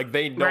sick. Like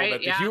they know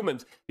that the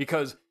humans,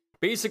 because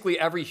basically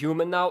every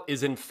human now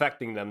is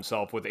infecting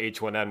themselves with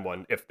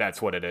H1N1, if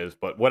that's what it is,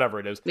 but whatever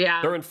it is.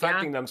 Yeah. They're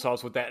infecting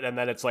themselves with that, and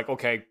then it's like,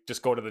 okay,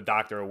 just go to the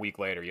doctor a week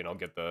later,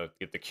 get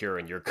the cure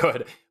and you're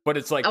good. But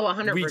it's like,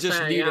 100%, we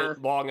just need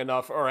it long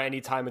enough, or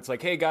anytime it's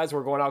like, hey guys,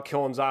 we're going out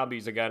killing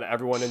zombies again,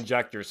 everyone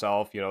inject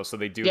yourself, so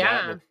they do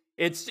that. And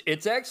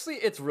it's actually,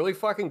 it's really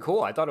fucking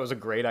cool. I thought it was a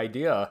great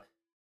idea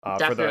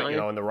for the,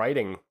 in the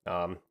writing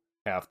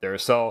half there.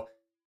 So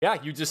yeah,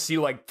 you just see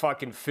like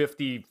fucking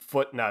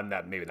 50-foot,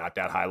 maybe not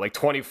that high, like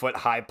 20-foot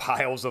high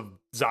piles of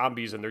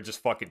zombies, and they're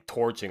just fucking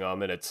torching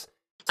them, and it's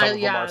some of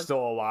them are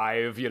still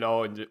alive,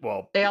 and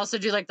well, they also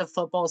do like the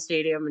football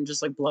stadium and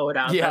just like blow it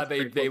up. Yeah,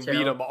 they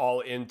lead them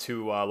all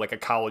into like a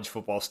college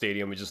football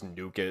stadium and just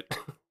nuke it.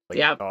 Like,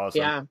 yeah,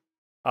 awesome.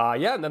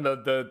 Yeah, and then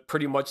the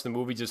pretty much the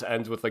movie just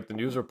ends with like the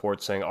news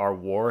report saying our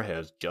war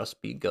has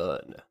just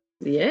begun.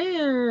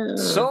 Yeah.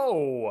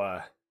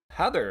 So,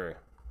 Heather,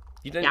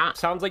 you didn't.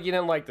 Sounds like you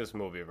didn't like this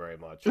movie very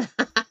much.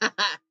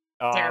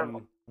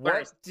 Terrible.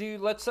 Let's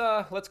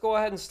go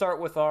ahead and start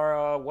with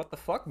our what the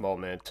fuck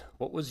moment.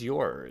 What was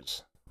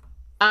yours?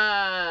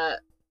 Probably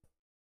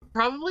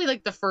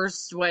like the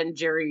first, when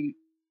Jerry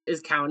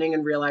is counting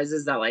and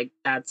realizes that like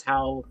that's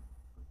how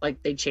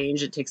like they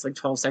change. It takes like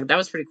 12 seconds. That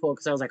was pretty cool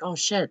because I was like, oh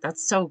shit,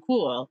 that's so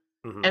cool.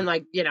 And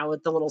like,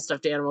 with the little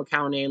stuffed animal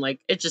counting, like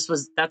it just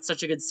was. That's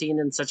such a good scene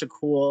and such a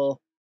cool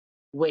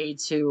way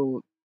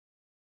to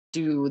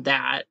do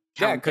that.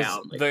 Yeah, because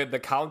the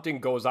counting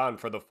goes on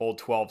for the full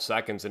 12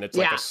 seconds, and it's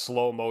like a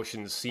slow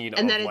motion scene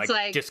and of then it's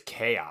like just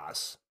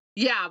chaos.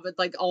 Yeah, but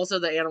like also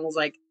the animal's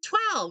like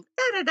 12,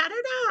 da da da da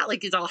da,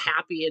 like he's all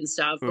happy and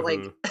stuff. But like,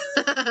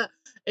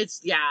 it's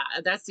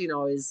that scene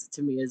always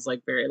to me is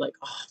like very like,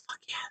 oh fuck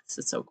yeah, this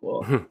is so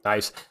cool.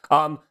 Nice.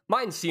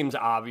 Mine seems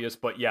obvious,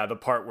 but yeah, the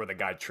part where the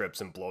guy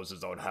trips and blows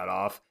his own head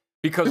off.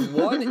 Because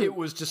one, it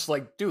was just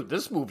like, dude,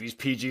 this movie's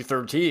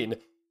PG-13.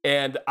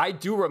 And I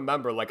do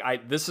remember,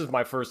 like, this is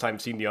my first time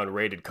seeing the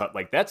unrated cut.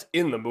 Like, that's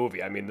in the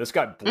movie. I mean, this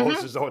guy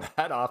blows his own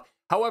head off.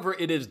 However,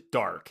 it is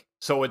dark.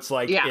 So it's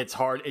like, it's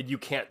hard. And you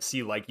can't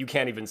see, like, you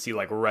can't even see,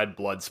 like, red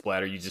blood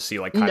splatter. You just see,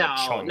 like, kind of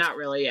chunks. No, not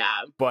really,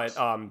 yeah. But,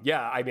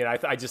 yeah, I mean,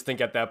 I just think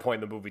at that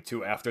point in the movie,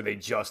 too, after they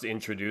just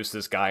introduced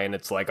this guy, and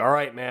it's like, all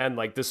right, man,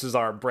 like, this is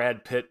our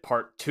Brad Pitt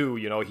part 2,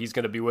 he's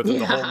going to be with him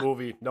the whole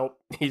movie. Nope,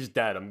 he's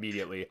dead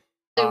immediately.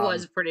 It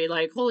was pretty,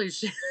 like, holy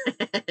shit.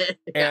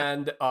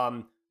 And,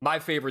 my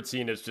favorite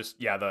scene is just,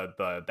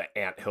 the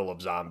anthill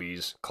of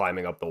zombies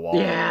climbing up the wall.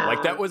 Yeah,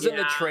 like, that was in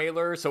the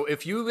trailer. So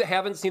if you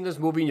haven't seen this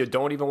movie and you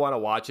don't even want to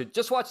watch it,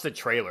 just watch the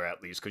trailer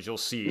at least, because you'll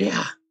see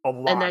a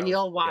lot. And then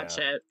you'll watch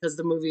it, because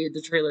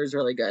the trailer is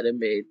really good and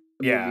made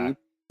the movie.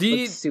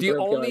 The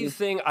only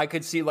thing I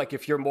could see, like,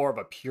 if you're more of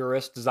a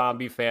purist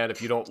zombie fan, if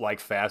you don't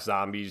like fast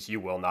zombies, you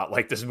will not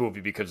like this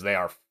movie because they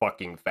are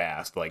fucking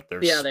fast. Like,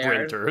 they're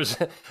sprinters.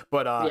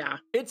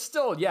 But it's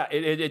still,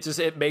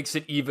 it makes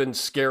it even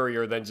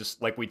scarier than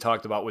just like we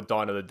talked about with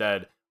Dawn of the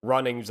Dead.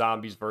 Running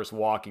zombies versus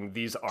walking,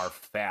 these are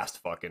fast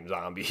fucking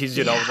zombies,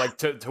 like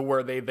to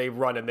where they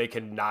run and they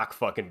can knock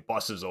fucking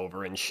buses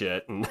over and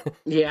shit. And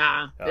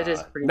it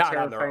is pretty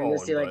terrifying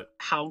to see like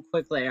how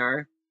quick they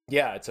are.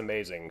 Yeah, it's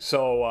amazing.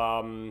 So,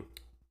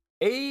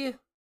 A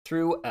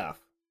through F.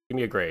 Give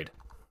me a grade.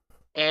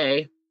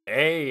 A.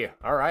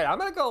 All right, I'm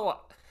gonna go.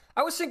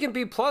 I was thinking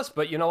B+,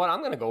 but you know what?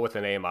 I'm gonna go with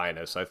an A-.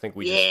 I think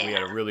we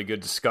had a really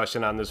good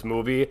discussion on this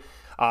movie.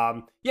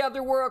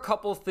 There were a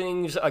couple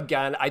things.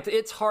 Again,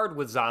 it's hard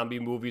with zombie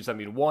movies. I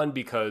mean, one,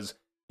 because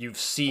you've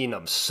seen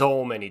them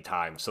so many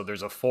times, so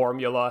there's a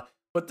formula.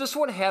 But this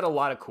one had a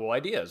lot of cool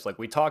ideas, like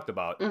we talked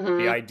about.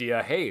 The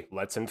idea, hey,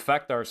 let's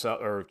infect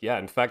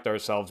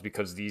ourselves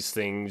because these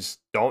things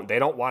they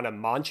don't want to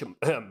munch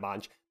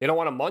they don't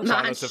want to munch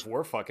on us if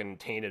we're fucking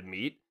tainted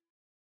meat.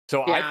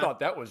 So I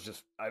thought that was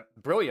just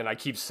brilliant. I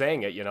keep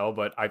saying it,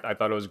 but I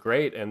thought it was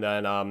great. And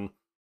then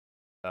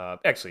but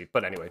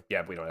anyway,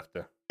 we don't have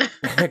to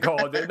go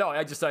all day. No,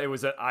 I just thought it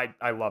was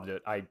I loved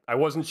it. I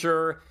wasn't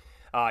sure.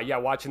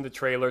 Watching the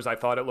trailers, I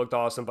thought it looked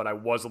awesome, but I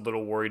was a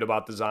little worried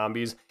about the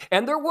zombies.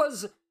 And there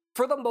was,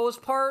 for the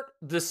most part,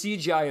 the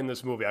CGI in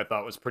this movie I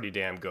thought was pretty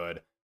damn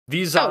good.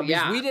 These zombies,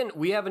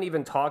 we haven't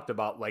even talked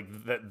about like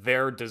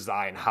their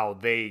design, how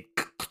they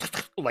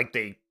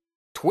they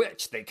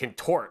twitch, they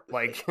contort,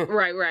 like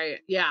right.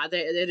 Yeah,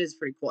 it is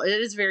pretty cool. It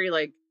is very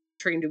like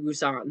Train to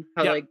Busan.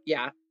 How they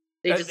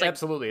just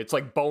absolutely, it's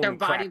like bone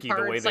cracky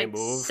the way they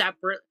move.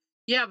 Separate.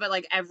 Yeah, but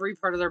like every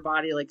part of their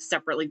body like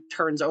separately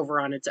turns over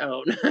on its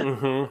own.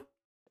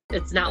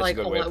 It's not like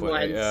all at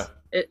once.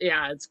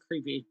 It's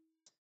creepy.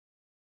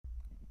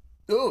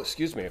 Oh,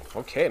 excuse me.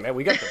 Okay, man,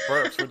 we got the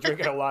burps. We're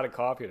drinking a lot of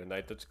coffee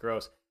tonight. That's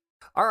gross.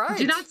 All right.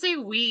 Do not say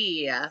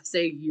we,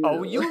 say you.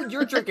 Oh,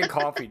 you're drinking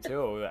coffee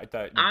too. I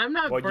thought I'm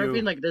not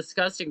burping like a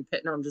disgusting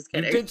pit. No, I'm just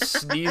kidding. You did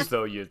sneeze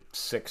though, you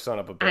sick son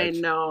of a bitch. I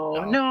know.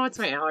 Oh. No, it's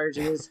my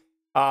allergies.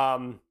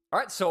 All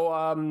right,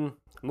 so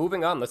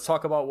moving on. Let's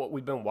talk about what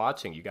we've been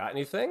watching. You got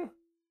anything?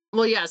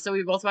 Well, yeah. So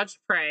we both watched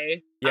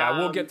Prey. Yeah,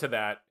 we'll get to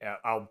that.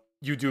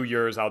 You do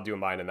yours, I'll do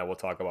mine, and then we'll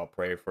talk about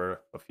Prey for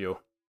a few.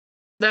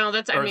 No,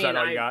 that's. Is that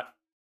all you got?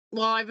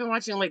 Well, I've been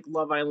watching like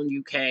Love Island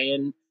UK,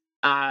 and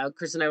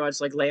Chris and I watched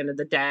like Land of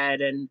the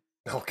Dead, and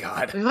oh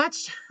god, we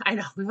watched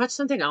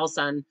something else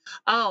on.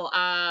 What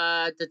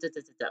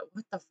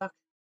the fuck?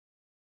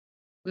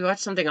 We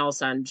watched something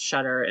else on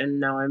Shudder, and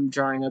now I'm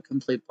drawing a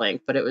complete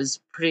blank. But it was a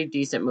pretty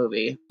decent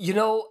movie. You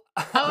know.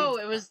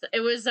 It was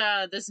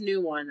this new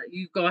one.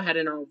 You go ahead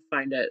and I'll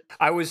find it.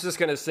 I was just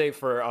gonna say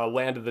for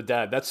Land of the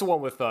Dead. That's the one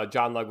with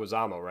John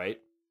Leguizamo, right?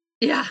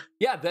 Yeah.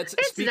 Yeah, that's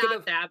it's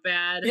not that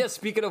bad. Yeah,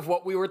 speaking of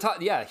what we were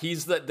talking, yeah,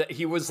 he's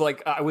he was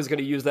like, I was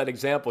gonna use that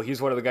example.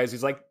 He's one of the guys.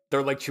 He's like,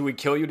 they're like, should we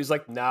kill you? And he's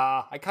like,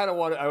 nah. I kind of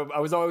want. I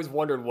was always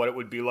wondering what it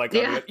would be like.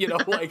 Yeah.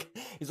 Like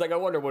he's like, I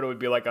wonder what it would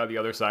be like on the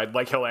other side.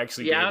 Like he'll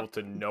actually be able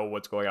to know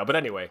what's going on. But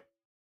anyway,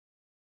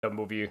 the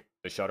movie,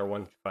 the Shudder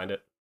one, find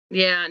it.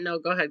 Yeah. No,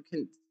 go ahead.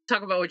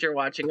 Talk about what you're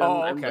watching.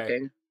 I'm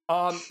looking.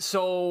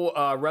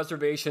 So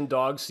Reservation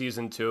Dogs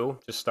season 2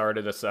 just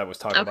started. I was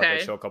talking about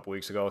that show a couple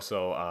weeks ago.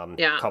 So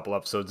a couple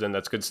episodes in,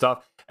 that's good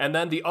stuff. And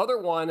then the other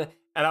one,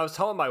 and I was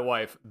telling my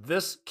wife,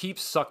 this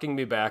keeps sucking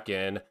me back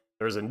in.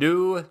 There's a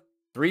new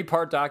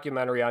 3-part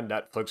documentary on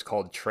Netflix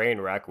called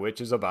Trainwreck, which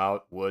is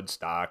about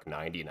Woodstock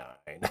 99.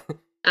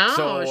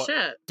 Oh,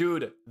 shit.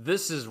 Dude,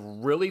 this is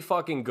really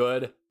fucking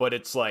good, but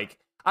it's like,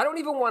 I don't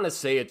even want to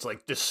say it's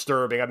like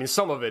disturbing. I mean,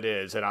 some of it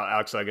is, and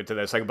I'll get to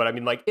that in a second, but I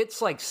mean, like,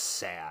 it's like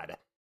sad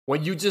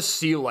when you just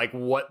see like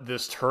what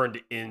this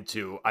turned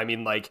into. I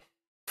mean, like,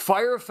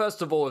 Fyre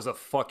Festival is a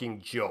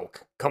fucking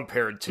joke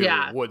compared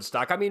to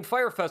Woodstock. I mean,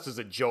 Fyre Fest is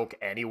a joke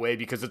anyway,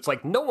 because it's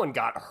like no one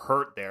got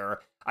hurt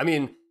there. I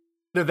mean,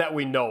 that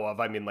we know of.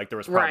 I mean, like, there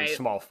was probably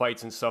small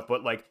fights and stuff,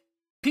 but like,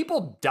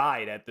 people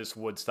died at this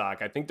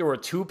Woodstock. I think there were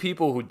 2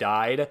 people who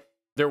died.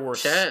 There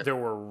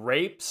were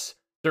rapes.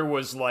 There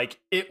was like,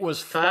 it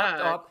was fucked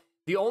up.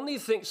 The only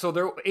thing, so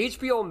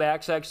HBO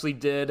Max actually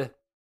did,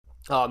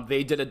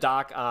 they did a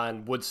doc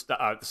on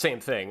Woodstock,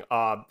 same thing,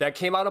 that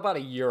came out about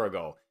a year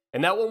ago.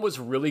 And that one was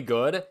really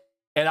good.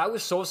 And I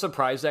was so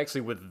surprised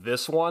actually with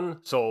this one.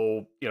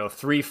 So,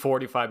 3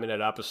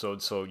 45-minute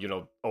episodes. So,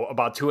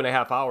 about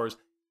 2.5 hours,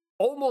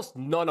 almost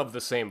none of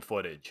the same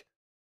footage.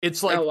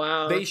 It's like,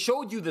 they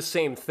showed you the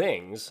same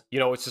things.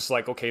 It's just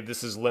like, okay,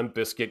 this is Limp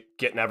Bizkit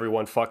getting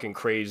everyone fucking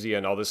crazy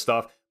and all this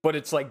stuff. But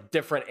it's like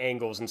different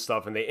angles and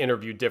stuff, and they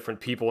interview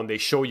different people, and they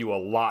show you a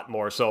lot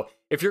more. So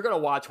if you're going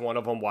to watch one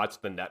of them, watch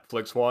the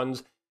Netflix ones.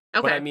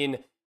 Okay. But I mean,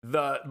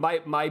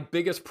 my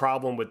biggest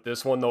problem with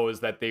this one, though, is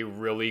that they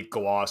really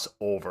gloss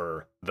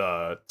over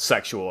the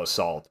sexual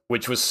assault,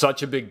 which was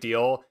such a big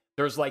deal.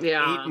 There's like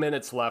 8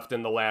 minutes left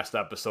in the last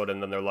episode,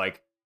 and then they're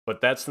like, but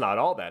that's not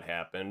all that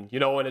happened.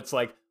 And it's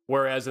like,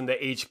 whereas in the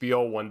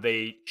HBO one,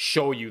 they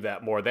show you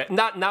that more. That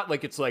not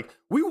like it's like,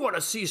 we want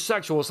to see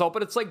sexual assault,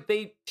 but it's like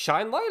they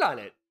shine light on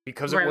it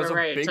because it was a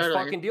big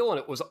fucking deal and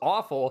it was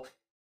awful.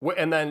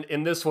 And then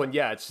in this one,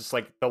 it's just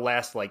like the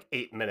last like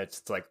 8 minutes.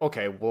 It's like,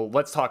 okay, well,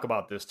 let's talk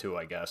about this too,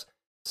 I guess.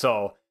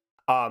 So,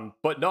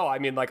 but no, I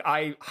mean, like,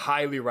 I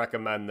highly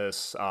recommend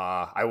this.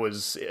 I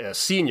was a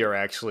senior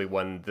actually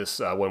when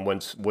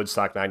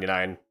Woodstock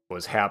 99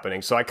 was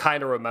happening. So I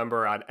kind of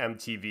remember on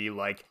MTV,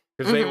 like,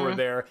 because they were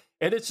there,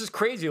 and it's just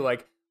crazy.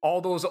 Like, all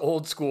those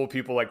old school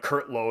people like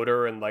Kurt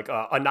Loder and like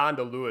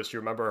Ananda Lewis, you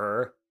remember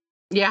her?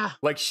 Yeah.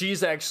 Like,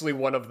 she's actually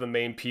one of the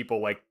main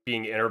people like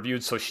being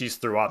interviewed, so she's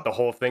throughout the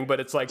whole thing. But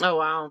it's like, oh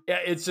wow. Yeah,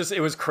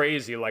 it was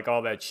crazy, like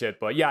all that shit.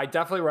 But yeah, I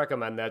definitely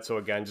recommend that. So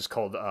again, just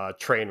called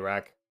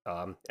Trainwreck.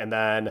 And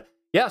then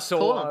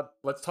cool.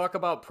 Let's talk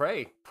about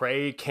Prey.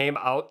 Prey came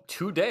out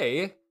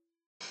today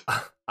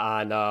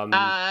on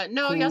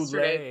no,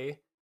 yesterday.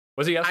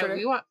 Was it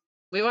yesterday?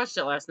 We watched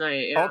it last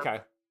night. Yeah. Okay.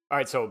 All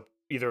right, so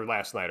either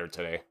last night or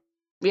today.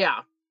 Yeah.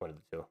 One of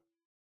the two.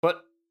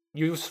 But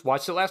you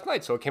watched it last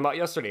night, so it came out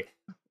yesterday.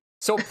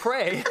 So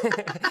Prey.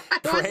 I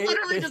was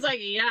literally just like,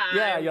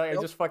 I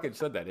just fucking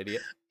said that,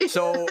 idiot.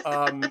 So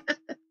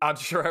I'm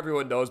sure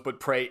everyone knows, but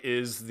Prey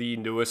is the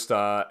newest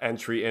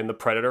entry in the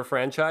Predator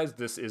franchise.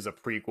 This is a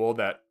prequel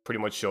that pretty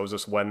much shows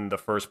us when the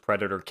first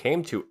Predator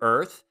came to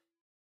Earth.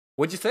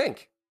 What'd you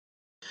think?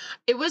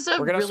 It was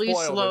We're gonna really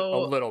spoil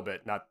slow. A little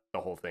bit, not the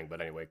whole thing, but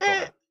anyway, go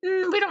ahead.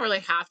 We don't really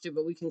have to,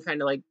 but we can kind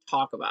of like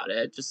talk about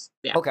it. Just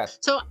Okay.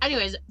 So,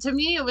 anyways, to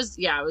me, it was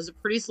a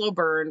pretty slow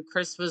burn.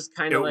 Chris was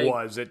kind of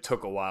It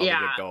took a while to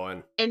get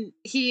going, and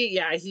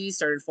he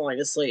started falling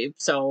asleep.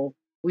 So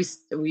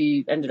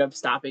we ended up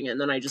stopping it,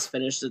 and then I just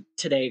finished it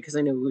today because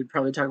I knew we would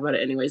probably talk about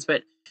it anyways.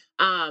 But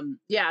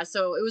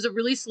so it was a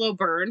really slow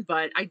burn,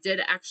 but I did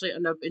actually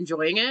end up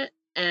enjoying it.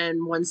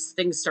 And once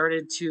things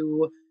started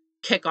to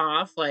kick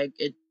off, like,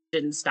 it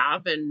didn't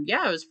stop, and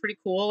it was pretty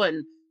cool.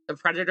 And the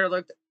Predator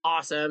looked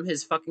awesome.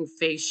 His fucking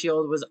face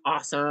shield was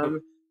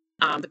awesome.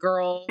 The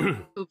girl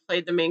who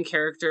played the main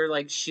character,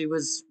 like, she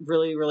was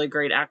really, really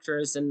great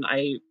actress, and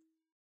I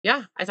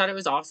thought it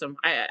was awesome.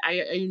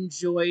 I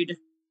enjoyed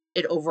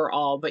it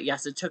overall, but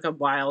yes, it took a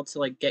while to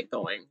like get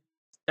going.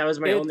 That was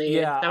my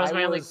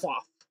only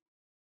quaff.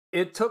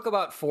 It took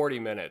about 40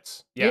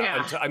 minutes.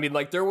 Yeah. I mean,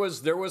 like there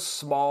was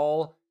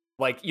small,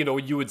 like, you know,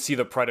 you would see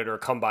the Predator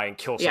come by and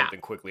kill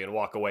something quickly and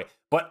walk away.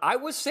 But I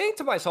was saying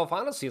to myself,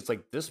 honestly, it's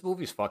like, this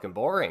movie's fucking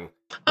boring.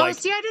 Like,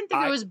 see, I didn't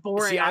think it was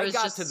boring. See, I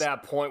got to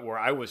that point where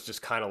I was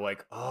just kind of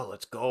like, oh,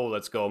 let's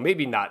go.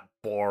 Maybe not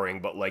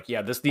boring, but like,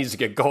 yeah, this needs to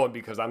get going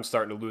because I'm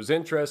starting to lose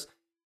interest.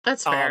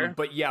 That's fair.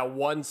 But yeah,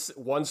 once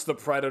the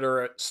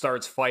Predator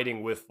starts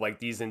fighting with like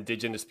these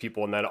indigenous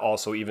people and then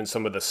also even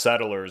some of the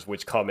settlers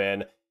which come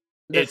in,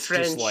 it's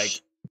just like,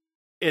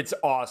 it's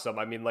awesome.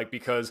 I mean, like,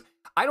 because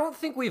I don't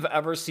think we've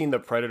ever seen the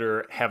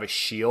Predator have a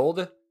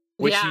shield,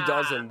 which he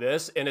does in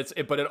this, and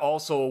but it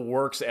also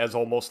works as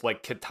almost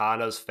like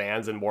Kitana's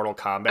fans in Mortal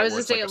Kombat. I was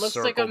gonna say, it looks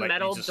like a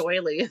metal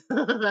doily.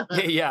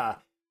 Yeah,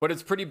 but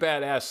it's pretty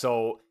badass.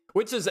 So,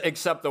 which is,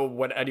 except though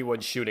when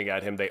anyone's shooting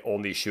at him, they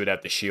only shoot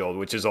at the shield,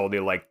 which is only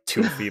like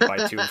 2 feet by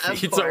 2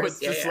 feet. So it's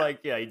just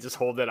like, you just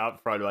hold it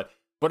out front.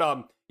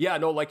 But yeah,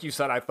 no, like you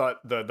said, I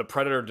thought the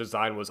Predator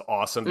design was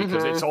awesome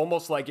because it's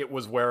almost like it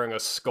was wearing a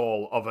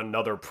skull of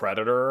another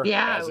Predator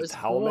as its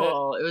helmet.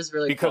 Cool. It was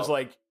really cool. Because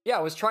like, yeah,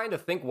 I was trying to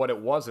think what it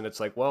was, and it's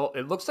like, well,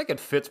 it looks like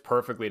it fits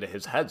perfectly to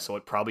his head, so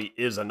it probably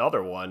is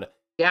another one.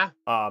 Yeah.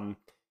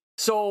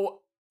 So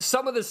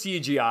some of the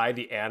CGI,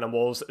 the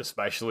animals,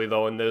 especially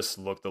though in this,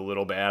 looked a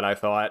little bad, I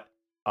thought.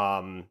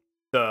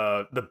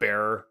 The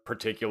bear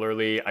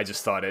particularly, I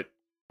just thought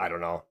I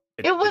don't know.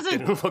 It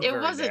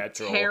wasn't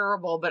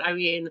terrible, but I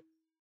mean,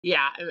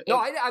 yeah.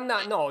 I'm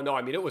not. No.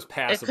 I mean, it was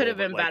passable. It could have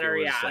been better.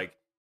 Like,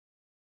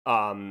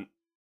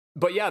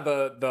 but yeah,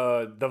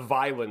 the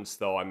violence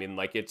though. I mean,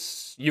 like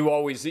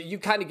you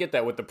kind of get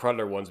that with the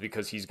Predator ones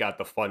because he's got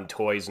the fun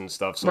toys and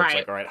stuff. So it's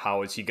like, all right,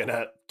 how is he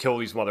gonna kill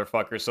these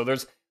motherfuckers? So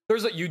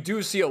you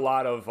do see a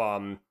lot of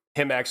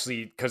him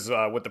actually, because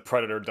what the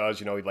Predator does,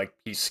 you know,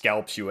 he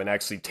scalps you and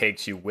actually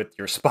takes you with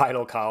your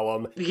spinal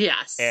column.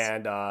 Yes.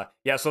 And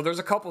so there's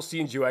a couple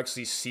scenes you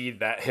actually see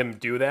that him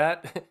do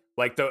that.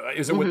 Like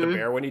is it with the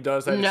bear when he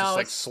does that? No,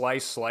 it's just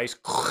like slice.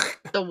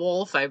 The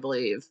wolf, I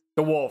believe.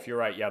 The wolf, you're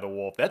right. Yeah, the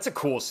wolf. That's a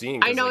cool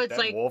scene. I know, like, it's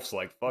that wolf's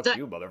like, fuck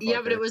you, motherfucker.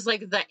 Yeah, but it was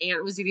like the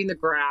ant was eating the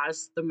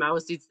grass, the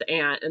mouse eats the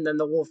ant, and then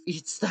the wolf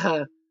eats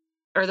the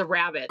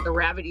rabbit. The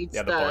rabbit eats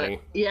the bunny.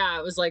 Yeah,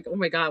 it was like, oh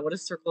my god, what a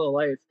circle of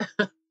life.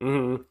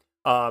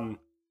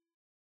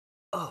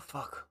 Oh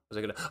fuck. Was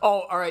I gonna?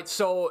 Oh, all right.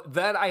 So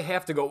then I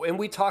have to go, and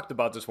we talked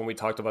about this when we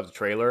talked about the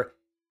trailer.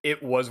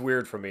 It was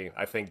weird for me.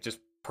 I think just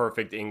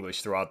perfect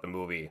English throughout the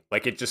movie.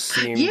 Like it just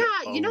seemed a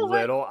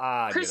little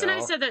odd. Chris and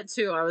I said that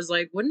too. I was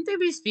like, wouldn't they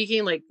be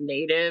speaking like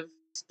native?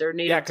 Their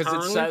native tongue? Yeah,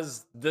 because it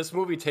says this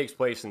movie takes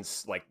place in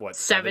like what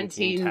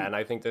 1710,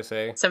 I think they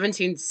say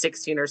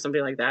 1716 or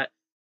something like that.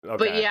 Okay.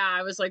 But yeah,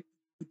 I was like,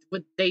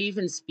 would they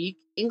even speak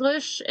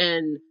English?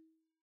 And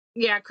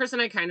yeah, Chris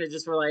and I kind of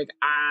just were like,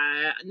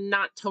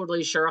 not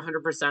totally sure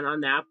 100%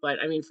 on that, but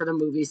I mean, for the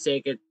movie's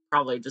sake, it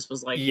probably just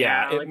was like,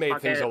 it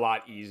made things a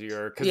lot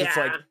easier because it's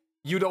like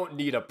you don't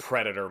need a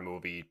Predator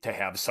movie to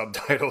have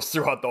subtitles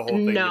throughout the whole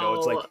thing. No. You know,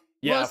 it's like,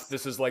 if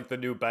this is like the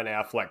new Ben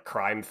Affleck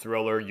crime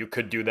thriller, you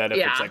could do that if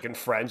it's like in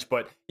French.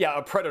 But yeah,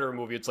 a Predator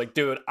movie, it's like,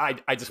 dude, I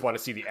just want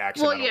to see the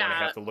action. I don't want to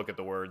have to look at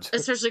the words.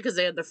 Especially because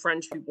they had the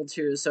French people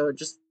too, so it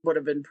just would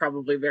have been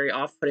probably very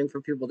off-putting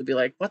for people to be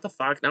like, what the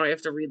fuck? Now I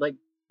have to read like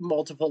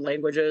multiple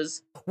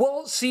languages.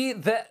 Well, see,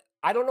 that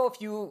I don't know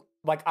if you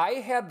like, I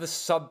had the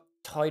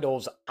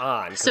subtitles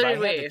on because I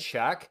had to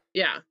check.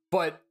 Yeah.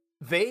 But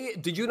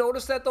did you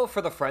notice that though,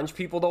 for the French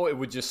people though, it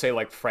would just say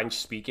like French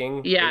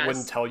speaking. Yes. It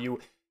wouldn't tell you.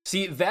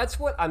 See, that's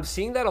what I'm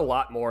seeing that a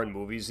lot more in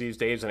movies these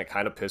days, and it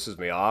kind of pisses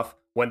me off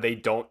when they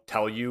don't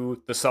tell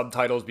you the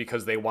subtitles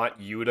because they want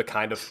you to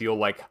kind of feel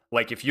like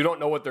if you don't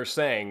know what they're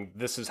saying,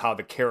 this is how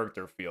the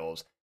character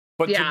feels.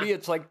 But to me,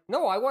 it's like,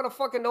 no, I want to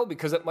fucking know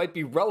because it might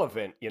be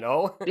relevant, you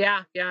know?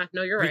 Yeah,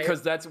 no, you're right.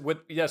 Because that's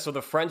so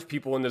the French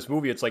people in this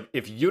movie, it's like,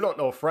 if you don't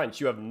know French,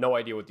 you have no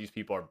idea what these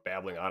people are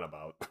babbling on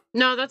about.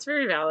 No, that's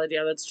very valid.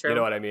 Yeah, that's true. You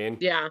know what I mean?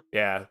 Yeah.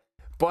 Yeah.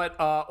 But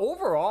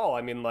overall,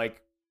 I mean,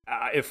 like,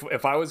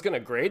 if I was going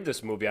to grade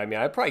this movie, I mean,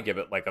 I'd probably give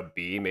it like a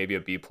B, maybe a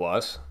B+.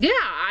 Yeah,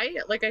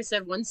 like I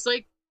said, once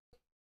like,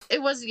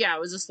 it was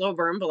a slow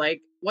burn, but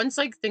like, once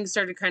like things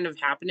started kind of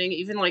happening,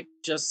 even like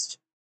just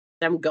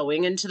them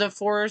going into the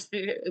forest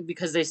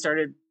because they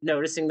started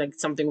noticing like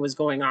something was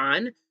going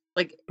on,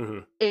 like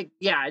it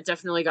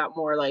definitely got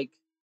more like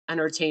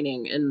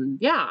entertaining, and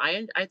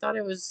I thought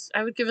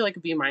I would give it like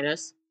a B-.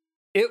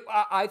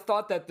 I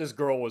thought that this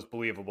girl was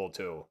believable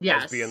too.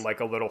 Yes. As being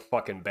like a little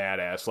fucking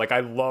badass. Like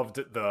I loved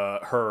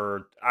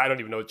her I don't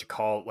even know what you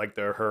call it, like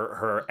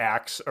her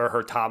axe or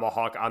her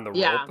tomahawk on the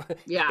rope.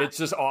 Yeah. It's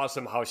just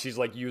awesome how she's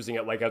like using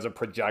it like as a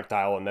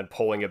projectile and then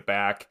pulling it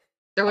back.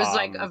 There was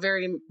like a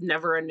very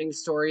never-ending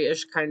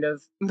story-ish kind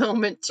of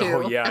moment too.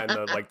 Oh yeah, and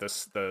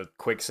the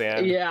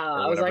quicksand. Yeah,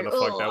 I was like, the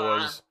fuck that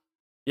was.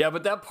 Yeah,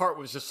 but that part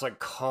was just like,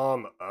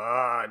 come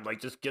on, like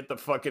just get the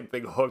fucking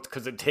thing hooked,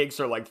 because it takes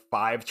her like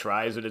 5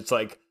 tries, and it's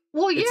like.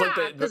 Well, yeah,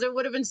 because it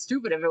would have been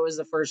stupid if it was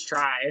the first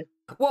try.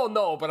 Well,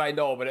 no, but I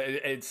know, but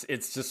it's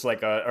just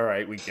like, all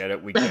right, we get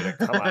it,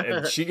 come on.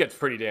 And she gets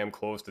pretty damn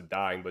close to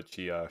dying, but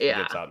she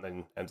gets out and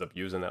then ends up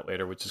using that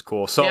later, which is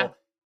cool. So,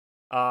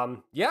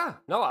 no,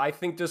 I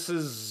think this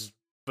is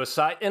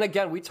and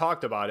again, we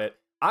talked about it.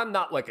 I'm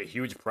not like a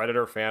huge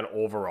Predator fan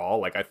overall.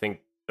 Like, I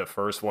think the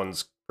first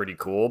one's pretty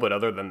cool, but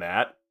other than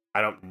that, I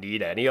don't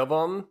need any of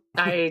them.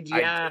 I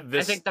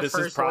think the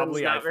first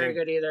one's not very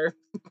good either.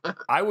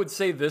 I would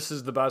say this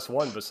is the best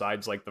one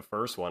besides like the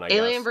first one.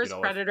 Alien vs.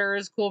 Predator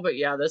is cool, but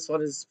yeah, this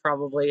one is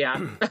probably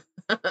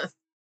the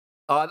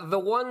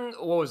one,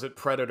 what was it?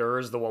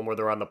 Predators, the one where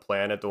they're on the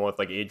planet, the one with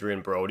like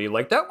Adrian Brody.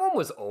 Like that one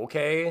was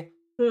okay.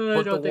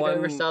 I don't think I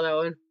ever saw that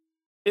one.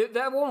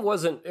 That one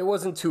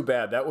wasn't too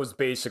bad. That was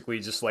basically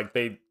just like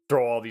they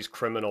throw all these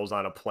criminals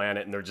on a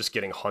planet and they're just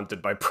getting hunted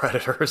by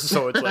predators.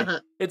 So it's like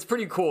it's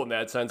pretty cool in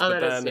that sense. But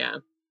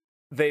then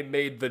they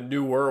made the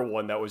newer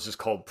one that was just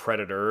called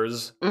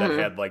Predators that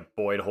had like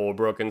Boyd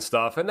Holbrook and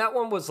stuff. And that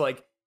one was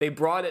like they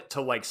brought it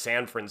to like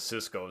San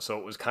Francisco, so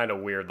it was kind of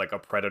weird, like a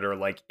predator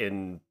like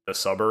in the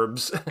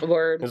suburbs.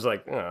 Word. It was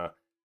like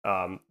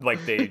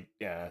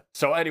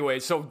So anyway,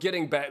 so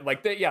getting back,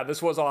 like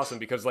this was awesome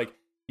because like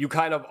you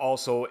kind of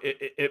also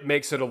it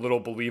makes it a little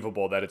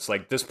believable that it's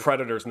like this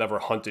predator's never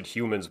hunted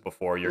humans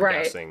before. You're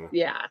guessing,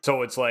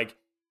 So it's like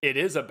it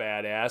is a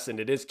badass and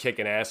it is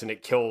kicking ass and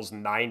it kills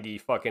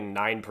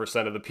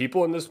 99% of the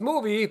people in this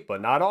movie,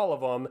 but not all of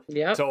them.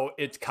 Yeah. So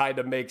it kind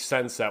of makes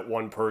sense that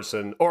one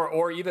person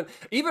or even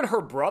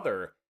her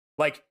brother,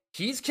 like.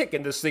 He's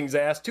kicking this thing's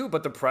ass too,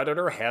 but the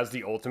Predator has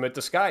the ultimate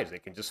disguise.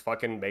 It can just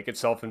fucking make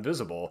itself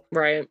invisible.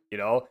 Right. You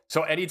know?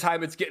 So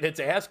anytime it's getting its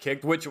ass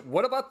kicked,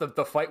 what about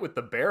the fight with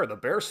the bear? The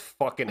bear's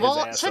fucking his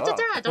ass up.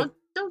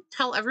 Don't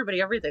tell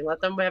everybody everything.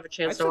 Let them have a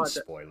chance to watch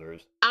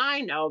spoilers.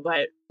 I know,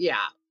 but yeah.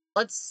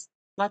 Let's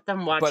let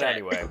them watch it. But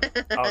anyway,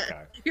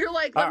 okay. You're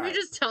like, let me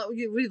just tell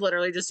you, we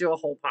literally just do a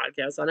whole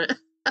podcast on it.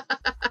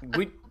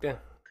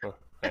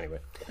 Anyway,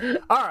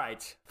 all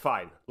right,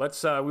 fine.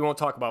 Let's. We won't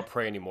talk about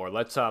Prey anymore.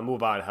 Let's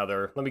move on,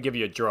 Heather. Let me give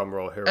you a drum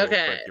roll here real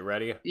quick. You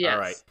ready? Yes. All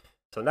right.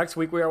 So next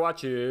week we are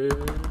watching.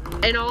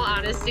 In all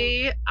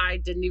honesty, I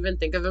didn't even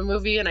think of a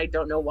movie, and I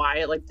don't know why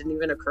it like didn't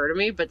even occur to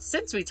me. But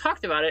since we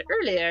talked about it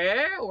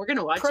earlier, we're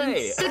gonna watch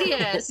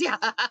Insidious. Yeah.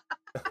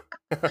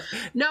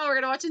 No, we're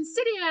gonna watch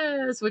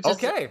Insidious, which is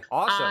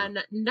awesome on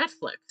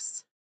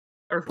Netflix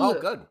or Hulu.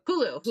 Oh, good.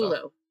 Hulu.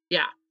 So.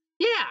 Yeah.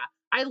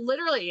 I'm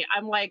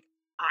like.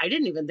 I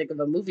didn't even think of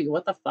a movie.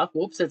 What the fuck?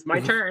 Whoops, it's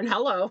my turn.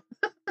 Hello.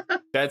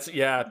 I've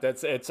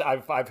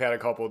had a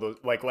couple of those,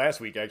 like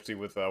last week actually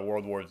with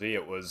World War Z.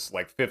 It was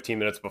like 15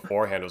 minutes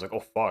beforehand. I was like,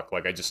 oh fuck.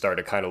 Like I just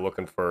started kind of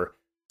looking for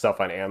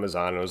stuff on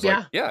Amazon and I was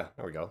like, yeah,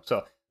 there we go.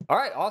 So, all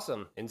right,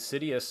 awesome.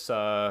 Insidious,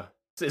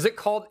 is it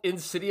called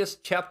Insidious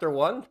Chapter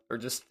 1 or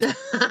just...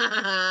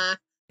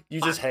 You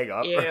just hang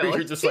up, or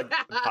you're just like,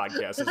 the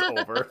podcast is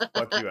over.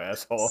 Fuck you,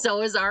 asshole.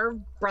 So is our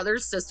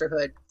brother's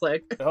sisterhood.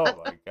 Click. Oh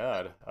my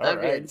god! All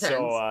right,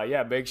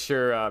 so make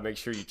sure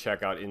you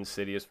check out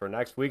Insidious for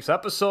next week's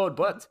episode.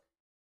 But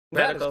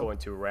that is going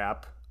to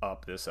wrap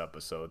up this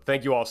episode.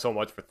 Thank you all so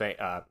much for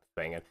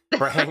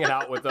hanging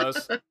out with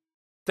us.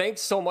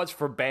 Thanks so much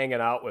for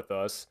banging out with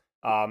us.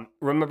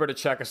 Remember to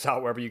check us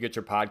out wherever you get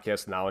your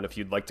podcasts now, and if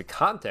you'd like to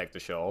contact the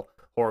show,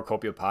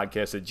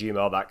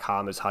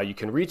 horrorcopiapodcast@gmail.com is how you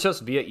can reach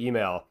us via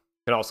email.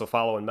 You can also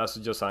follow and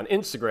message us on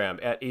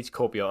Instagram at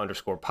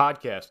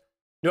hcopia_podcast.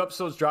 New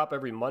episodes drop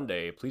every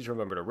Monday. Please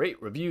remember to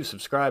rate, review,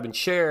 subscribe, and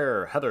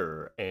share.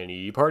 Heather,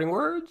 any parting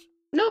words?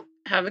 Nope.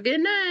 Have a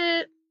good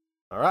night.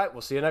 All right.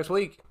 We'll see you next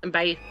week.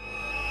 Bye.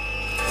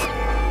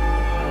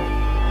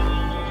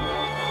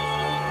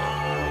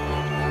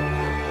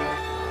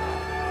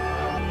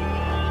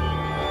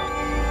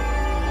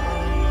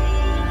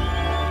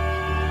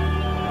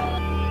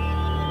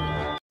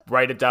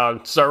 Write it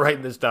down. Start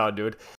writing this down, dude.